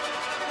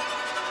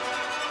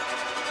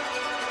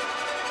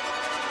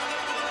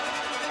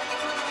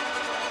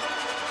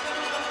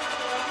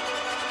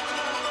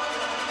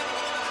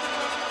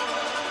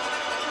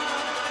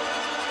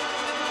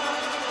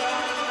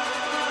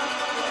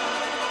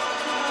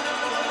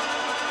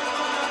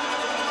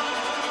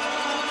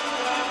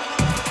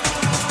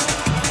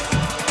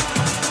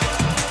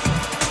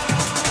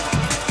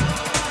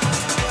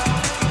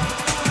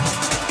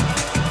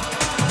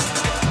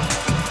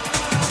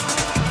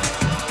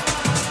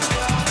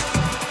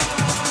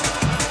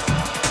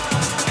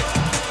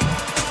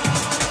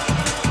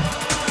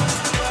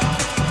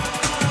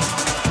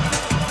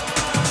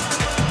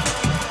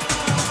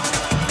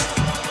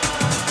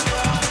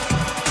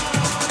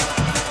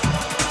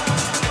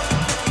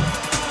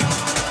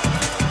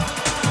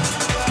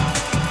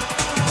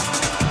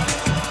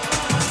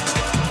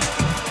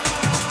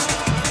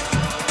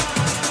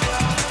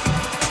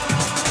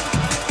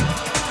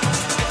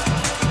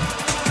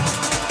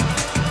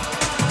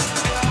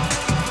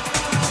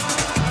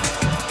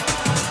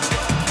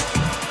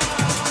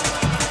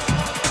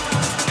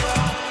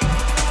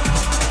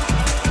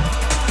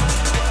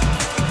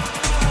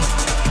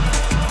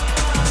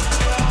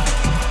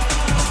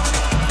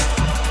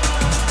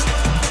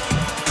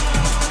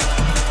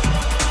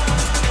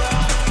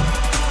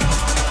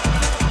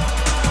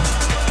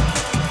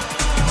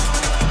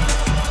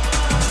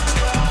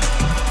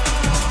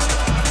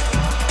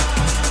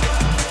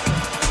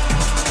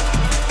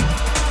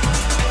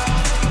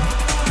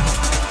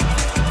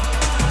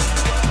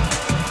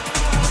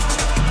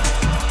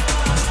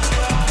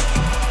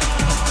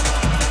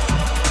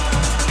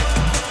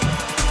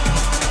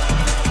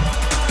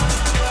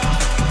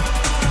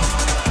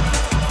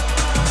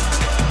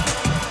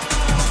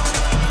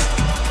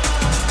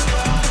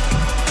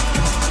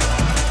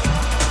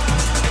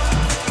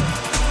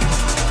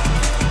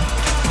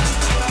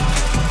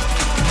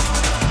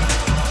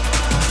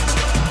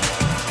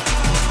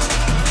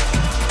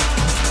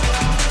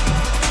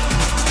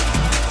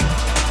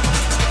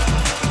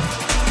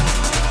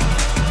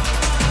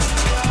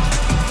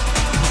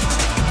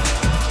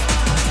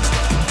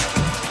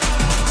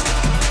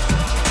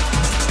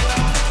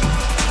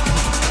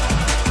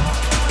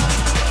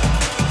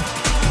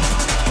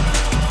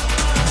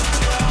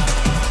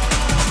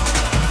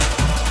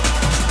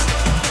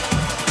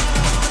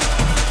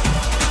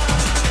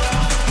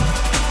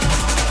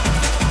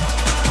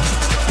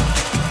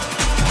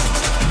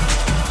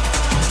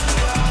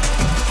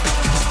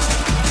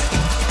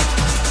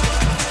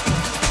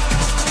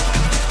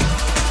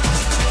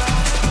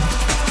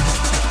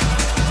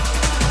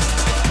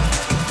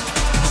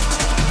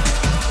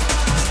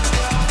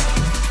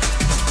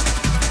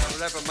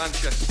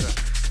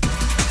 Manchester.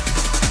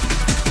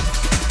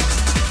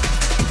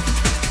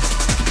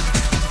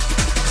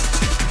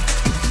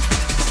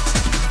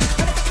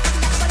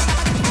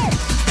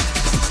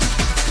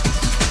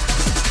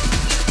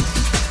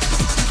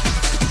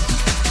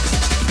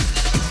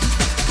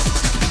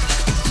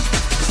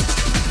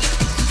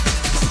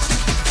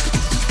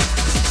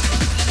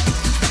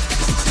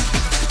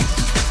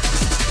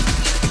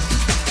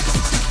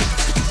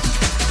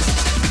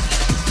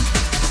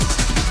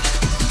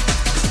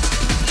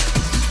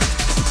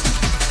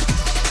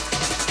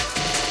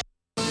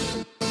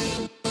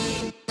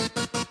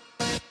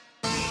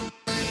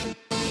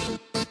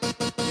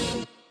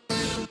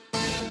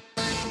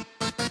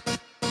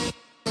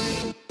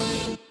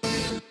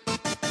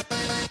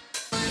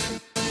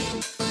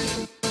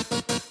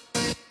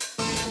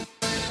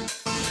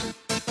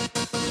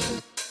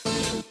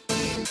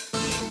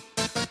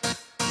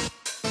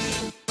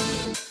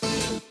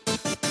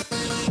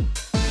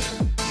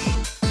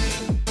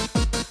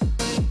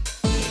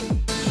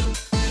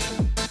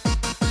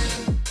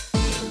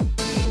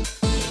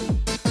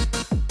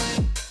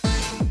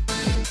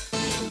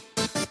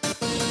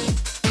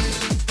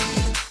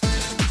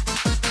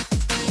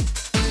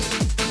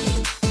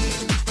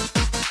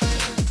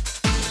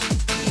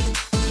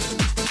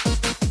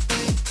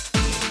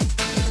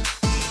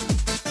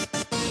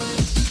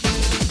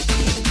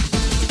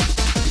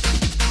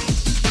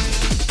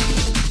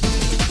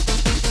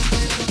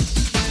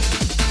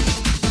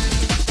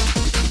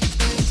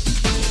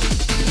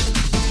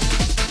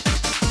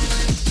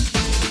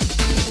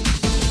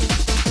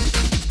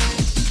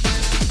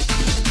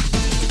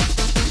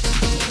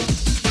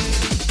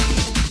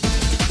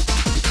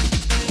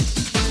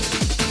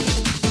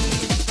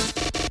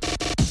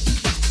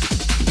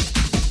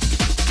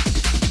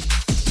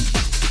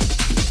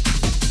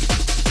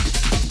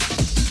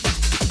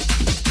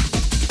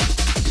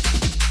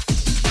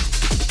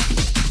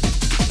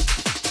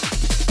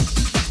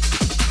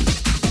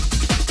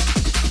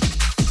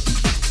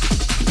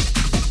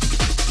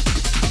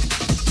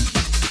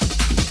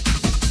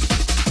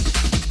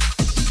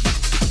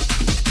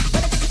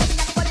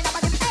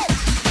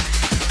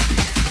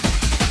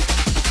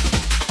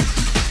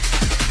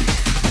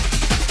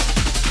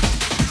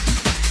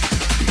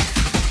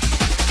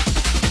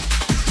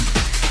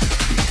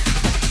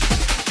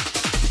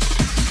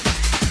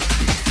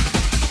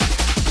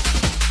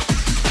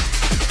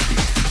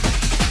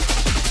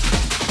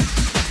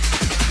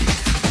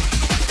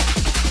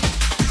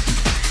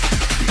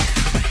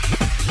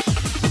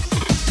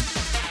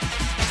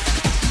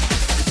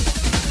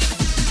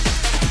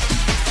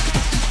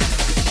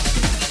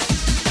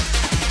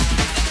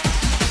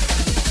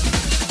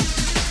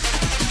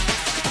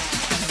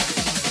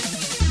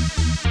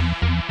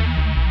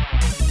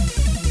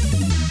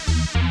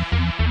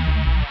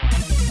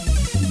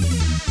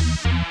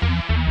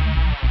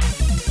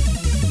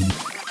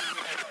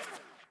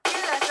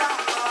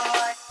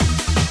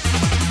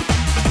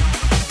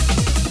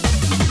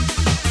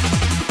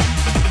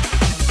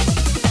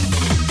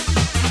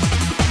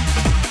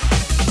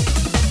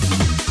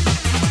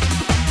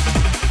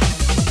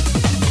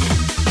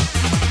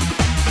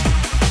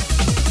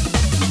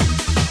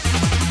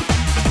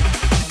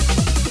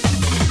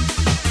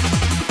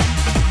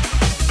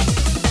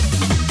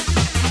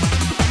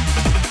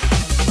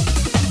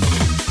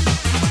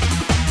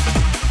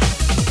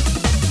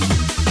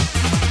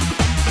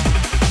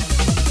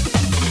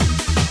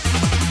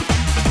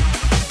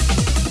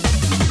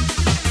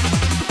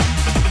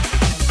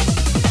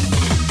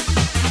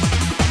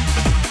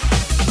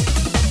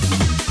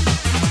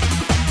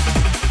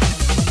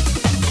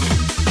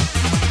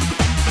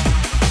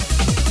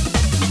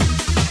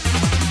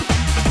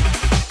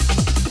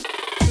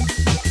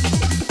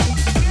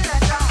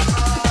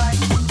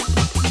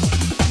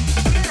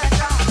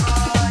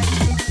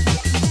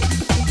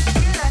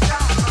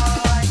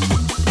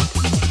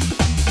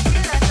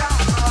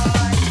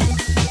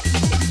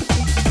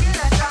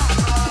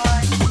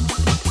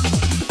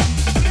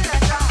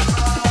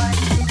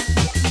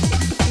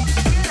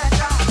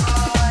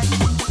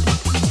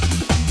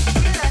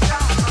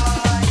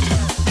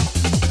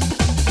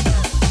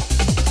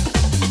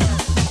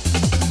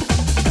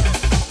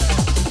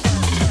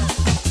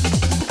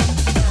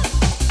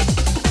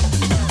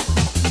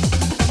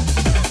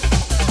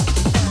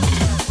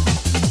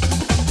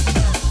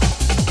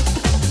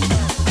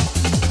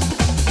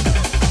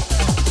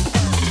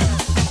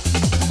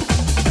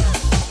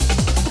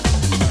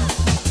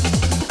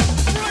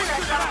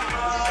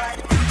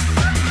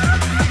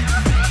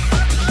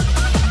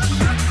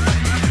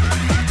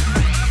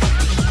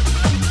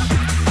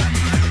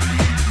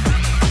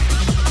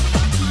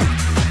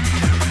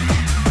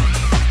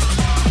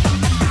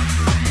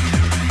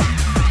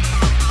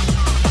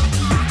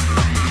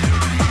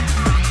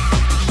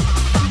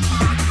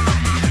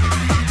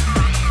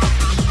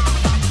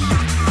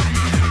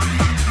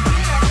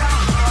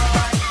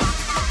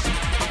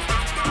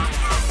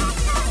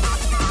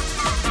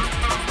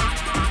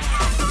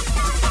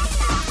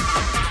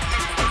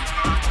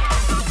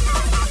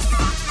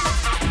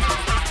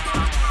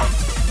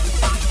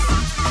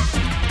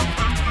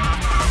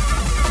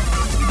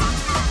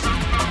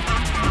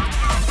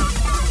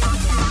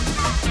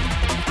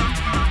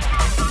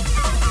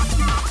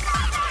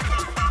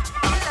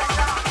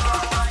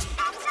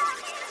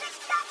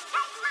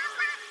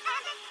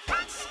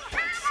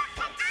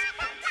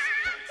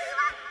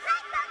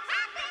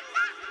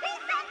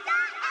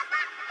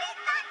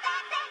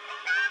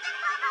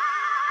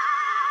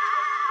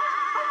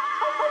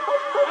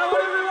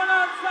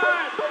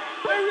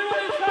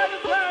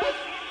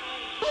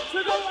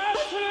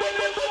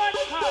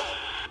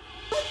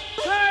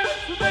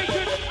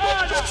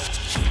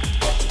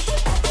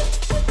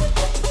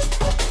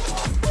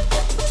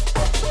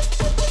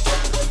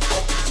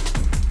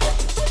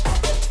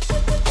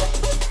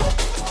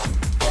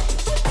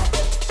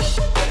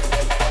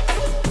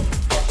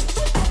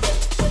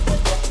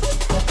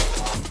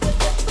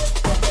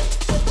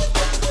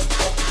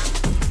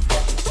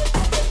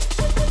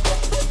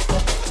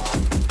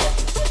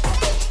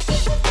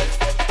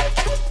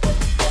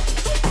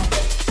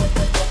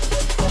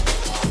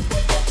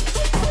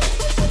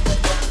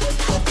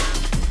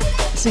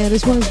 So yeah,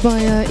 this one is by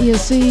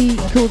ESC,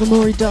 called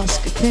Amori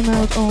Dusk. It came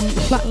out on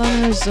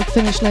Flatliners, a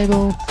Finnish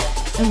label.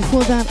 And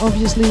before that,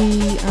 obviously,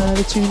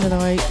 the tune that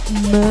I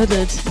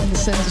murdered, in the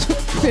sense,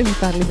 really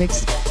badly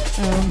mixed,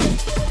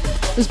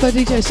 was by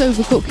DJ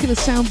Sober, called Killer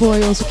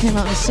Soundboy, also came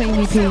out on the same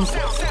EP.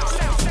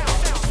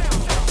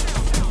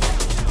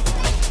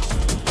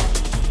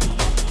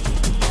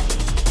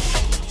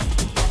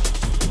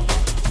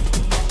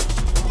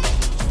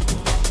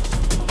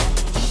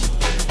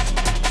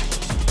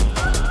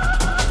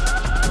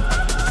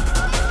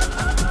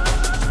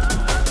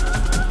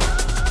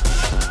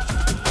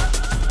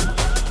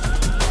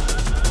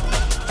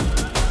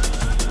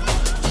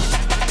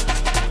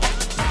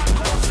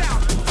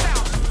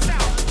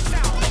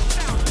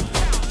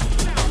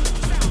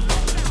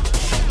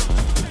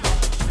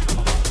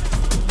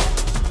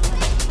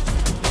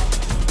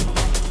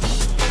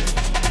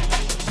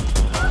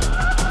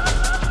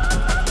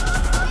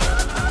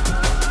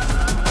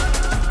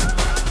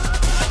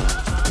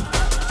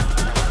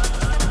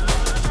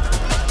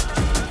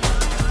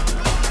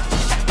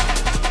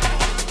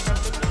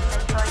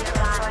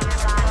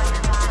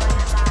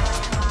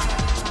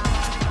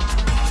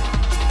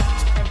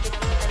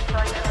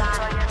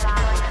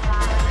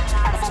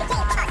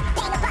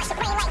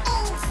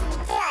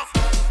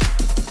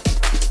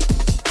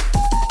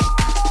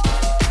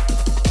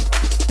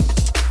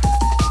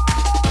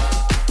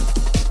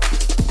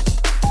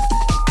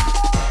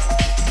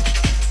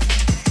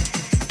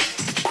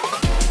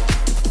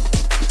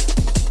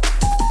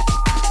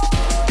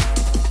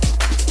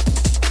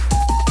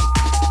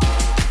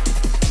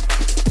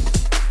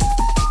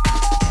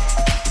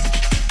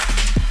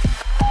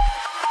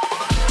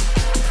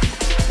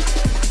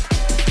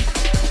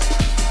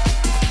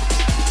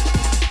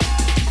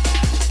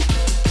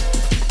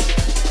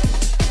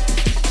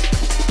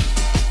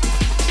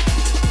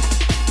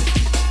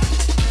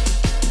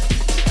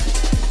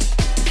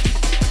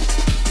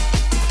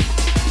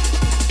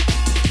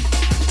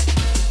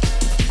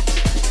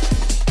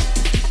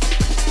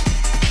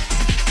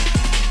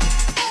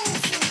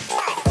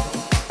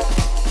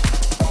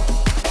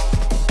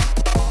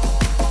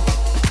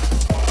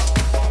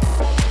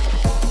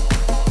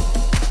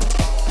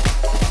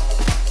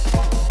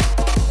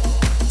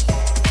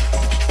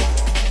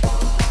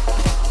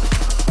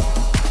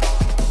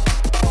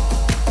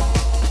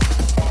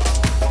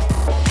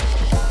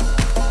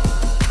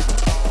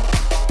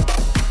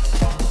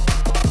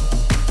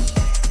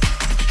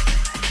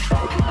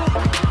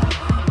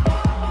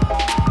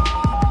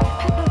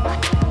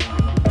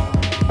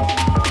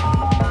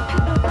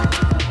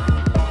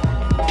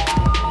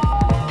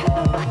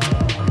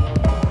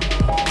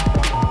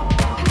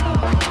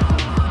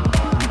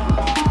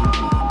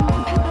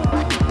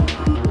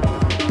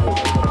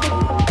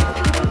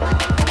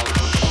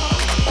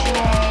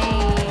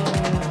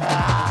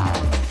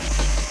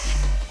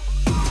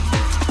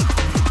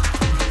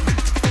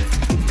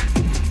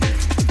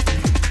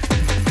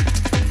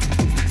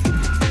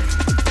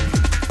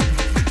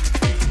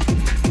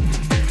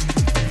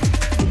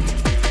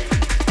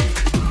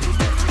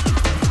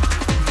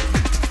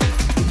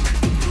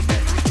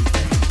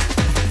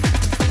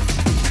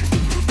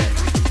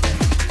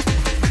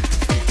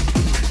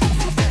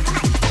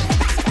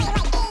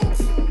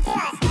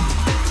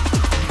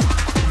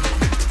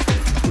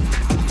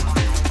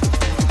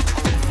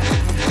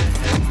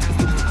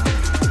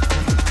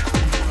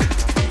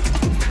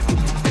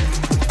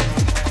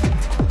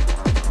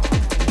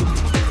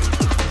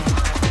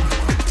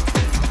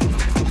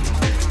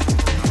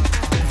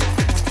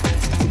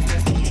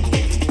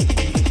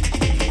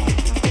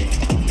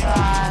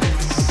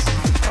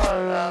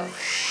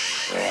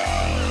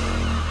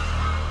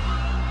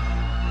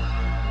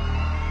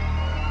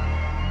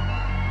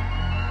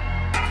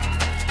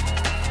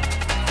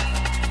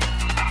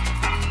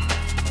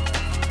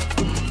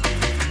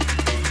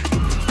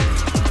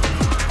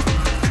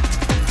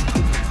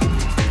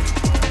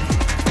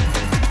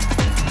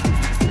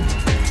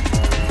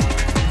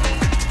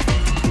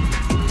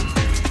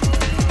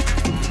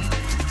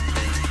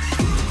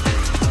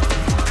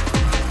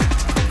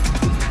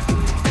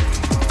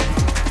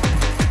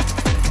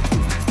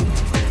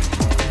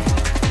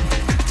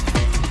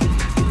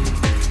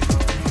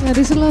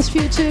 These are the last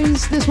few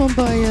tunes. This one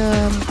by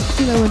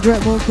Philo and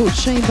Dretmore called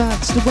Shame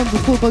Bats. The one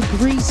before by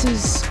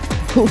Greasers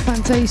called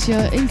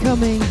Fantasia.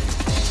 Incoming,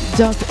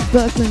 Doug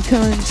Berkman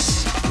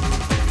Currents.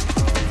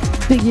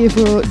 Big year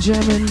for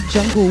German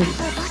jungle.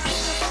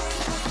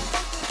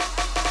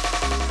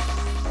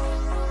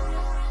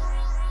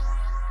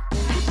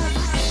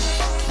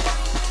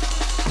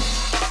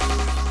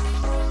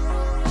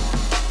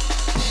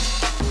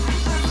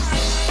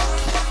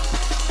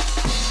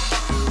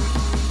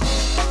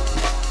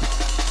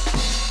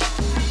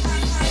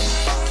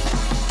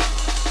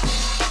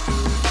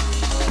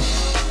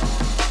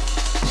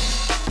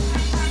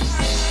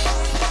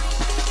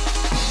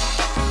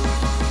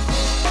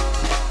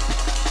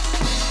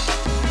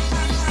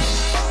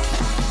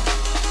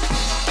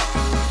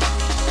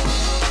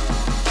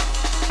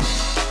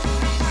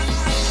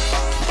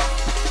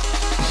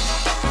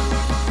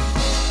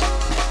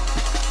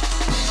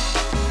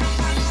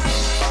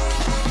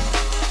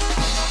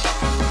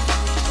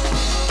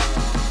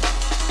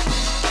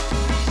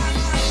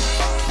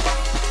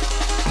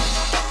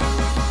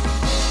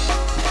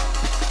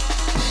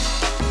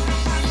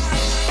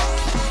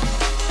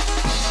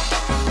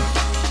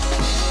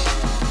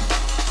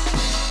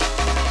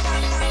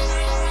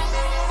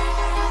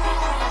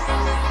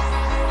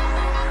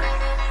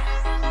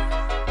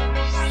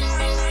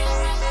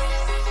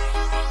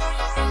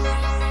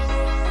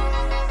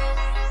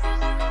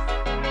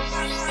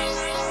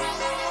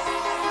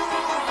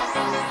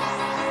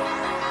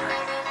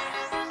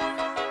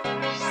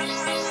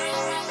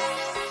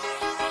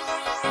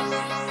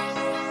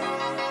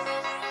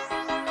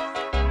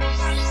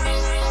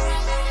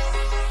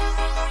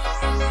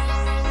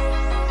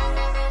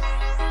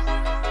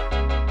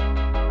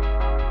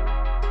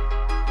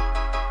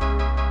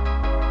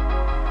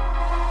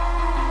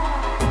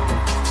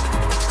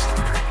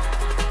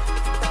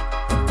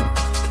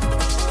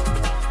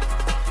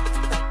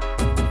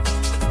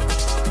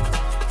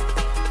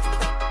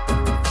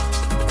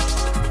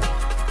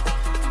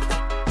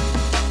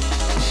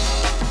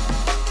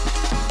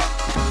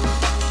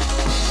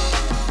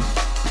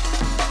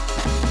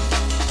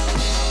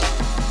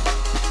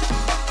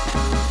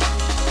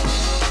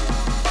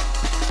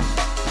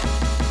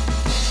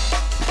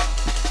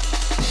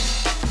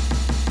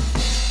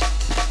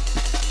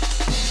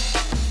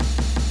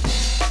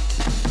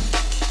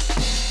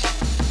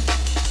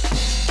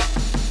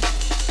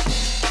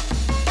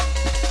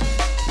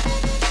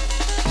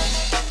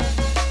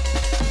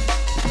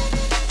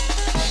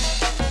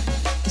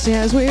 So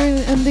yeah, as we're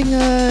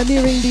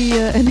nearing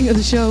the ending of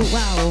the show,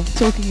 wow,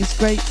 talking is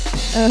great.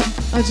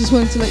 I just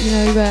wanted to let you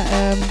know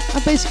that I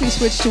basically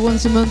switched to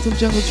once a month on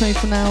Jungletrain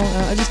for now.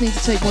 I just need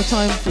to take more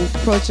time for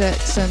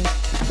projects, and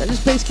that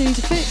just basically need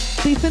to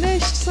be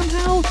finished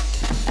somehow.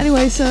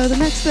 Anyway, so the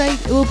next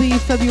date will be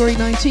February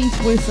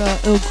 19th with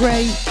Earl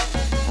Grey.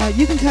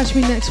 You can catch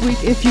me next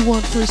week if you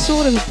want for a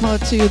sort of a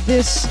part 2 of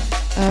this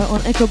on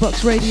Echo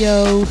Box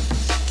Radio.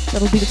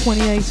 That'll be the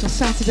 28th on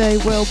Saturday.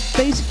 We'll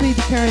basically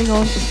be carrying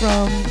on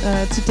from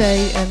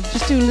today and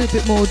just do a little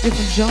bit more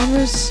different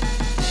genres.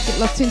 Get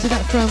locked into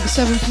that from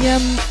 7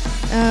 p.m.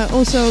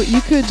 Also, you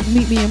could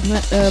meet me in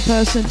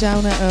person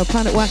down at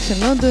Planet Wax in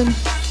London.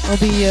 I'll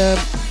be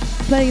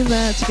playing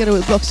there together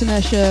with Blox and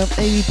Escher,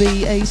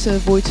 ABB, Acer,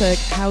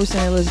 Wojtek, House,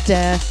 and Ellis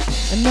Dare.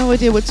 And no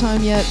idea what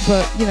time yet,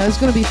 but you know, it's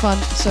going to be fun,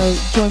 so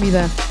join me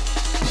there.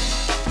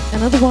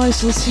 And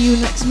otherwise, we'll see you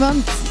next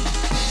month.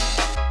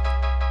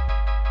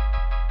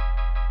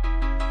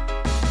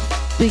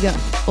 Big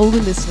up all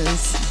the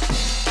listeners.